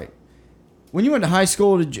you... All right. When you went to high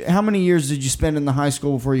school, how many years did you spend in the high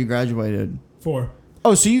school before you graduated? 4.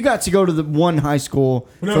 Oh, so you got to go to the one high school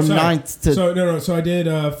from 9th to... So I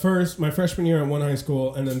did first my freshman year at one high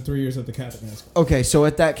school and then 3 years at the Catholic high school. Okay, so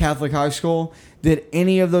at that Catholic high school, did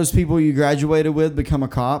any of those people you graduated with become a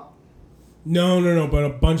cop? No, but a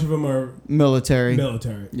bunch of them are military.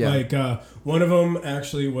 Yeah. Like one of them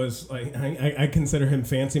actually was like I consider him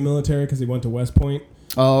fancy military because he went to West Point.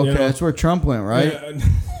 Oh, okay, that's where Trump went, right?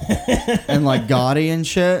 Yeah. And like Gotti and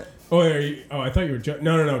shit. Oh, I thought you were.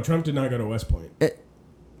 No. Trump did not go to West Point.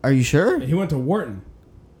 Are you sure? He went to Wharton.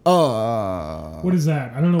 Oh, what is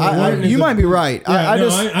that? I don't know. What Wharton you might be right. Yeah,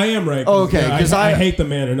 I am right. Oh, okay, because I hate the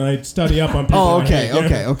man and I study up on people. Oh, okay.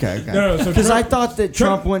 No, because I thought that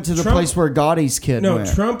Trump went to the place where Gotti's kid went.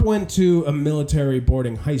 No, Trump went to a military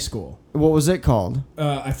boarding high school. What was it called?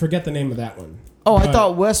 I forget the name of that one. Oh, I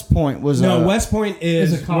thought West Point was West Point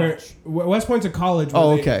is a college. West Point's a college.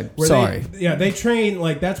 Sorry. They train,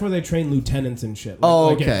 like, that's where they train lieutenants and shit.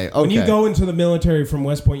 Okay. When you go into the military from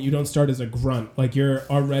West Point, you don't start as a grunt. Like, you're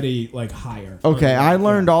already, like, higher. Okay, I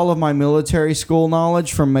learned all of my military school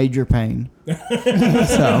knowledge from Major Payne.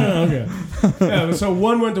 Okay. Yeah, so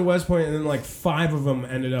one went to West Point, and then, like, 5 of them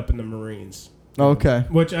ended up in the Marines. Okay.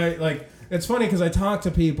 Which I, like... It's funny because I talk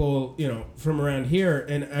to people, from around here,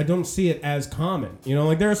 and I don't see it as common.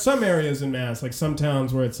 Like there are some areas in Mass, like some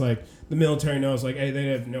towns where it's like the military knows, like, hey, they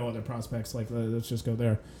have no other prospects. Like, let's just go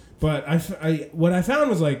there. But what I found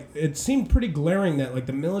was like it seemed pretty glaring that like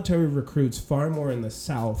the military recruits far more in the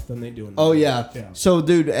South than they do in the North. Yeah. So,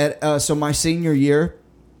 dude, so my senior year,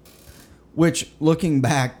 which looking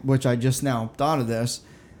back, which I just now thought of this,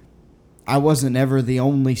 I wasn't ever the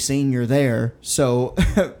only senior there. So.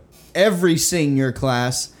 Every senior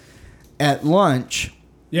class at lunch,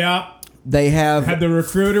 they had the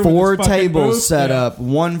recruiter 4 tables set up,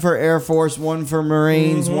 one for Air Force, one for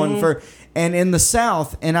Marines, one for, and in the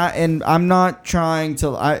South, and I'm not trying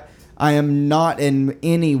to, I am not in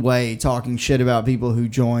any way talking shit about people who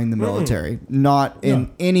join the military, not in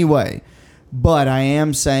any way, but I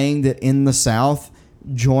am saying that in the South,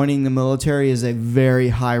 joining the military is a very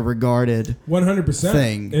high regarded 100%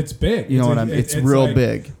 thing. It's big. You know what I mean? It's real like,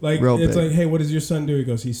 big. Like real it's big. like, hey, what does your son do? He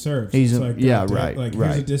goes, he serves. He's like, right. Like right.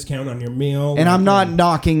 here's a discount on your meal. And I'm not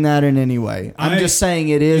knocking that in any way. I'm just saying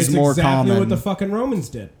it is more exactly common. What the fucking Romans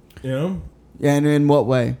did. And in what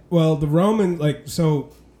way? Well, the Roman so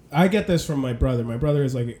I get this from my brother. My brother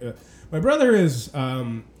is like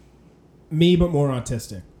me, but more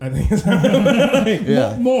autistic. I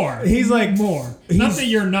think. More. He's like more. Not that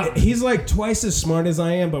you're not. He's like twice as smart as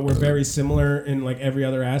I am, but we're very similar in like every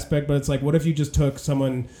other aspect. But it's like, what if you just took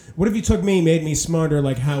someone? What if you took me, made me smarter?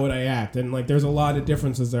 Like, how would I act? And like, there's a lot of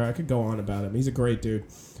differences there. I could go on about him. He's a great dude,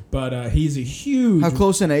 but he's a huge. How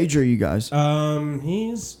close in age are you guys?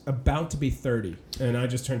 He's about to be 30, and I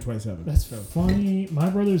just turned 27. That's funny. My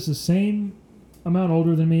brother's the same amount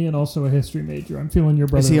older than me and also a history major. I'm feeling your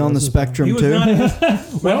brother. Is he on the spectrum too?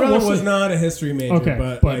 My brother was not a history major,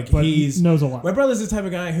 but he knows a lot. My brother's the type of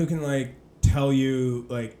guy who can like tell you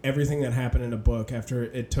like everything that happened in a book after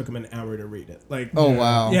it took him an hour to read it. Like,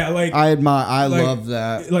 wow. Yeah, like I love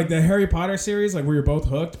that. Like the Harry Potter series, like we were both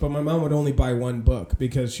hooked, but my mom would only buy one book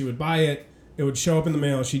because she would buy it. It would show up in the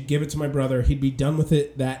mail. She'd give it to my brother. He'd be done with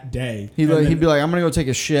it that day. He'd be like, I'm going to go take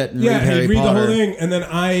a shit and read Harry Potter. He'd read the whole thing, and then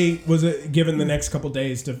I was given the next couple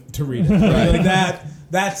days to read it. Right. Like that.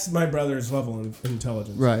 That's my brother's level of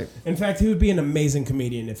intelligence. Right. In fact, he would be an amazing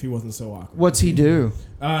comedian if he wasn't so awkward. What's he do?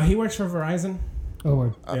 He works for Verizon.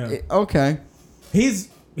 Oh, okay. He's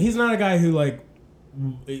not a guy who like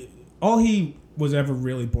all he was ever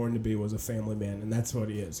really born to be was a family man, and that's what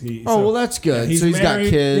he is. Well, that's good. Yeah, so he's married, got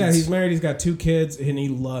kids. Yeah, he's married. He's got 2 kids, and he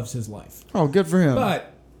loves his life. Oh, good for him.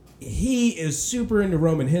 But he is super into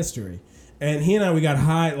Roman history, and he and I, we got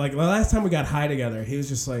high. Like the last time we got high together, he was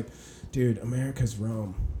just like, "Dude, America's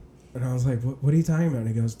Rome." And I was like, what are you talking about? And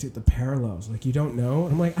he goes, dude, the parallels. Like, you don't know?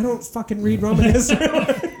 And I'm like, I don't fucking read Roman history.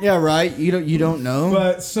 Yeah, right. You don't know.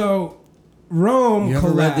 But so Rome You ever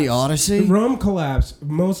collapsed. read the Odyssey? Rome collapsed.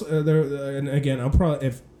 Most and again, I'll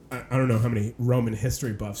probably I don't know how many Roman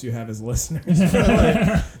history buffs you have as listeners. But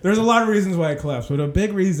like, there's a lot of reasons why it collapsed, but a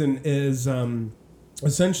big reason is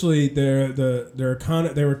essentially their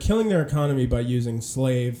they were killing their economy by using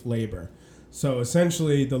slave labor. So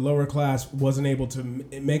essentially, the lower class wasn't able to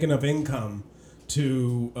make enough income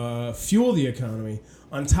to fuel the economy.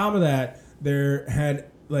 On top of that, there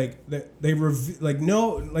had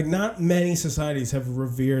not many societies have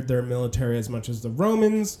revered their military as much as the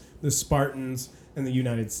Romans, the Spartans, and the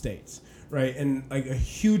United States. Right, and like a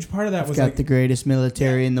huge part of that was got the greatest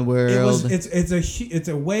military in the world. It's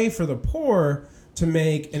a way for the poor to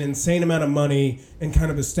make an insane amount of money and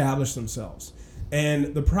kind of establish themselves.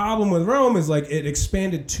 And the problem with Rome is like it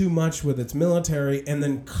expanded too much with its military and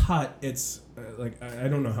then cut its I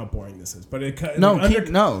don't know how boring this is, but it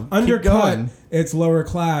undercut its lower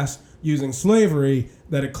class using slavery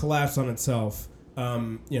that it collapsed on itself.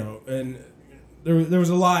 And there was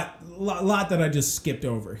a lot that I just skipped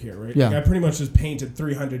over here, right? Yeah. Like I pretty much just painted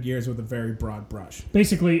 300 years with a very broad brush.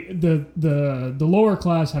 Basically, the lower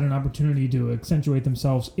class had an opportunity to accentuate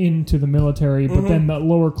themselves into the military, but then the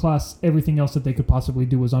lower class, everything else that they could possibly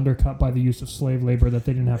do was undercut by the use of slave labor that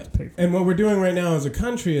they didn't have to pay for. And what we're doing right now as a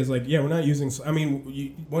country is like, we're not using... I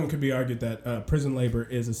mean, one could be argued that prison labor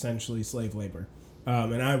is essentially slave labor.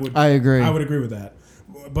 And I agree. I would agree with that.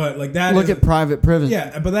 But like that, look at private prison.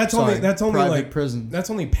 Yeah, but that's only like prison. That's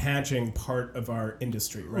only patching part of our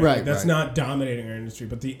industry, right? Right. Like, that's not dominating our industry.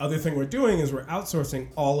 But the other thing we're doing is we're outsourcing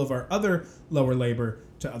all of our other lower labor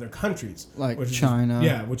to other countries, like which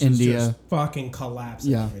China, which India, is just fucking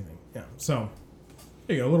collapsing everything. Yeah. So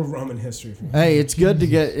there you go, a little Roman history for you. Hey, it's good to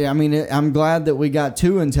get. I mean, I'm glad that we got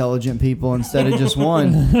 2 intelligent people instead of just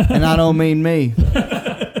one, and I don't mean me.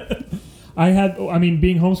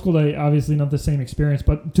 Being homeschooled, obviously not the same experience,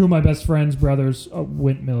 but 2 of my best friends' brothers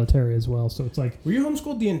went military as well. So it's like... Were you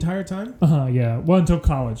homeschooled the entire time? Yeah. Well, until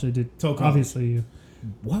college. I did. Till college. Obviously.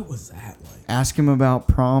 What was that like? Ask him about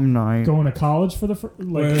prom night. Going to college for the first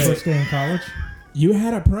day in college? You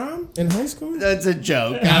had a prom in high school? That's a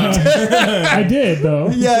joke. I did, though.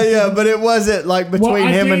 Yeah, but it wasn't like between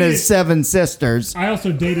him and his 7 sisters. I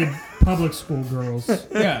also dated public school girls.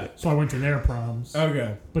 Yeah. So I went to their proms.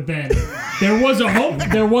 Okay. But then there was a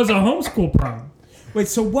homeschool prom. Wait,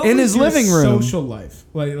 so what in was his your living room social life?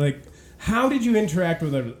 Like how did you interact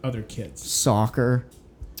with other kids? Soccer.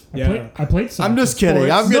 I played soccer. I'm just kidding.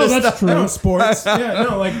 Sports. That's true. No, sports.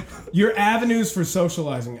 like your avenues for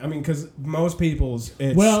socializing. I mean, because most people's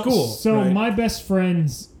it's school. So right? my best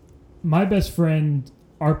friend,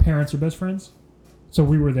 our parents are best friends. So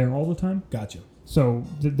we were there all the time. Gotcha. So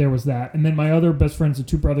there was that. And then my other best friends, the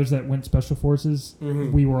 2 brothers that went special forces,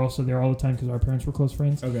 we were also there all the time because our parents were close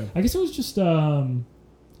friends. Okay. I guess it was just, I don't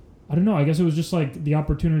know. I guess it was just like the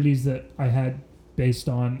opportunities that I had based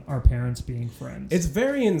on our parents being friends. It's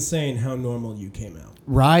very insane how normal you came out.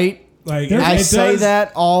 Right? Like I say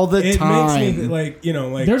that all the time. It makes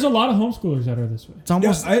me there's a lot of homeschoolers that are this way. It's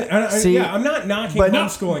almost. I'm not knocking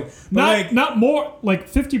homeschooling, but not more like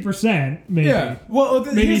 50%, maybe. Yeah, well,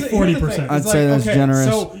 maybe 40%. I'd say that's generous.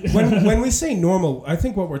 So when we say normal, I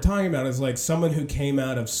think what we're talking about is like someone who came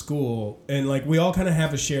out of school and like we all kind of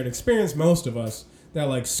have a shared experience. Most of us. That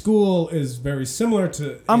like school is very similar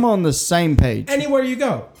to... I'm on the same page. Anywhere you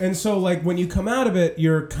go. And so like when you come out of it,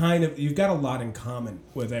 you've got a lot in common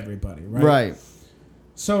with everybody, right? Right.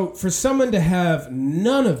 So for someone to have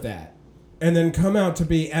none of that and then come out to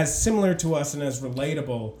be as similar to us and as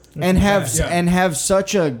relatable... And have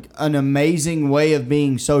such an amazing way of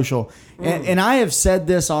being social. And I have said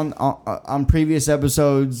this on previous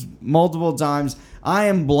episodes multiple times. I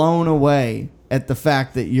am blown away at the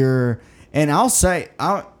fact that you're... And I'll say,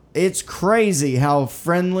 it's crazy how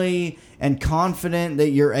friendly and confident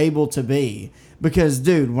that you're able to be. Because,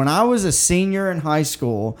 dude, when I was a senior in high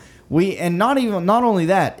school, not only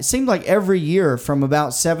that, it seemed like every year from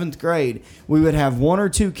about 7th grade, we would have 1 or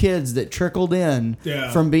 2 kids that trickled in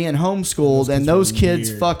from being homeschooled, and those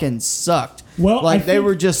kids fucking sucked. Well, they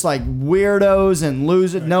were just like weirdos and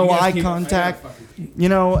losing no eye contact.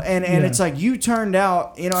 And it's like you turned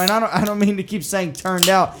out, and I don't mean to keep saying turned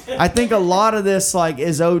out. I think a lot of this like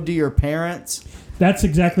is owed to your parents That's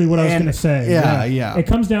exactly what I was And- going to say. yeah. It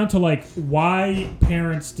comes down to like why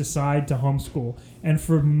parents decide to homeschool. And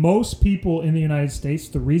for most people in the United States,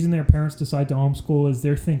 the reason their parents decide to homeschool is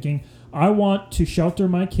they're thinking, I want to shelter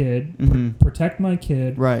my kid, protect my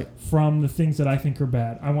kid Right. from the things that I think are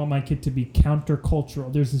bad. I want my kid to be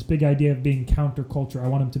countercultural. There's this big idea of being counterculture. I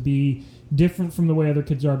want him to be different from the way other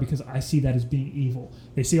kids are because I see that as being evil.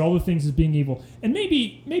 They see all the things as being evil. And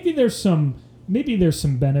maybe there's some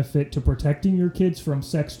benefit to protecting your kids from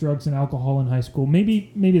sex, drugs, and alcohol in high school.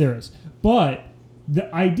 Maybe there is. But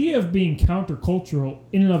the idea of being countercultural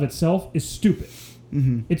in and of itself is stupid.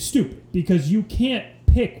 It's stupid because you can't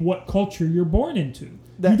pick what culture you're born into.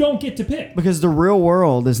 You don't get to pick. Because the real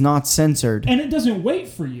world is not censored. And it doesn't wait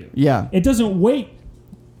for you. Yeah. It doesn't wait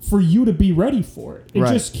for you to be ready for it. It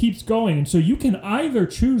Right. just keeps going. And so you can either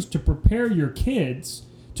choose to prepare your kids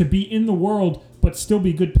to be in the world but still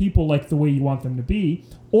be good people like the way you want them to be,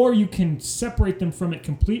 or you can separate them from it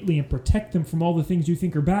completely and protect them from all the things you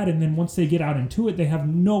think are bad, and then once they get out into it, they have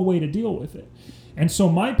no way to deal with it. And so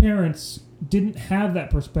my parents didn't have that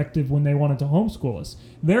perspective when they wanted to homeschool us.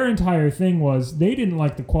 Their entire thing was they didn't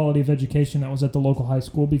like the quality of education that was at the local high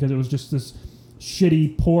school because it was just this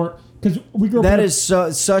shitty, poor... Because we grew up... That is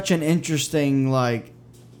such an interesting, like,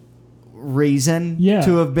 reason Yeah.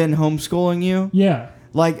 to have been homeschooling you. Yeah.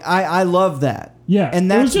 Like, I love that. Yeah, And it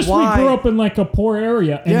that's was just why... we grew up in like a poor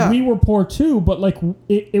area, and Yeah. we were poor too. But like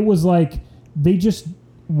it was like they just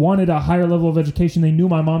wanted a higher level of education. They knew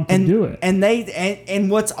my mom could do it.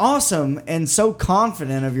 And what's awesome and so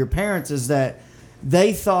confident of your parents is that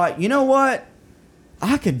they thought, you know what?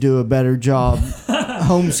 I could do a better job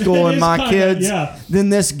homeschooling my kids than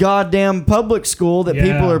this goddamn public school that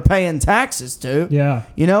people are paying taxes to. Yeah.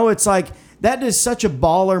 You know, it's like that is such a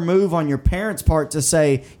baller move on your parents' part to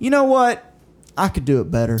say, you know what? I could do it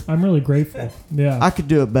better. I'm really grateful. Yeah. I could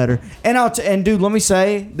do it better. And and dude, let me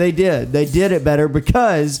say, they did. They did it better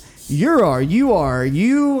because you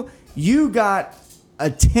got a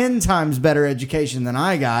 10 times better education than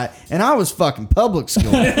I got, and I was fucking public school.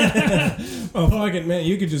 Oh, fucking man,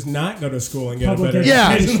 you could just not go to school and get Public a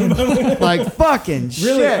better education. Yeah. Like fucking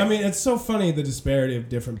Really, shit. I mean, it's so funny the disparity of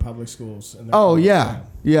different public schools. And Oh yeah.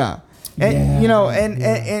 And Yeah, you know,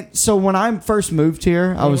 and so when I first moved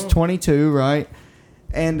here, I was 22, right?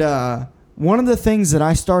 And one of the things that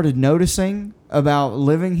I started noticing about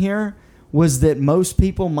living here was that most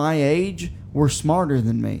people my age were smarter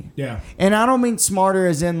than me. Yeah. And I don't mean smarter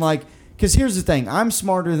as in like, because here's the thing, I'm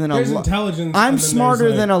smarter than There's a lot. intelligence. I'm and then smarter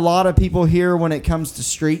there's, like, than a lot of people here when it comes to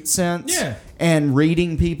street sense. Yeah. And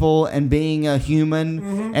reading people and being a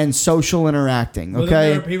human and social interacting. Well, Okay. then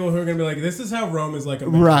there are people who are going to be like, this is how Rome is like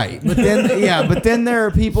America. Right, but then there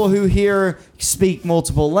are people who here speak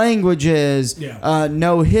multiple languages,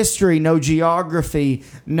 know history, know geography,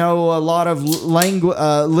 know a lot of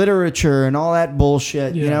literature and all that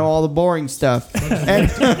bullshit. You know, all the boring stuff, and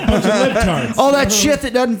all that shit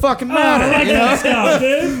that doesn't fucking matter. You know? Stuff,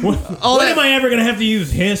 dude. When am I ever going to have to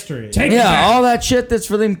use history? All that shit that's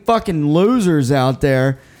for them fucking losers out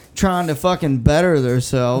there trying to fucking better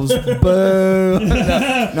themselves. Boo.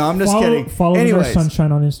 No, I'm just kidding. Follow Reverse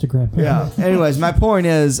Sunshine on Instagram. Yeah. Anyways, my point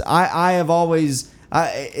is, I have always,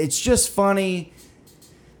 it's just funny.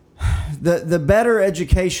 The better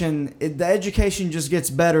education, the education just gets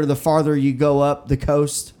better the farther you go up the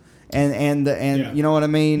coast. And you know what I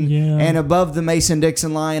mean? Yeah. And above the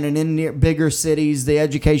Mason-Dixon line and in bigger cities, the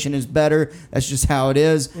education is better. That's just how it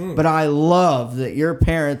is. But I love that your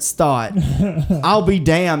parents thought, I'll be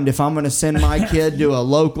damned if I'm going to send my kid to a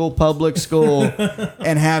local public school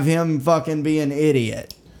and have him fucking be an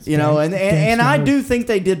idiot. You know, and I do think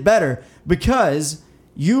they did better because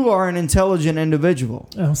you are an intelligent individual.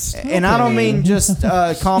 Oh, and I don't mean just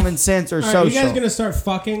common sense or All right, social. you guys going to start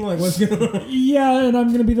fucking? Like, what's going on? Yeah, and I'm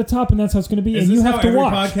going to be the top, and that's how it's going to be. Is and this you how have to every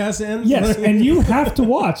watch. podcast ends? Yes, and you have to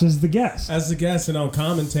watch as the guest. As the guest, and I'll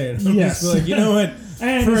commentate. I'm Yes. just like, you know what?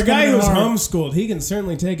 And For it's a guy gonna be who's hard. homeschooled, he can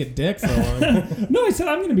certainly take a dick for a while. No, I said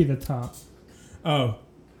I'm going to be the top. Oh.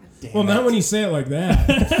 Well, not when you say it like that.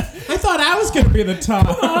 I thought I was going to be the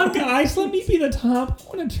top. Come on, guys, let me be the top.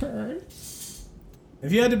 I want to turn.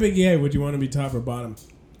 If you had to be gay, would you want to be top or bottom?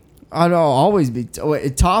 I'd always be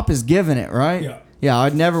top is giving it, right? Yeah. Yeah,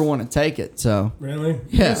 I'd never want to take it. So Really?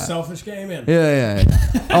 Yeah. You're a selfish gay man. yeah.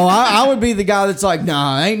 Oh, I would be the guy that's like,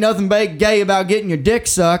 nah, ain't nothing gay about getting your dick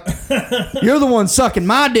sucked. You're the one sucking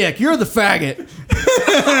my dick. You're the faggot.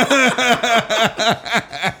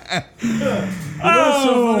 what's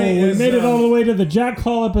so funny we is, made it all the way to the Jack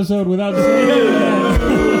Hall episode without just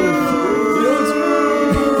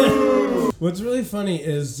What's really funny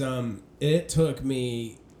is it took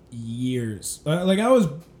me years. Like I was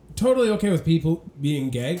totally okay with people being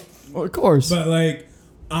gay. Well, of course. But like,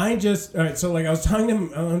 all right. So like, I was talking to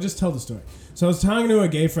him. I'll just tell the story. So I was talking to a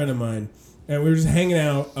gay friend of mine, and we were just hanging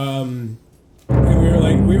out. And we were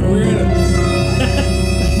like, we were in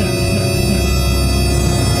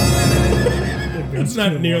It's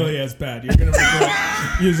not nearly as bad. You're gonna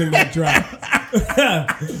regret using that drop.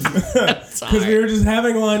 Because we were just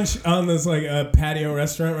having lunch on this like patio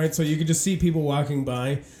restaurant, right? So you could just see people walking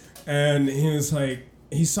by, and he was like,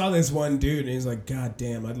 he saw this one dude, and he's like, God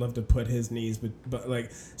damn, I'd love to put his knees, but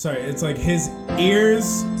like, sorry, it's like his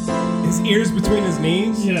ears between his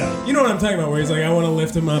knees. Yeah. You know what I'm talking about? Where he's like, I want to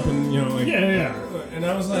lift him up, and you know, like, Yeah. And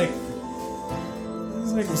I was like,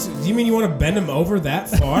 so do you mean you want to bend him over that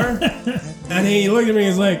far? And he looked at me and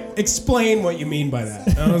he's like, explain what you mean by that.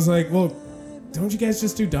 And I was like, well, don't you guys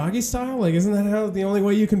just do doggy style? Like, isn't that how the only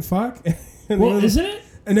way you can fuck? Well, isn't it?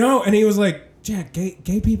 No, and he was like, Jack,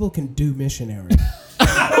 gay people can do missionary.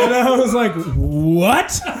 And I was like,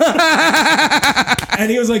 what?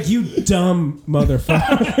 And he was like, you dumb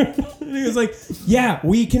motherfucker. And he was like, yeah,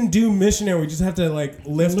 we can do missionary. We just have to like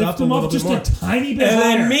lift up a little bit more. Just a tiny bit And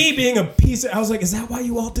higher. then me being a piece of, I was like, is that why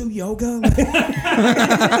you all do yoga?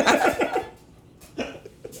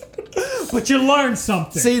 But you learned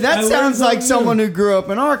something. See, that I sounds learned like something someone who grew up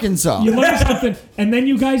in Arkansas. You learned something, and then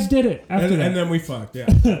you guys did it after that. And then we fucked, yeah.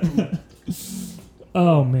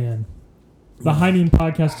 Oh, man. The Heineken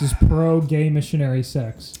podcast is pro gay missionary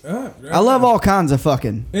sex. I love all kinds of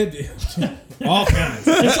fucking. All kinds.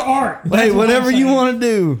 It's art. Hey, whatever you want to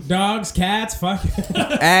do. Dogs, cats, fuck it.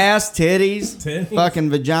 Ass, titties, Titties. fucking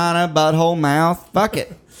vagina, butthole, mouth. Fuck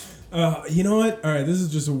it. You know what? All right, this is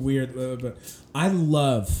just a weird, but I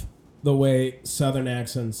love the way Southern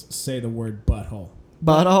accents say the word butthole.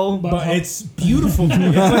 Butthole. But it's beautiful to me.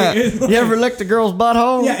 It's like, You ever licked a girl's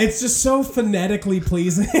butthole? yeah, it's just so phonetically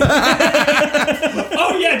pleasing.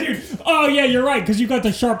 Oh, yeah, dude. Oh, yeah, you're right, because you got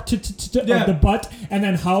the sharp of the butt, and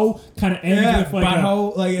then hoe kind of ends with like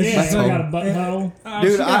butthole. Like, it's Yeah, just you like, got a butthole.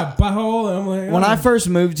 Dude, she got a butthole. And I'm like, When oh. I first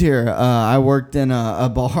moved here, I worked in a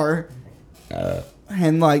bar,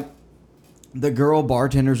 and like the girl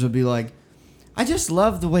bartenders would be like, "I just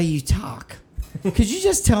love the way you talk. Could you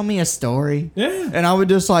just tell me a story?" Yeah. And I would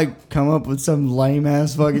just like come up with some lame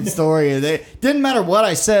ass fucking story, and they didn't matter what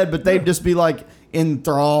I said, but they'd just be like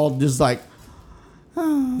enthralled, just like.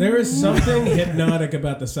 There is something hypnotic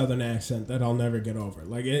about the Southern accent that I'll never get over.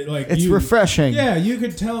 Like It's refreshing. Yeah, you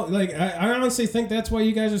could tell. Like I honestly think that's why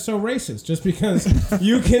you guys are so racist, just because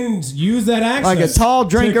you can use that accent Like a tall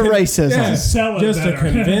drink of racism. Yeah, Sell it just to better.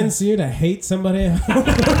 convince you to hate somebody else.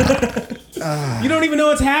 You don't even know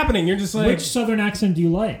what's happening. You're just like, Which Southern accent do you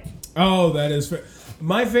like? oh, that is.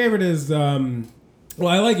 My favorite is. Well,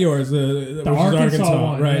 I like yours, which is Arkansas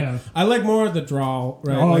one, right? yeah. I like more of the drawl,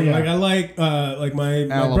 right? Oh, like, yeah. like I like my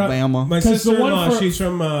Alabama. My 'Cause the one sister-in-law, for- she's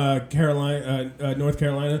from Carolina, North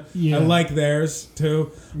Carolina. Yeah. I like theirs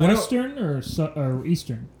too. I don't- Western or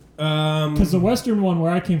Eastern? Because the Western one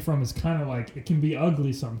where I came from is kind of like, it can be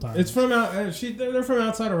ugly sometimes. it's from out. They're from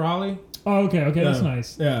outside of Raleigh. Oh, okay, that's Yeah.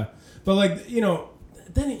 nice. Yeah, but like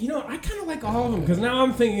then I kind of like all of them because now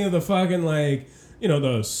I'm thinking of the fucking like.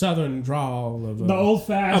 The southern drawl of The old of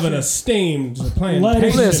fashioned. an esteemed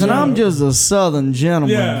plantation. Listen, I'm just a southern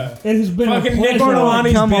gentleman. Yeah. It has been Fucking a Nick pleasure.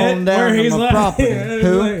 Ortolani's Come bit on down where to he's my like, property.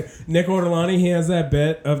 Who? like, Nick Ortolani, he has that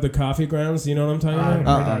bit of the coffee grounds. You know what I'm talking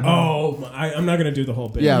about? I'm not gonna do the whole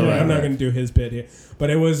bit. Yeah, right, I'm not right. gonna do his bit here.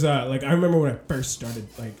 But it was like I remember when I first started,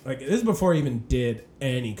 like this is before I even did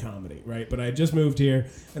any comedy, right? But I just moved here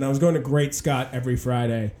and I was going to Great Scott every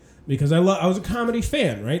Friday. Because I was a comedy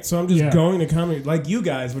fan, right? So I'm just going to comedy like you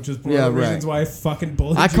guys, which is one of the reasons why I fucking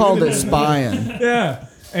bullied you. I called into it this. spying. Yeah.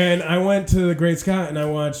 And I went to the Great Scott and I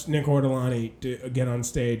watched Nick Ortolani get on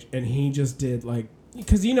stage, and he just did like,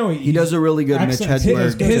 because He does a really good Mitch Accents.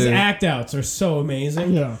 Hedberg his too. act outs are so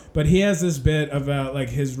amazing. Yeah. But he has this bit about like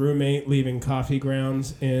his roommate leaving coffee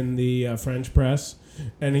grounds in the French press,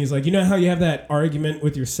 and he's like, you know how you have that argument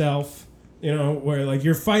with yourself. Where like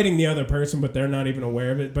you're fighting the other person, but they're not even aware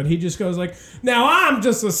of it. But he just goes like, "Now I'm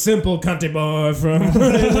just a simple country boy from." He's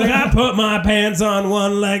like, I put my pants on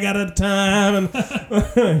one leg at a time.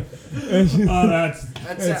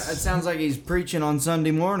 That sounds like he's preaching on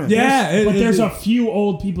Sunday morning. Yeah, But there's a few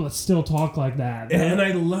old people that still talk like that. and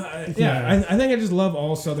I love. Yeah. I think I just love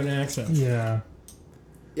all Southern accents. Yeah.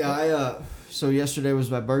 Yeah, so yesterday was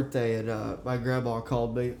my birthday, and my grandma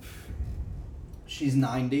called me. She's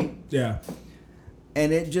 90. Yeah,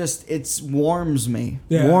 And it warms me,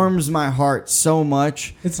 Yeah. warms my heart so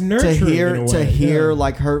much it's nurturing to hear Yeah.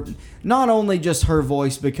 like her, not only just her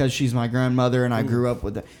voice because she's my grandmother and I grew up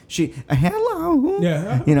with it. Hello,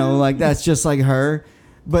 Yeah. like that's just like her.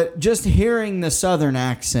 But just hearing the Southern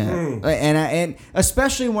accent, and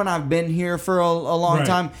especially when I've been here for a long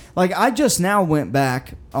time, like I just now went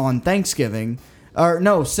back on Thanksgiving, or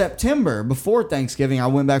no, September before Thanksgiving, I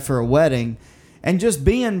went back for a wedding, and just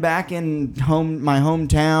being back in my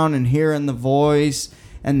hometown and hearing the voice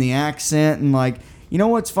and the accent, and like, you know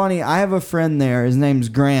what's funny? I have a friend there. His name's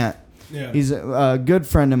Grant. Yeah. He's a good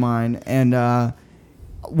friend of mine, and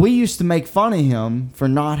we used to make fun of him for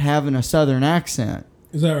not having a Southern accent.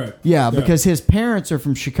 Is that right? Yeah, because his parents are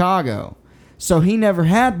from Chicago, so he never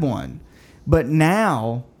had one. But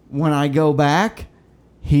now, when I go back,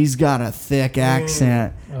 he's got a thick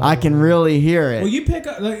accent. I can really hear it. Well, you pick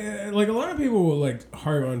up like a lot of people will like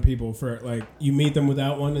harp on people for like you meet them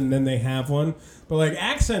without one and then they have one, but like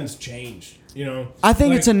accents change. You know, I think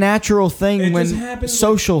like, it's a natural thing when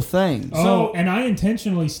social things. Oh, and I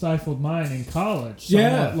intentionally stifled mine in college.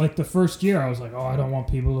 Yeah, like the first year, I was like, "Oh, I don't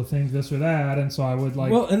want people to think this or that," and so I would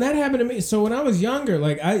like. Well, and that happened to me. So when I was younger,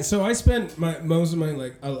 like I spent most of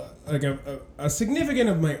my a significant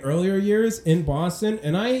of my earlier years in Boston,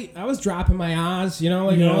 and I was dropping my R's, you know,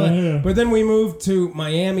 like all that. Yeah. But then we moved to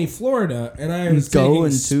Miami, Florida, and I was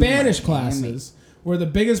taking Spanish classes. Where the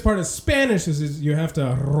biggest part of Spanish is you have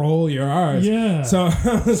to roll your R's. Yeah. So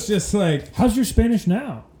I was just like... How's your Spanish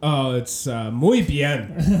now? Oh, it's muy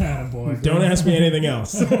bien. Boy, don't ask me anything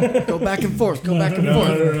else. Go back and forth. Go back and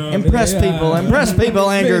forth. No. Impress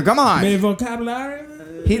people, Andrew. Come on. Mi vocabulary...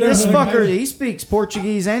 This fucker, he speaks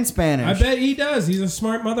Portuguese and Spanish. I bet he does. He's a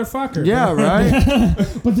smart motherfucker. Yeah, right?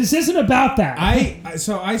 But this isn't about that.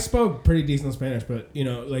 I spoke pretty decent Spanish, but, you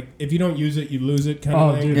know, like, if you don't use it, you lose it kind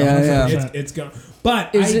of thing. Dude, yeah. It's gone.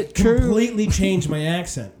 But I completely changed my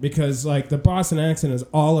accent because, like, the Boston accent is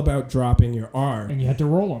all about dropping your R. And you had to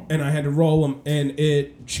roll them. And I had to roll them, and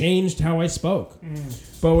it changed how I spoke.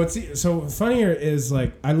 But what's so funnier is,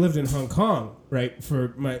 like, I lived in Hong Kong, right,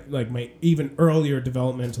 for my even earlier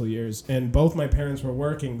developmental years, and both my parents were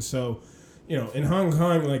working, so, you know, in Hong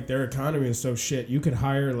Kong, like, their economy is so shit, you could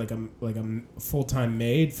hire, like a full-time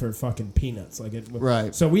maid for fucking peanuts.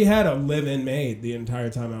 Right. So we had a live-in maid the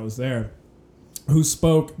entire time I was there, who she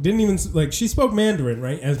spoke Mandarin,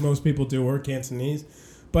 right, as most people do, or Cantonese,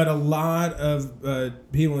 but a lot of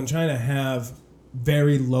people in China have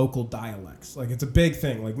very local dialects. Like, it's a big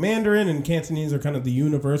thing. Like, Mandarin and Cantonese are kind of the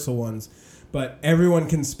universal ones, but everyone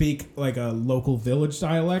can speak, like, a local village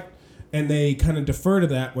dialect, and they kind of defer to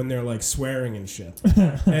that when they're, like, swearing and shit.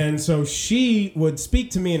 And so she would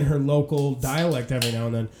speak to me in her local dialect every now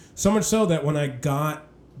and then, so much so that when I got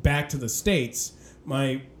back to the States,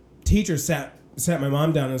 my teacher sat my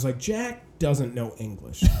mom down and was like, Jack doesn't know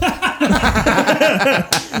English. And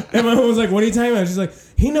my mom was like, what are you talking about? She's like,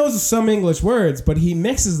 he knows some English words, but he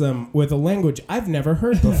mixes them with a language I've never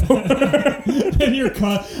heard before. and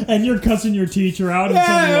you're cussing your teacher out in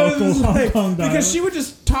some local Hong Kong dialect. Because she would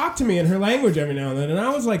just talk to me in her language every now and then, and I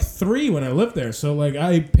was like 3 when I lived there, so like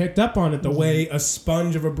I picked up on it the way a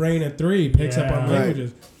sponge of a brain at 3 picks up on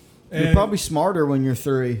languages. And you're probably smarter when you're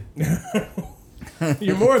 3.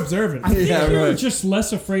 You're more observant. I think you're just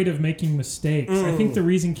less afraid of making mistakes. I think the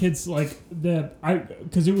reason kids like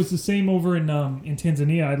because it was the same over in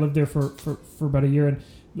Tanzania. I lived there for about a year, and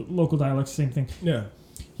local dialects, same thing. Yeah.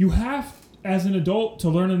 You have, as an adult, to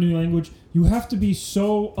learn a new language, you have to be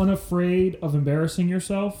so unafraid of embarrassing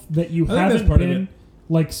yourself that you haven't been,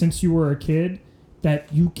 like, since you were a kid,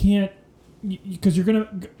 that you can't, because you're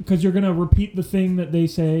gonna repeat the thing that they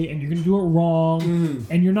say, and you're gonna do it wrong,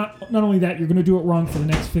 and you're not only that, you're gonna do it wrong for the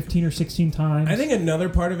next 15 or 16 times. I think another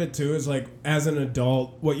part of it too is, like, as an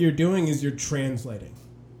adult, what you're doing is you're translating.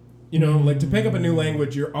 You know, like, to pick up a new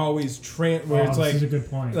language, you're always where it's like, this is a good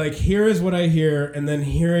point. Like, here is what I hear, and then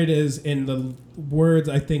here it is in the words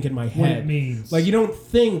I think in my head. What it means. Like, you don't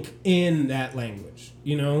think in that language,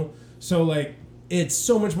 you know? So, like, it's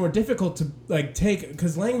so much more difficult to, like, take,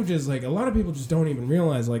 because languages, like, a lot of people just don't even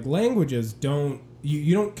realize, like, languages don't,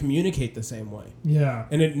 you don't communicate the same way. Yeah.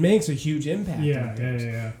 And it makes a huge impact.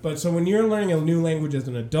 Yeah. But so when you're learning a new language as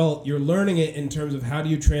an adult, you're learning it in terms of how do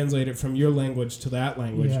you translate it from your language to that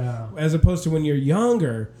language. Yeah. As opposed to when you're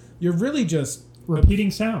younger, you're really just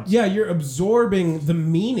repeating sounds. Yeah, you're absorbing the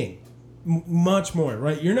meaning much more,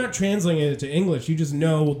 right? You're not translating it to English. You just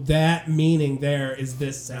know that meaning there is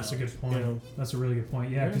this sound. That's a good point. You know? That's a really good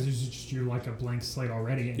point. Yeah, because you're like a blank slate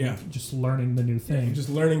already, and you're just learning the new thing. You're just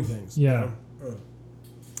learning things. Yeah.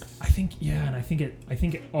 I think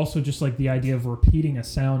it also just like the idea of repeating a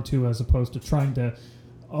sound too, as opposed to trying to,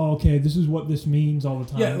 okay, this is what this means all the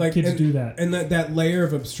time. Yeah, like kids do that, and that layer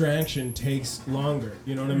of abstraction takes longer.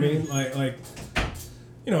 You know what I mean? Like,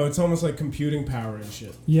 you know, it's almost like computing power and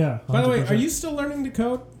shit. Yeah. 100%. By the way, are you still learning to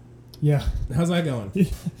code? Yeah. How's that going?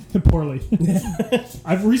 Poorly.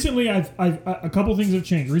 I've a couple things have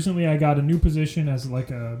changed. Recently, I got a new position as like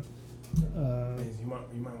a. You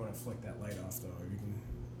might want to flick that light off though.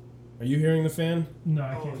 Are you hearing the fan? No,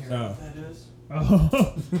 I can't hear. Oh. That is.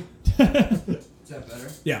 Oh. Is that better?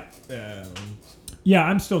 Yeah. Yeah,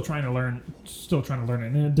 I'm still trying to learn. Still trying to learn it.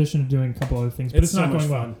 In addition to doing a couple other things, but it's so not much going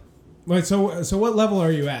fun. Wait, so what level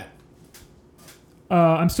are you at?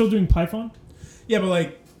 well. I'm still doing Python. Yeah, but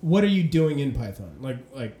like, what are you doing in Python?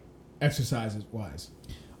 Like exercises wise.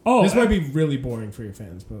 Oh, This might be really boring for your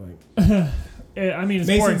fans, but like, I mean, it's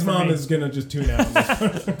boring Mason's for mom me. is gonna just tune out.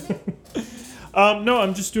 No,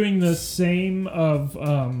 I'm just doing the same of.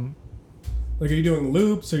 Like, are you doing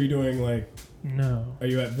loops? Are you doing like? No. Are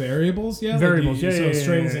you at variables? Yeah, Variables, Like, yeah, so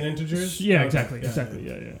strings yeah. and integers. Yeah, Okay, exactly, yeah, exactly.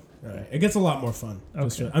 Yeah. All right, it gets a lot more fun.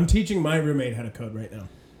 Okay. I'm teaching my roommate how to code right now.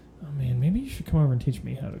 Oh man, maybe you should come over and teach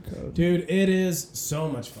me how to code. Dude, it is so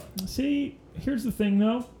much fun. See, here's the thing,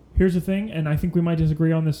 though. Here's the thing, and I think we might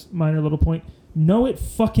disagree on this minor little point. No, it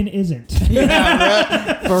fucking isn't.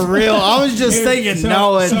 Yeah, for real. I was just Dude, thinking, so-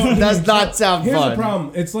 no, it so- does not sound Here's fun. the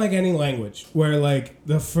problem. It's like any language where like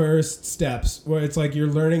the first steps where it's like you're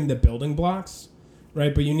learning the building blocks,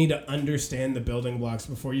 right? But you need to understand the building blocks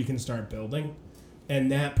before you can start building. And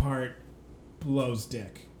that part blows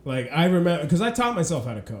dick. Like I remember because I taught myself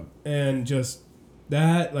how to code and just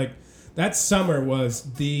that summer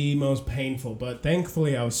was the most painful, but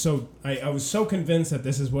thankfully I was so convinced that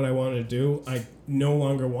this is what I wanted to do. I no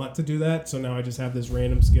longer want to do that, so now I just have this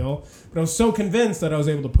random skill. But I was so convinced that I was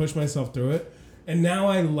able to push myself through it, and now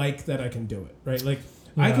I like that I can do it, right? Like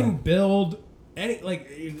I Yeah. can build any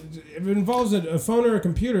if it involves a phone or a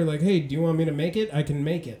computer, like, hey, do you want me to make it? I can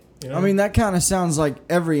make it. You know? I mean, that kind of sounds like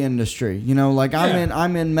every industry. You know, like Yeah.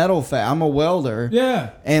 I'm in metal I'm a welder.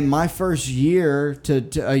 yeah. And my first year to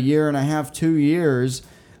a year and a half, 2 years,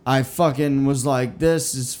 I fucking was like,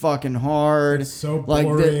 this is fucking hard. It's so like,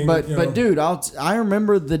 boring, but you know. dude, I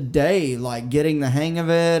remember the day, like getting the hang of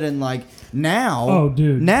it, and like now, Oh,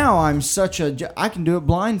 dude. now I'm I can do it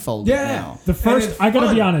blindfolded Yeah. now. The And first, it's I gotta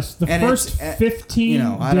fun. be honest. The And first it's, 15 you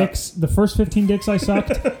know, I don't- dicks, the first 15 dicks I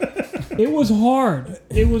sucked, it was hard.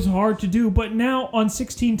 It was hard to do. But now, on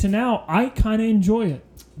 16 to now, I kind of enjoy it.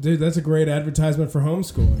 Dude, that's a great advertisement for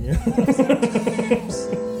homeschooling.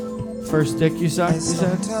 First dick you sucked, you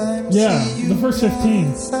said? Yeah, the first 15.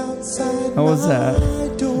 How was that?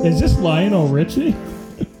 Is this Lionel Richie?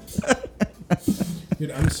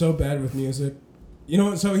 Dude, I'm so bad with music. You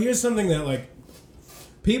know, so here's something that like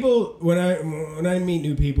people when I meet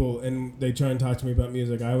new people and they try and talk to me about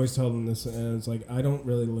music, I always tell them this, and it's like I don't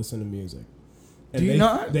really listen to music. And Do you they,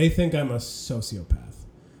 not? They think I'm a sociopath,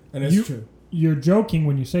 and it's true. You're joking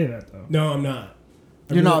when you say that, though. No, I'm not.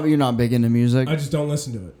 You're not big into music. I just don't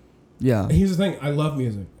listen to it. Yeah. And here's the thing: I love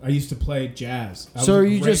music. I used to play jazz. I So was are a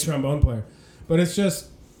you great just- trombone player, but it's just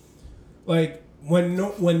like when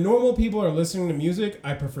normal people are listening to music,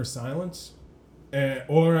 I prefer silence.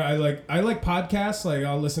 Or I like podcasts. Like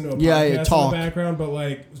I'll listen to a podcast in talk. the background, but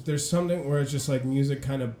like there's something where it's just like music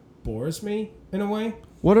kind of bores me in a way.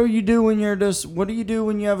 What do you do when what do you do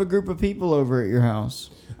when you have a group of people over at your house?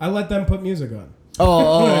 I let them put music on.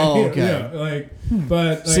 Oh, okay. Yeah,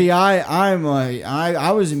 but like, See, I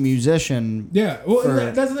was a musician. yeah. Well,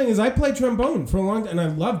 for- that's the thing is I played trombone for a long time and I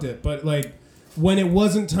loved it, but like when it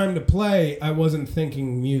wasn't time to play, I wasn't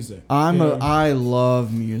thinking music. you know? I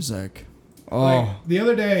love music. Oh, Like the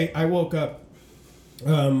other day, I woke up.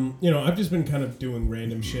 I've just been kind of doing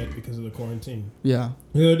random shit because of the quarantine. yeah.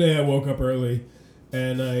 The other day, I woke up early,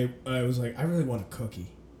 and I was like, I really want a cookie,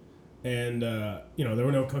 and there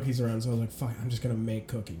were no cookies around, so I was like, fuck, I'm just gonna make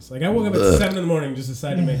cookies. Like I woke up at 7 in the morning, just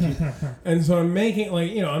decided to make cookies, and so I'm making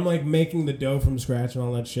I'm making the dough from scratch and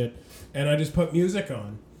all that shit, and I just put music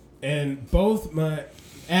on, and both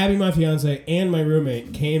Abby, my fiance, and my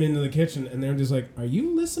roommate came into the kitchen, and they were just like, "Are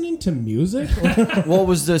you listening to music?" What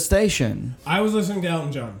was the station? I was listening to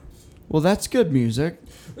Elton John. Well, that's good music.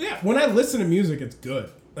 Yeah, when I listen to music, it's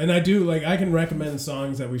good, and I do I can recommend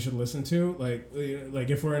songs that we should listen to. Like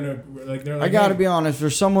if we're in they're like, I got to hey, be honest. For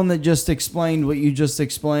someone that just explained what you just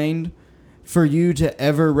explained, for you to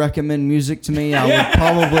ever recommend music to me, I would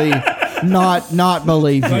probably not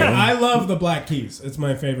believe you. Like I love the Black Keys. It's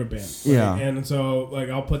my favorite band. Yeah. and so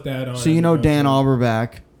I'll put that on. So you know Dan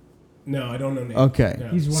Auerbach. No, I don't know names. Okay. Yeah.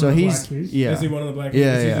 He's one So of the he's Black Keys? yeah. Is he one of the Black Keys?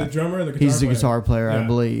 Yeah, Is he yeah. the drummer or the guitar He's the player? guitar player, I Yeah.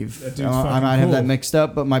 believe. That dude's I fucking might have that cool. mixed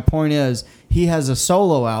up, but my point is, he has a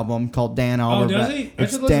solo album called Dan Auerbach. does he? I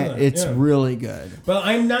It's should listen to that, It's yeah. really good. But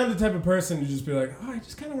I'm not the type of person to just be like, oh, I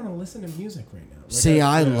just kind of want to listen to music right now. Like, See,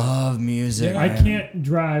 I yeah. love music. Yeah. I man. can't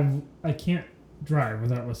drive. I can't drive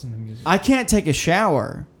without listening to music. I can't take a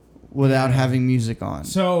shower without having music on.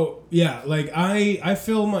 So yeah, like I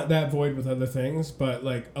fill that void with other things, but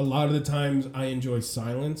like a lot of the times I enjoy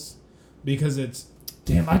silence because it's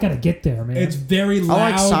Damn, I gotta get there, man. it's very loud. I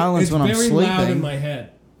like silence it's when I'm very loud sleeping. in my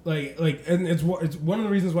head. And it's one of the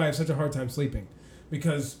reasons why I have such a hard time sleeping,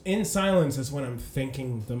 because in silence is when I'm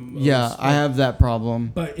thinking the most. Yeah, I have that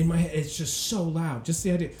problem. But in my head, it's just so loud. Just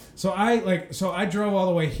the idea. So I drove all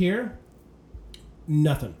the way here.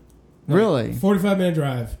 Nothing. Like, Really? 45-minute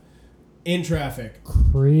drive in traffic.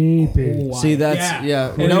 Creepy. Wow. See, that's yeah.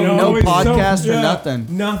 And No it's podcast or nothing.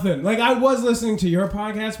 Nothing. Like I was listening to your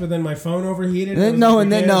podcast, but then my phone overheated.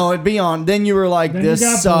 It'd be on. Then you were like, Then you "This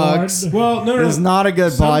got sucks. bored. Well, no. This is not a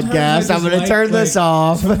good Sometimes I podcast. just I'm gonna turn this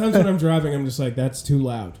off." Sometimes when I'm driving, I'm just like, that's too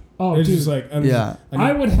loud. Oh, it's dude. just like, Yeah.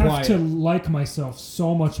 I would have quiet. to like myself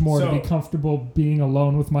so much more to So- be comfortable being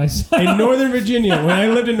alone with myself. In Northern Virginia, when I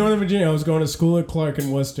lived in Northern Virginia, I was going to school at Clark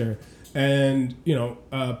in Worcester, and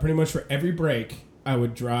pretty much for every break, I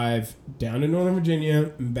would drive down to Northern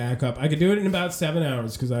Virginia and back up. I could do it in about 7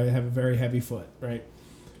 hours because I have a very heavy foot. Right.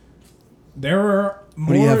 There are more.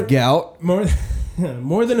 What do you have, gout?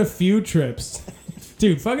 More than a few trips.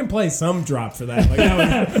 Dude, fucking play some drop for that. Like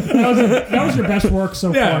that was your best work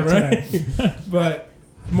so yeah, far right. today. But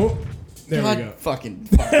more. There God we go. fucking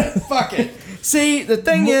fuck it. See, the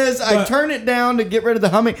thing is, I but- turn it down to get rid of the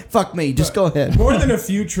humming. Fuck me. Just go ahead. More than a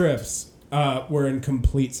few trips were in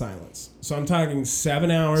complete silence. So I'm talking 7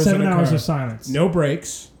 hours. 7 in a hours car, of silence. no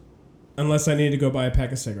breaks, unless I need to go buy a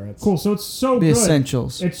pack of cigarettes. Cool. So it's so The good.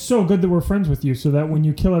 essentials. It's so good that we're friends with you, so that when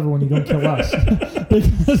you kill everyone, you don't kill us.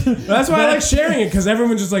 Because That's why I like sharing it, because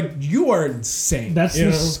everyone's just like, you are insane. That's you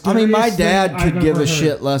the know? I mean, my scariest dad thing could I've give ever a heard.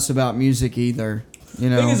 shit less about music either. You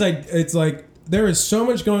know. The thing is, it's like there is so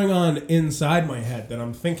much going on inside my head that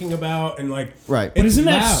I'm thinking about, and like, Right. But it's isn't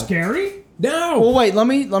that loud. scary? No. Well, wait. Let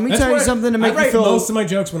me That's tell you why something to make I write you feel. most of my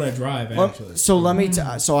jokes when I drive. Actually, So let me.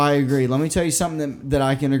 So I agree. Let me tell you something that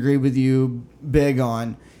I can agree with you big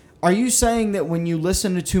on. Are you saying that when you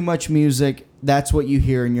listen to too much music, that's what you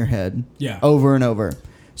hear in your head? Yeah. Over and over.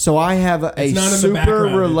 So I have a It's not in the super background,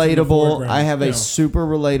 it's in the relatable. foreground. I have a Yeah. super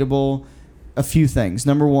relatable. A few things.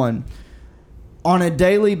 Number one, on a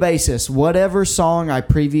daily basis, whatever song I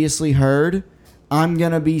previously heard, I'm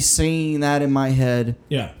gonna be singing that in my head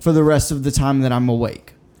yeah, for the rest of the time that I'm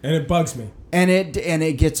awake. and it bugs me. And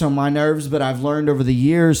it gets on my nerves, but I've learned over the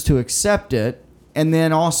years to accept it. And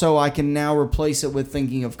then also I can now replace it with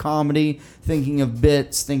thinking of comedy, thinking of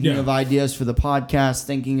bits, thinking Yeah. of ideas for the podcast,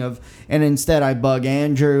 and instead I bug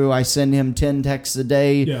Andrew. I send him 10 texts a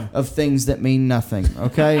day Yeah. of things that mean nothing.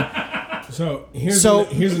 Okay. So here's So,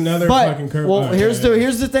 here's another but, fucking curve. well, Oh, here's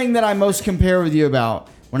yeah, the thing that I most compare with you about.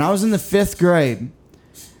 When I was in the 5th grade,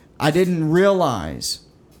 I didn't realize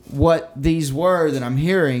what these were that I'm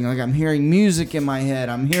hearing. Like, I'm hearing music in my head.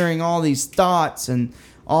 I'm hearing all these thoughts and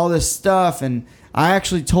all this stuff. And I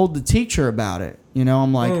actually told the teacher about it. You know,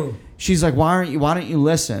 I'm like, she's like, why don't you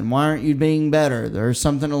listen? Why aren't you being better? There's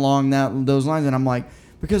something along those lines. And I'm like,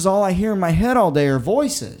 because all I hear in my head all day are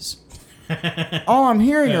voices. All I'm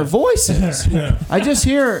hearing are voices. I just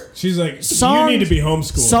hear She's like, songs- you need to be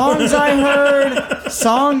homeschooled.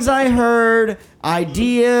 songs I heard,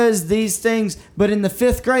 ideas, these things. But in the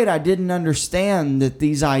 5th grade, I didn't understand that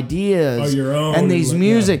these ideas Are your own, and these like,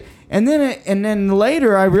 music. And then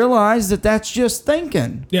later, I realized that that's just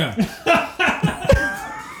thinking. Yeah.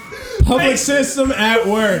 Public system at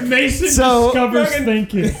work. Mason So- discovers Fucking-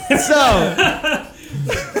 thinking. So,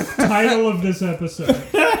 Title of this episode.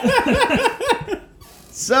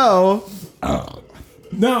 so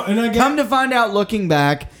No, and I get come to find out, looking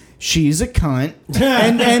back, she's a cunt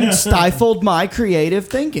and stifled my creative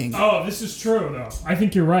thinking. Oh, this is true, though. I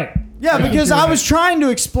think you're right. Yeah, I think because you're I right. was trying to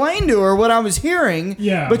explain to her what I was hearing.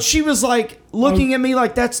 Yeah. But she was like looking at me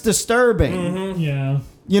like that's disturbing. Yeah.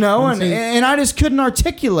 You know, And and, see- and I just couldn't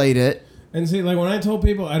articulate it. and see, like when I told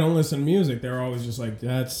people I don't listen to music, they're always just like,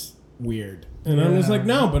 "That's weird," and I'm just Yeah. like,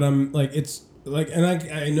 "No," but I'm like, it's like, and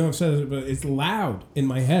I know I've said it, but it's loud in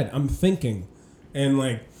my head. I'm thinking, and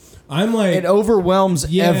like, I'm like, It overwhelms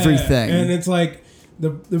everything. and it's like the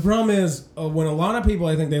problem is when a lot of people,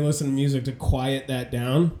 I think they listen to music to quiet that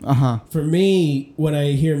down. For me, when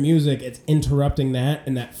I hear music, it's interrupting that,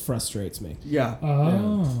 and that frustrates me. Yeah.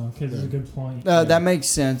 Oh, okay. That's a good point. That makes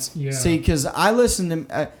sense. Yeah. See, because I listen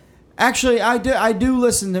to. Actually, I do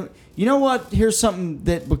listen to. You know what? Here's something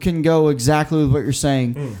that can go exactly with what you're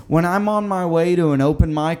saying. When I'm on my way to an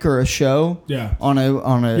open mic or a show, Yeah. on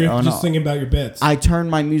Just thinking about your bits. I turn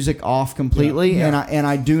my music off completely, Yeah. and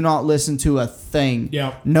I do not listen to a thing.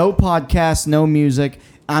 Yeah. No podcast, no music.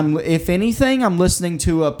 If anything, I'm listening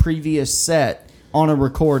to a previous set on a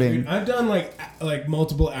recording. Dude, I've done like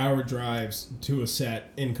multiple hour drives to a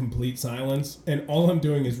set in complete silence, and all I'm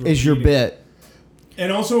doing is Is your repeating. bit.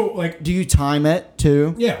 And also, like, Do you time it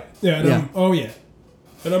too? yeah. And Yeah.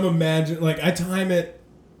 And I'm imagining, like, I time it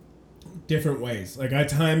different ways. Like, I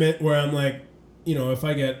time it where I'm like, you know, if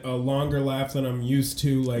I get a longer laugh than I'm used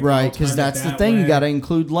to, like, Right, I'll because time it that's the that thing. way. You got to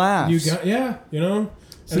include laughs. You know.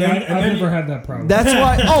 See, I've never had that problem. That's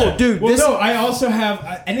why. Oh, dude. Well, this, no, I also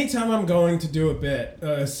have. Anytime I'm going to do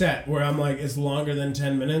a set where I'm like, it's longer than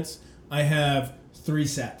 10 minutes, I have 3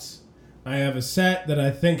 sets. I have a set that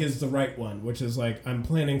I think is the right one, which is like, I'm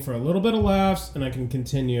planning for a little bit of laughs and I can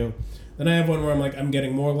continue. Then I have one where I'm like, I'm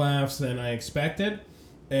getting more laughs than I expected.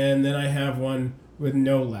 And then I have one with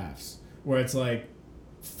no laughs, where it's like,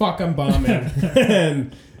 fuck, I'm bombing.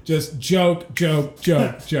 And just joke. You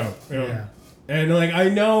know? Yeah. And like, I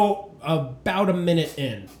know about a minute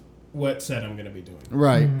in what set I'm going to be doing.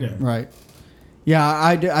 right. Yeah. Right. Yeah,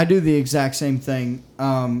 I do the exact same thing.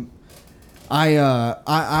 How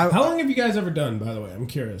long have you guys ever done, by the way? I'm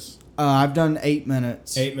curious. I've done 8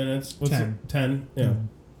 minutes. 8 minutes? What's 10. it? 10? Yeah.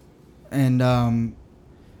 And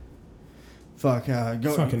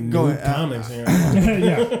Fucking go noob comics here.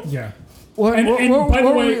 yeah. What, And by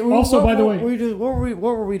the way, by the way,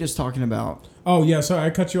 what were we just talking about? Oh, yeah, sorry, I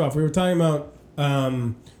cut you off. We were talking about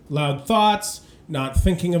loud thoughts, not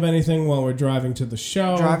thinking of anything while we're driving to the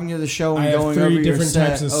show. Driving to the show and I have going 3 over your different set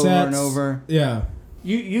types of over sets. and over. Yeah.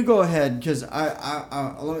 You go ahead, because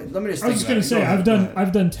let me just. I was just gonna say I've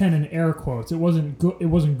done 10 in air quotes. It wasn't good. It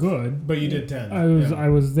wasn't good. But you did 10. I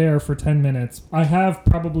was there for 10 minutes. I have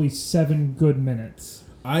probably 7 good minutes.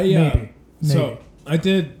 Maybe. So I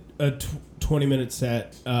did a 20-minute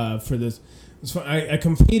set for this. It's fun. I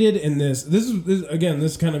competed in this.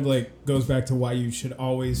 This kind of like goes back to why you should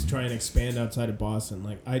always try and expand outside of Boston.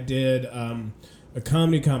 Like I did a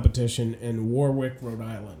comedy competition in Warwick, Rhode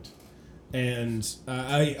Island. And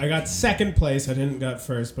I got second place. I didn't got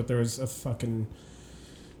first, but there was a fucking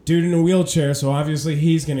dude in a wheelchair, so obviously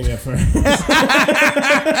he's gonna get first.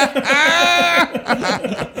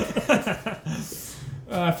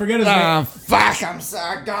 I forget his name. Fuck! I'm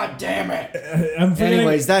sorry. God damn it. I'm forgetting,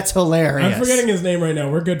 Anyways, that's hilarious. I'm forgetting his name right now.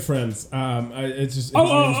 We're good friends. It's just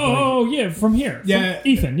Yeah, from here. Yeah. From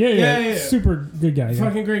Ethan. Yeah. Super good guy. Yeah.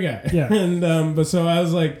 fucking great guy. Yeah. And but so I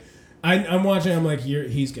was like, I'm watching. I'm like,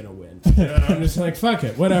 he's gonna win. I'm just like, fuck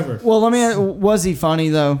it, whatever. Well, let me. Was he funny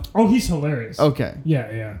though? Oh, he's hilarious. Okay.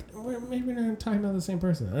 Yeah. Maybe we're not talking about the same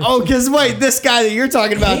person. Oh, because wait, this guy that you're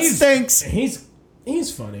talking about He's- stinks.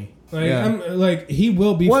 He's funny. Like Yeah. I'm like he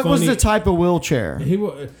will be. What funny. was the type of wheelchair? He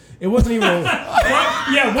will. It wasn't even.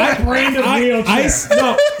 What brand of wheelchair?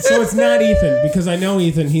 No, so it's not Ethan because I know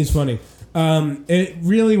Ethan. He's funny. It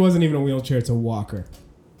really wasn't even a wheelchair. It's a walker.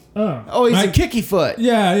 Oh, he's a kicky foot.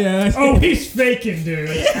 Yeah. Oh, he's faking, dude.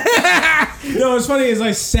 No, what's funny is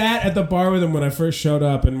I sat at the bar with him when I first showed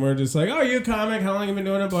up, and we're just like, "Oh, you a comic? How long you been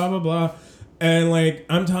doing it?" Blah blah blah. And like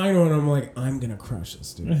I'm talking to him, and I'm like, I'm gonna crush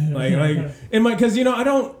this dude. Because I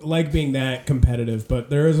don't like being that competitive, but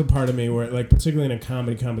there is a part of me where, like, particularly in a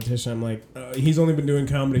comedy competition, I'm like, he's only been doing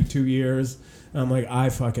comedy 2 years. I'm like, I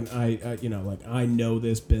know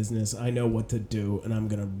this business. I know what to do, and I'm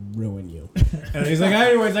gonna ruin you. And he's like,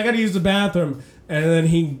 anyways, I gotta use the bathroom. And then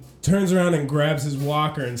he turns around and grabs his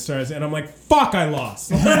walker and starts. And I'm like, fuck, I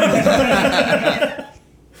lost.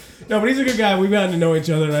 No, but he's a good guy. We've gotten to know each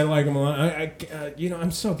other, and I like him a lot.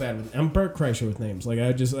 I'm so bad with. I'm Bert Kreischer with names.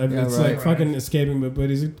 Like fucking escaping me. But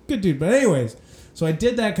he's a good dude. But anyways, so I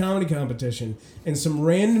did that comedy competition, and some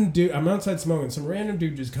random dude. I'm outside smoking. Some random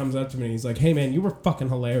dude just comes up to me, and he's like, "Hey man, you were fucking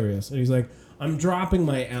hilarious." And he's like, "I'm dropping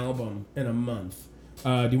my album in a month.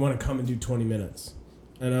 Do you want to come and do 20 minutes?"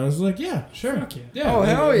 And I was like, "Yeah, sure." Fuck yeah. Yeah. Oh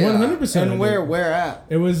hell yeah! 100%. And where at?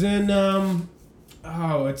 It was in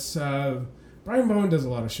Brian Bowen does a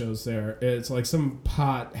lot of shows there. It's like some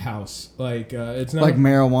pot house. Like it's not Like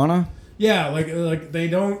marijuana? Yeah, like they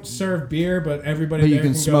don't serve beer, but everybody But you there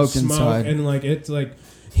can go smoke smoke inside. and like it's like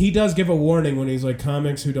he does give a warning when he's like,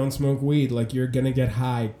 comics who don't smoke weed, like you're gonna get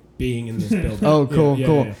high being in this building. Oh, cool, Yeah,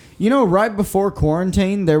 cool. yeah. You know, right before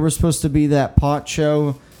quarantine, there was supposed to be that pot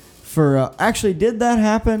show for. Actually, did that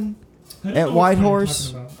happen at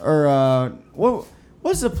Whitehorse or what?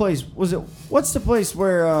 What's the place? What's the place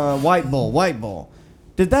where White Bull?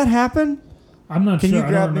 Did that happen? I'm not Can sure. you I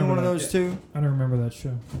grab don't me remember one of that. those too? I don't remember that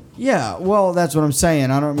show. Yeah, well, that's what I'm saying.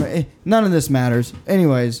 I don't. None of this matters.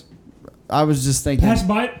 Anyways, I was just thinking. Passed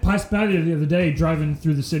by the other day, driving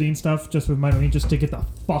through the city and stuff, just with my money, just to get the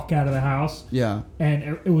fuck out of the house. Yeah.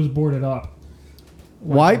 And it was boarded up.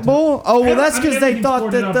 White Bull? Oh, well, that's because they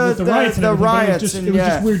thought that the riots and everything, and it was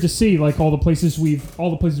just weird to see, like, all the places we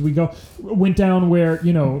go went down where,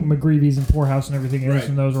 you know, McGreevy's and Poorhouse and everything else,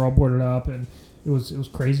 and those are all boarded up, and it was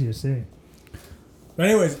crazy to see. But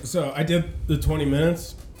anyways, so I did the 20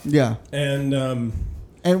 minutes. Yeah.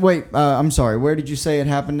 And wait, I'm sorry. Where did you say it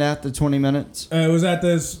happened at the 20 minutes? It was at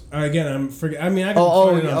this again. I can find it on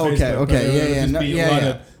Facebook. Okay,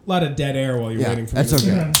 a lot of dead air while you're waiting for. That's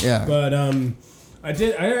okay. Yeah. But I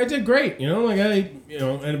did great. You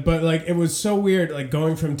know, but like it was so weird. Like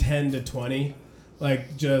going from 10 to 20,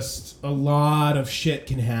 like just a lot of shit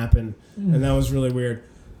can happen, and that was really weird.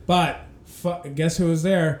 But guess who was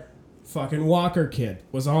there? Fucking Walker Kid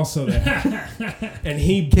was also there, and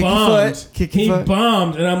he bombed. He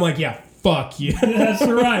bombed, and I'm like, yeah, fuck you. That's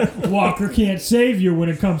right. Walker can't save you when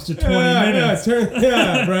it comes to 20 minutes.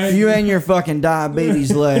 Yeah, right. You and your fucking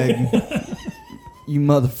diabetes leg, you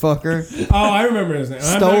motherfucker. Oh, I remember his name.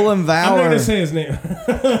 Stolen Valor. I'm not gonna say his name.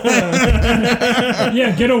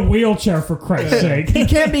 Yeah, get a wheelchair for Christ's sake. He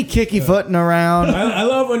can't be kicky footing around. I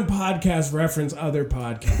love when podcasts reference other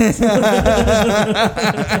podcasts.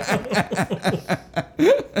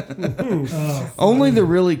 Only the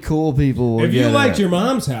really cool people will if you liked Your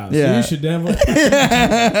Mom's House, you should definitely.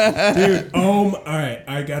 Dude, all right,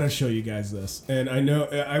 I gotta show you guys this, and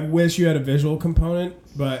I wish you had a visual component,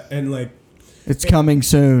 it's coming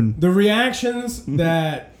soon. The reactions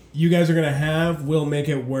that you guys are going to have will make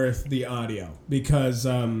it worth the audio. Because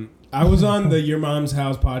I was on the Your Mom's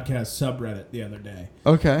House podcast subreddit the other day.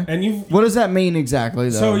 Okay. And what does that mean exactly,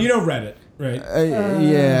 though? So you know Reddit, right?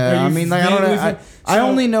 Yeah. I mean, like, I don't know. I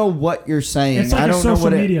only know what you're saying. It's like I don't a social know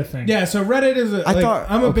what media thing. Yeah, so Reddit is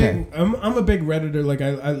I'm a big Redditor. Like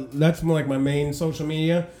that's more like my main social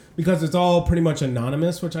media. Because it's all pretty much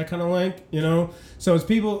anonymous, which I kind of like, you know? So it's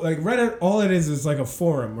people, like Reddit, all it is like a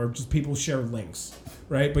forum where just people share links,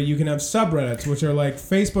 right? But you can have subreddits, which are like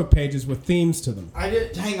Facebook pages with themes to them.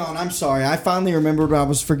 Hang on, I'm sorry. I finally remembered what I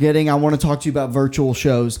was forgetting. I want to talk to you about virtual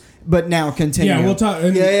shows. But now continue. Yeah, we'll talk.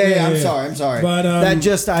 Yeah. I'm sorry. But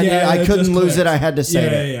I couldn't lose it. I had to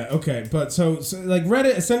say it. Yeah. Okay. But so like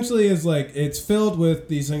Reddit essentially is like, it's filled with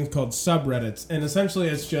these things called subreddits. And essentially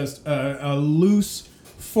it's just a loose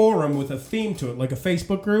forum with a theme to it, like a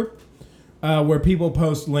Facebook group, where people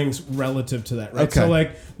post links relative to that, right? Okay. So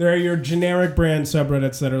like there are your generic brand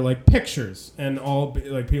subreddits that are like pictures and all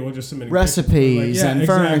like people just submitting recipes and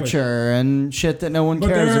furniture and shit that no one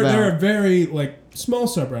cares about. There are very like small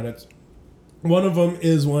subreddits. One of them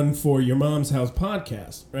is one for Your Mom's House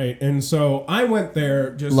podcast, right? And so I went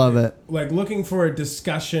there just love it, like looking for a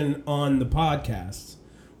discussion on the podcasts,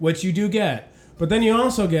 which you do get. But then you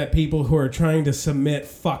also get people who are trying to submit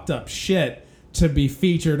fucked up shit to be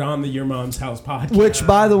featured on the Your Mom's House podcast. Which,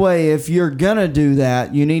 by the way, if you're going to do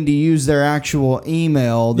that, you need to use their actual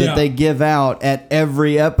email that they give out at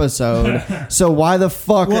every episode. So why the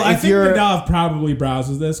fuck... Well, I think Nadav probably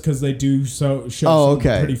browses this because they do show some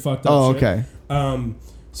pretty fucked up shit. Okay.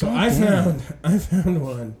 So I found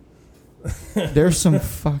one. There's some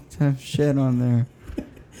fucked up shit on there.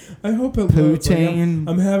 I hope it poutine.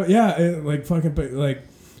 I'm having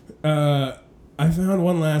I found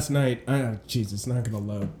one last night. Jeez, it's not gonna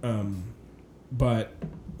load. But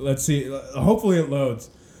let's see. Hopefully it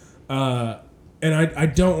loads. And I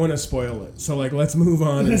don't want to spoil it. So like, let's move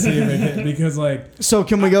on and see if it because like. So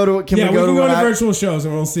can we go to? Can we go to virtual shows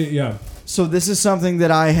and we'll see? Yeah. So this is something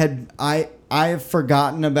that I have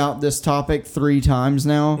forgotten about this topic 3 times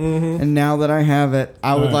now, and now that I have it,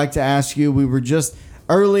 I would like to ask you. We were just.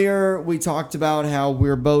 Earlier, we talked about how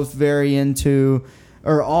we're both very into,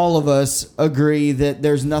 or all of us agree that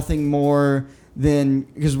there's nothing more than,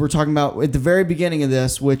 because we're talking about at the very beginning of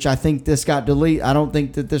this, which I think this got deleted. I don't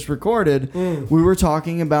think that this recorded. We were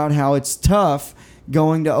talking about how it's tough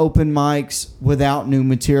going to open mics without new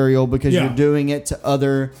material because you're doing it to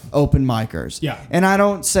other open micers. Yeah. And I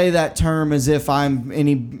don't say that term as if I'm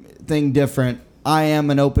anything different. I am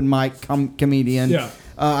an open mic comedian. Yeah.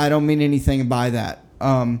 I don't mean anything by that.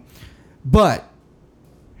 But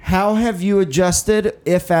how have you adjusted,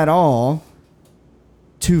 if at all,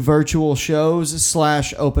 to virtual shows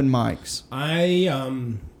 / open mics?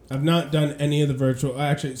 I've not done any of the virtual.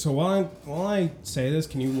 Actually, so while I say this,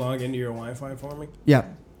 can you log into your Wi-Fi for me? Yeah.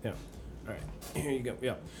 Yeah. All right. Here you go.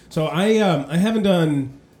 Yeah. So I haven't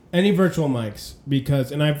done any virtual mics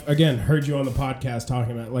because, and I've again heard you on the podcast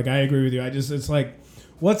talking about it. Like I agree with you. It's like,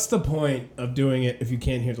 what's the point of doing it if you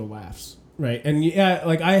can't hear the laughs? Right, and yeah,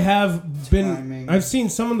 like I've seen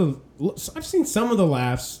some of the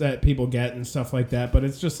laughs that people get and stuff like that, but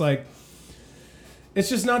it's just like, it's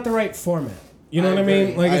just not the right format. You know I what I mean?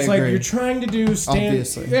 agree. Like, it's I like agree. you're trying to do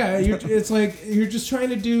Obviously. Yeah, it's like you're just trying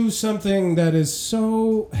to do something that is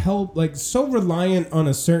so so reliant on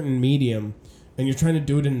a certain medium, and you're trying to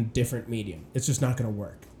do it in a different medium. It's just not going to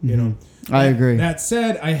work. You know. I agree. That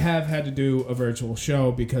said, I have had to do a virtual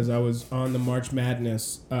show because I was on the March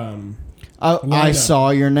Madness. I lineup. saw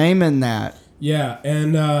your name in that. Yeah,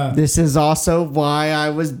 and This is also why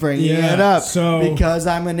I was bringing Yeah, it up. so- because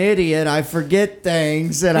I'm an idiot, I forget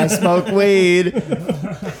things and I smoke weed.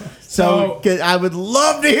 So 'cause I would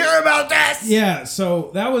love to hear about this. yeah,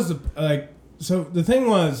 so that was so the thing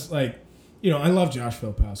was I love Josh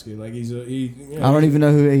Filipowski. Like I don't even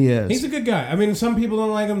know who he is. He's a good guy. I mean, some people don't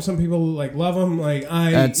like him. Some people love him.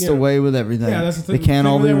 That's the way with everything. Yeah, that's the thing. They can't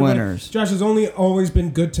all with be everybody. winners. Josh has always been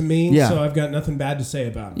good to me. Yeah. So I've got nothing bad to say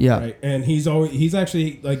about him. Yeah. Right? And he's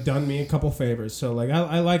actually done me a couple favors. So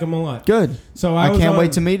I like him a lot. Good. So I can't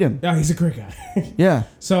wait to meet him. Yeah, he's a great guy. Yeah.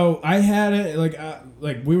 So I had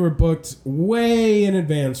it we were booked way in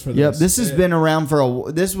advance for this. Yep. This has been around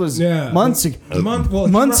for this was months ago.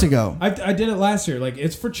 Months ago. I did it last year.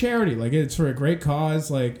 It's for charity. It's for a great cause.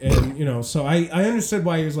 So I understood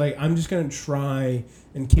why he was I'm just gonna try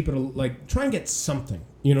and keep it try and get something.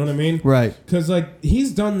 You know what I mean? Right. Because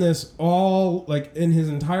he's done this all in his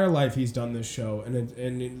entire life. He's done this show,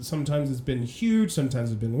 and sometimes it's been huge, sometimes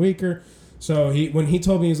it's been weaker. So when he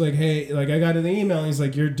told me, he's like, hey, I got an email. He's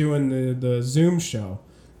like, you're doing the Zoom show.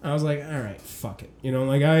 I was like, all right, fuck it.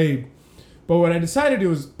 But what I decided to do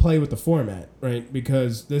was play with the format, right?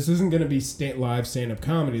 Because this isn't going to be live stand-up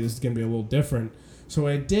comedy. This is going to be a little different. So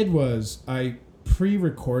what I did was I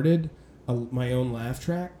pre-recorded my own laugh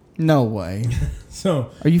track. No way.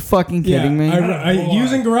 So Are you fucking kidding me? I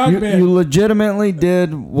using GarageBand. You legitimately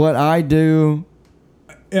did what I do.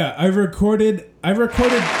 Yeah, I recorded.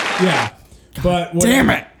 Yeah. But Damn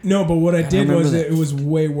it! No, but what I did remember was that. it was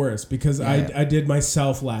way worse because Yeah. I did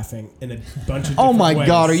myself laughing in a bunch of Oh different my ways.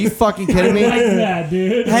 god, are you fucking kidding me? like that,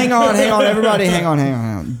 dude. Hang on, everybody, hang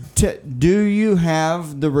on. Do you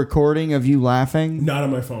have the recording of you laughing? Not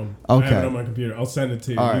on my phone. Okay. I have it on my computer. I'll send it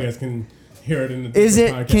to you. All You right. guys can hear it in the Is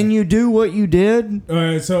it? podcast. Can you do what you did? But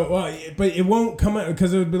it won't come out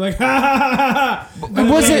because it would be like ha ha ha ha. And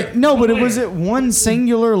Was then, it no? But was it one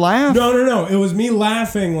singular laugh? No. It was me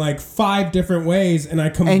laughing 5 different ways, and I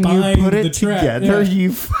combined and you put it the track. together. Yeah.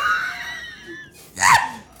 You.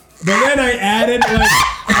 But then I added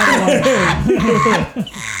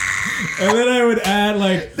and then I would add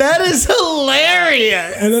That is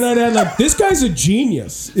hilarious. and then I'd add this guy's a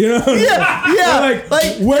genius, you know? Yeah.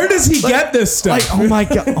 Where does he get this stuff? Oh my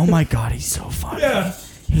god, he's so funny. Yeah.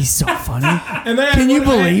 He's so funny. And then Can you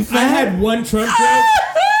believe I that? had one Trump track.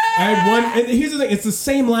 I had one, and here's the thing: it's the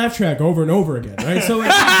same laugh track over and over again, right? So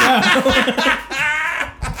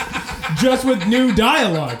just with new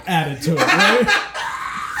dialogue added to it, right?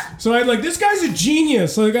 So I'd this guy's a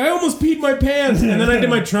genius. I almost peed my pants, and then I did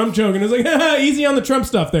my Trump joke, and it was haha, easy on the Trump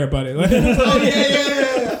stuff there, buddy.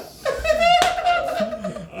 Yeah.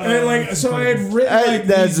 And so I had written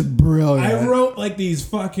That's these, brilliant. I wrote these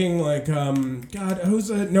fucking God, who's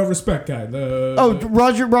no respect guy?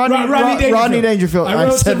 Rodney Dangerfield. I I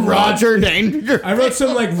wrote said some Roger Dangerfield. I wrote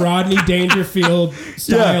some Rodney Dangerfield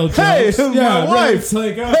style jokes. Hey, my right. wife.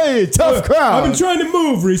 It's Hey, tough crowd. I've been trying to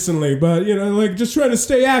move recently, but just trying to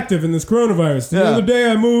stay active in this coronavirus. The Yeah. other day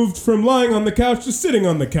I moved from lying on the couch to sitting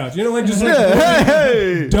on the couch.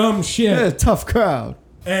 Hey. Dumb shit. Yeah, tough crowd.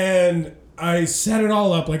 And I set it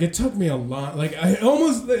all up. It took me a lot.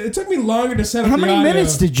 It took me longer to set up How the many audio.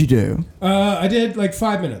 minutes did you do? I did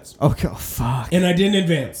 5 minutes. Okay, fuck. And I didn't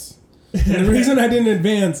advance. And the reason I didn't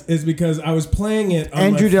advance is because I was playing it on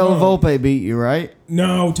Andrew my phone. Delavolpe beat you, right?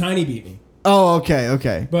 No, Tiny beat me. Oh,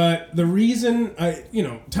 okay. But the reason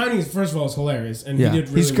Tiny, first of all, is hilarious, and Yeah, he did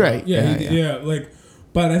really he's great. well. Yeah.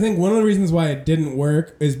 But I think one of the reasons why it didn't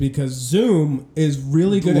work is because Zoom is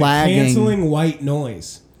really good Lagging. at canceling white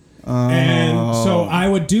noise. And so I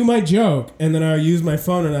would do my joke, and then I would use my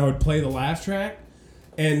phone, and I would play the laugh track,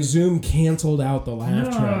 and Zoom canceled out the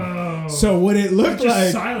laugh track. So what it looked Just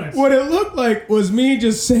like, silence. was me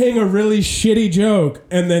just saying a really shitty joke,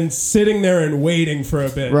 and then sitting there and waiting for a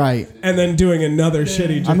bit, Right. and then doing another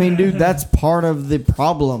shitty joke. I mean, dude, that's part of the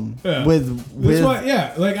problem Yeah. with That's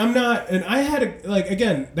why, I'm not, and I had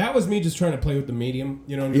again, that was me just trying to play with the medium,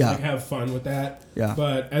 and just Yeah. have fun with that. Yeah.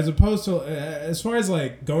 But as opposed to, as far as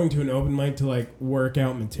going to an open mic to work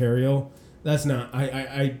out material, that's not.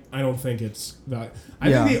 I don't think it's that. I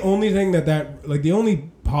Yeah. think the only thing that the only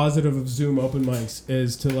positive of Zoom open mics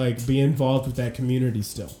is to be involved with that community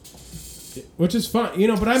still. which is fun,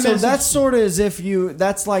 But I So that's sort of as if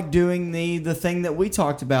that's like doing the thing that we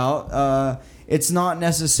talked about. It's not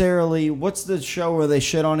necessarily, what's the show where they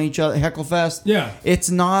shit on each other? Hecklefest? Yeah. It's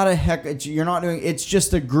not you're not doing, it's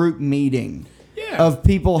just a group meeting. Yeah. Of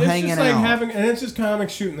people it's hanging just like out. and it's just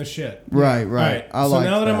comics shooting the shit. Right. All right. I so like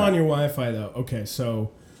now that that. I'm on your Wi-Fi, though, okay,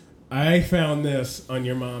 so I found this on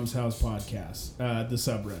your mom's house podcast, the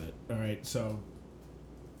subreddit. All right, so.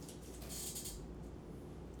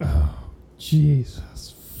 Oh,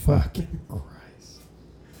 Jesus fucking Christ.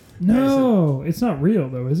 No, it's not real,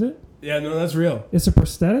 though, is it? Yeah, no, that's real. It's a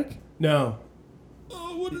prosthetic? No.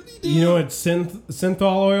 Oh, what did he do? You know what synthol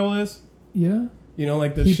oil is? Yeah.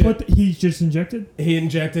 Like the he shit. He just injected? He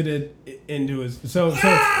injected it into his. So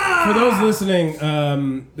for those listening,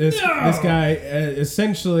 this guy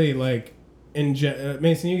essentially like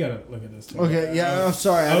Mason, you gotta look at this thing. Okay, yeah, I'm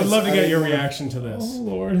sorry. I would love to get your reaction to this. Oh,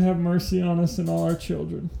 Lord, have mercy on us and all our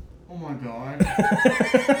children. Oh my God.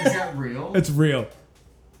 Is that real? It's real.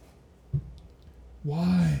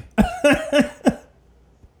 Why?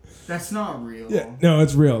 That's not real. Yeah, no,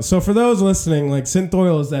 it's real. So for those listening, like synth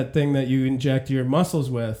oil is that thing that you inject your muscles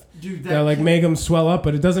with. Dude, that like make them swell up,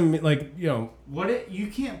 but it doesn't you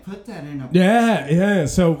can't put that in a. Yeah.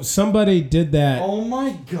 So somebody did that. Oh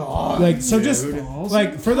my God. Like so, just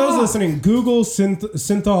like for those listening, Google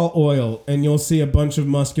synthol oil, and you'll see a bunch of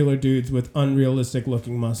muscular dudes with unrealistic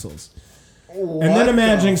looking muscles. What and then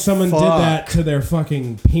imagine someone fuck? did that to their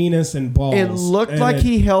fucking penis and balls. It looked like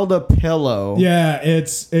he held a pillow. Yeah,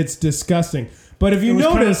 it's disgusting. But if you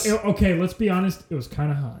notice... okay, let's be honest. It was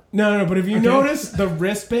kind of hot. No, but if you notice the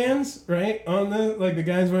wristbands, right, on the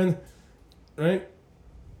guys wearing... Right?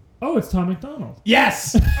 Oh, it's Tom McDonald.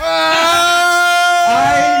 Yes! It's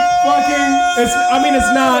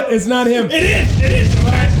not him. It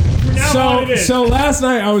is. So last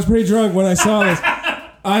night I was pretty drunk when I saw this.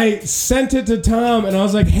 I sent it to Tom and I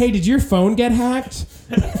was like, "Hey, did your phone get hacked?"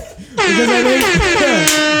 Because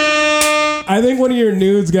I think one of your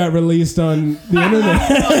nudes got released on the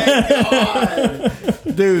internet. Oh my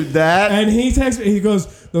God. Dude, that. And he texted me. He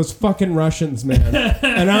goes, "Those fucking Russians, man."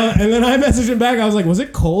 And then I messaged him back. I was like, "Was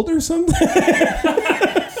it cold or something?"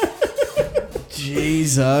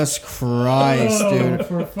 Jesus Christ, dude!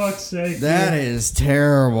 For fuck's sake, that is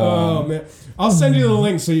terrible. Oh man. I'll send you the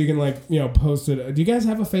link so you can post it. Do you guys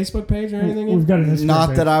have a Facebook page or anything? We've got an Instagram Not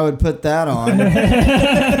page. that I would put that on.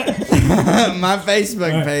 My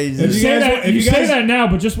Facebook page. You say that now,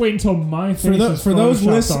 but just wait until my face is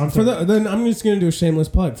then I'm just going to do a shameless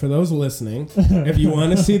plug. For those listening, if you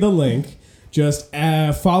want to see the link, just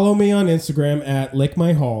follow me on Instagram at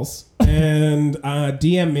lickmyhalls and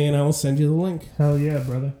DM me and I will send you the link. Hell yeah,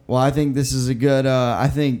 brother. Well, I think this is a good.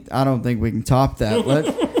 I don't think we can top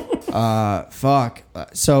that. Fuck.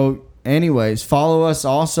 So, anyways, follow us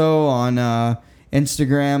also on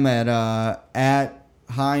Instagram at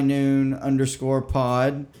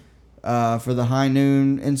 @highnoon_pod for the High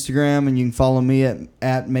Noon Instagram, and you can follow me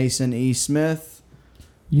at Mason E. Smith.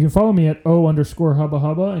 You can follow me at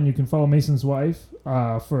O_hubba, and you can follow Mason's wife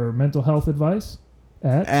for mental health advice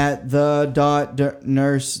at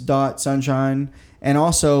the.nurse.sunshine. And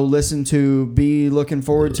also be looking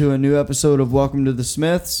forward to a new episode of Welcome to the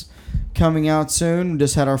Smiths coming out soon. We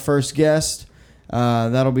just had our first guest.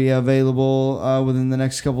 That'll be available within the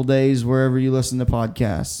next couple days wherever you listen to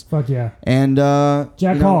podcasts. Fuck yeah. And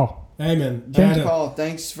Jack Hall. Hey man, Jack Hall,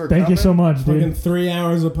 thanks for coming. Thank you so much, dude. Fucking 3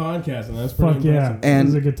 hours of podcasting. That's pretty Fuck impressive. yeah. And it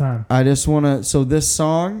was a good time. I just want to. So this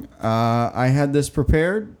song, I had this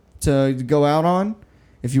prepared to go out on.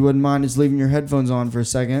 If you wouldn't mind just leaving your headphones on for a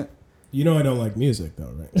second. You know I don't like music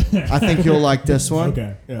though, right? I think you'll like this one.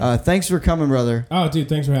 Okay. Yeah. Thanks for coming, brother. Oh, dude,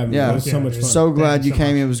 thanks for having me. Yeah. It was so much fun. So glad you so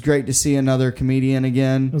came. much. It was great to see another comedian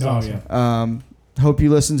again. It was awesome. Yeah. Hope you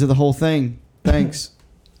listened to the whole thing. Thanks.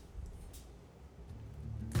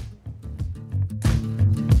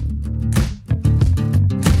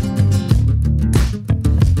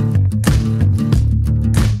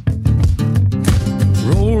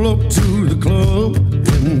 Roll up to the club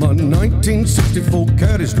in my 1964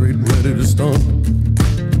 Caddy Street, ready to stunt.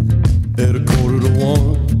 At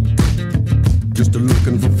 1:45, just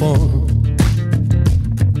looking for fun.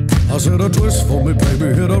 I said a twist for me,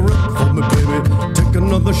 baby, hit a rip for me, baby. Take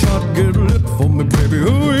another shot, get lit for me, baby.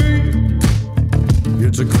 Ooh-wee.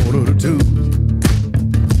 It's 1:45.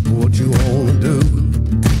 What you wanna do?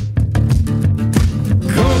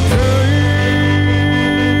 Cocaine,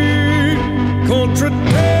 country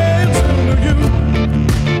dancing to you.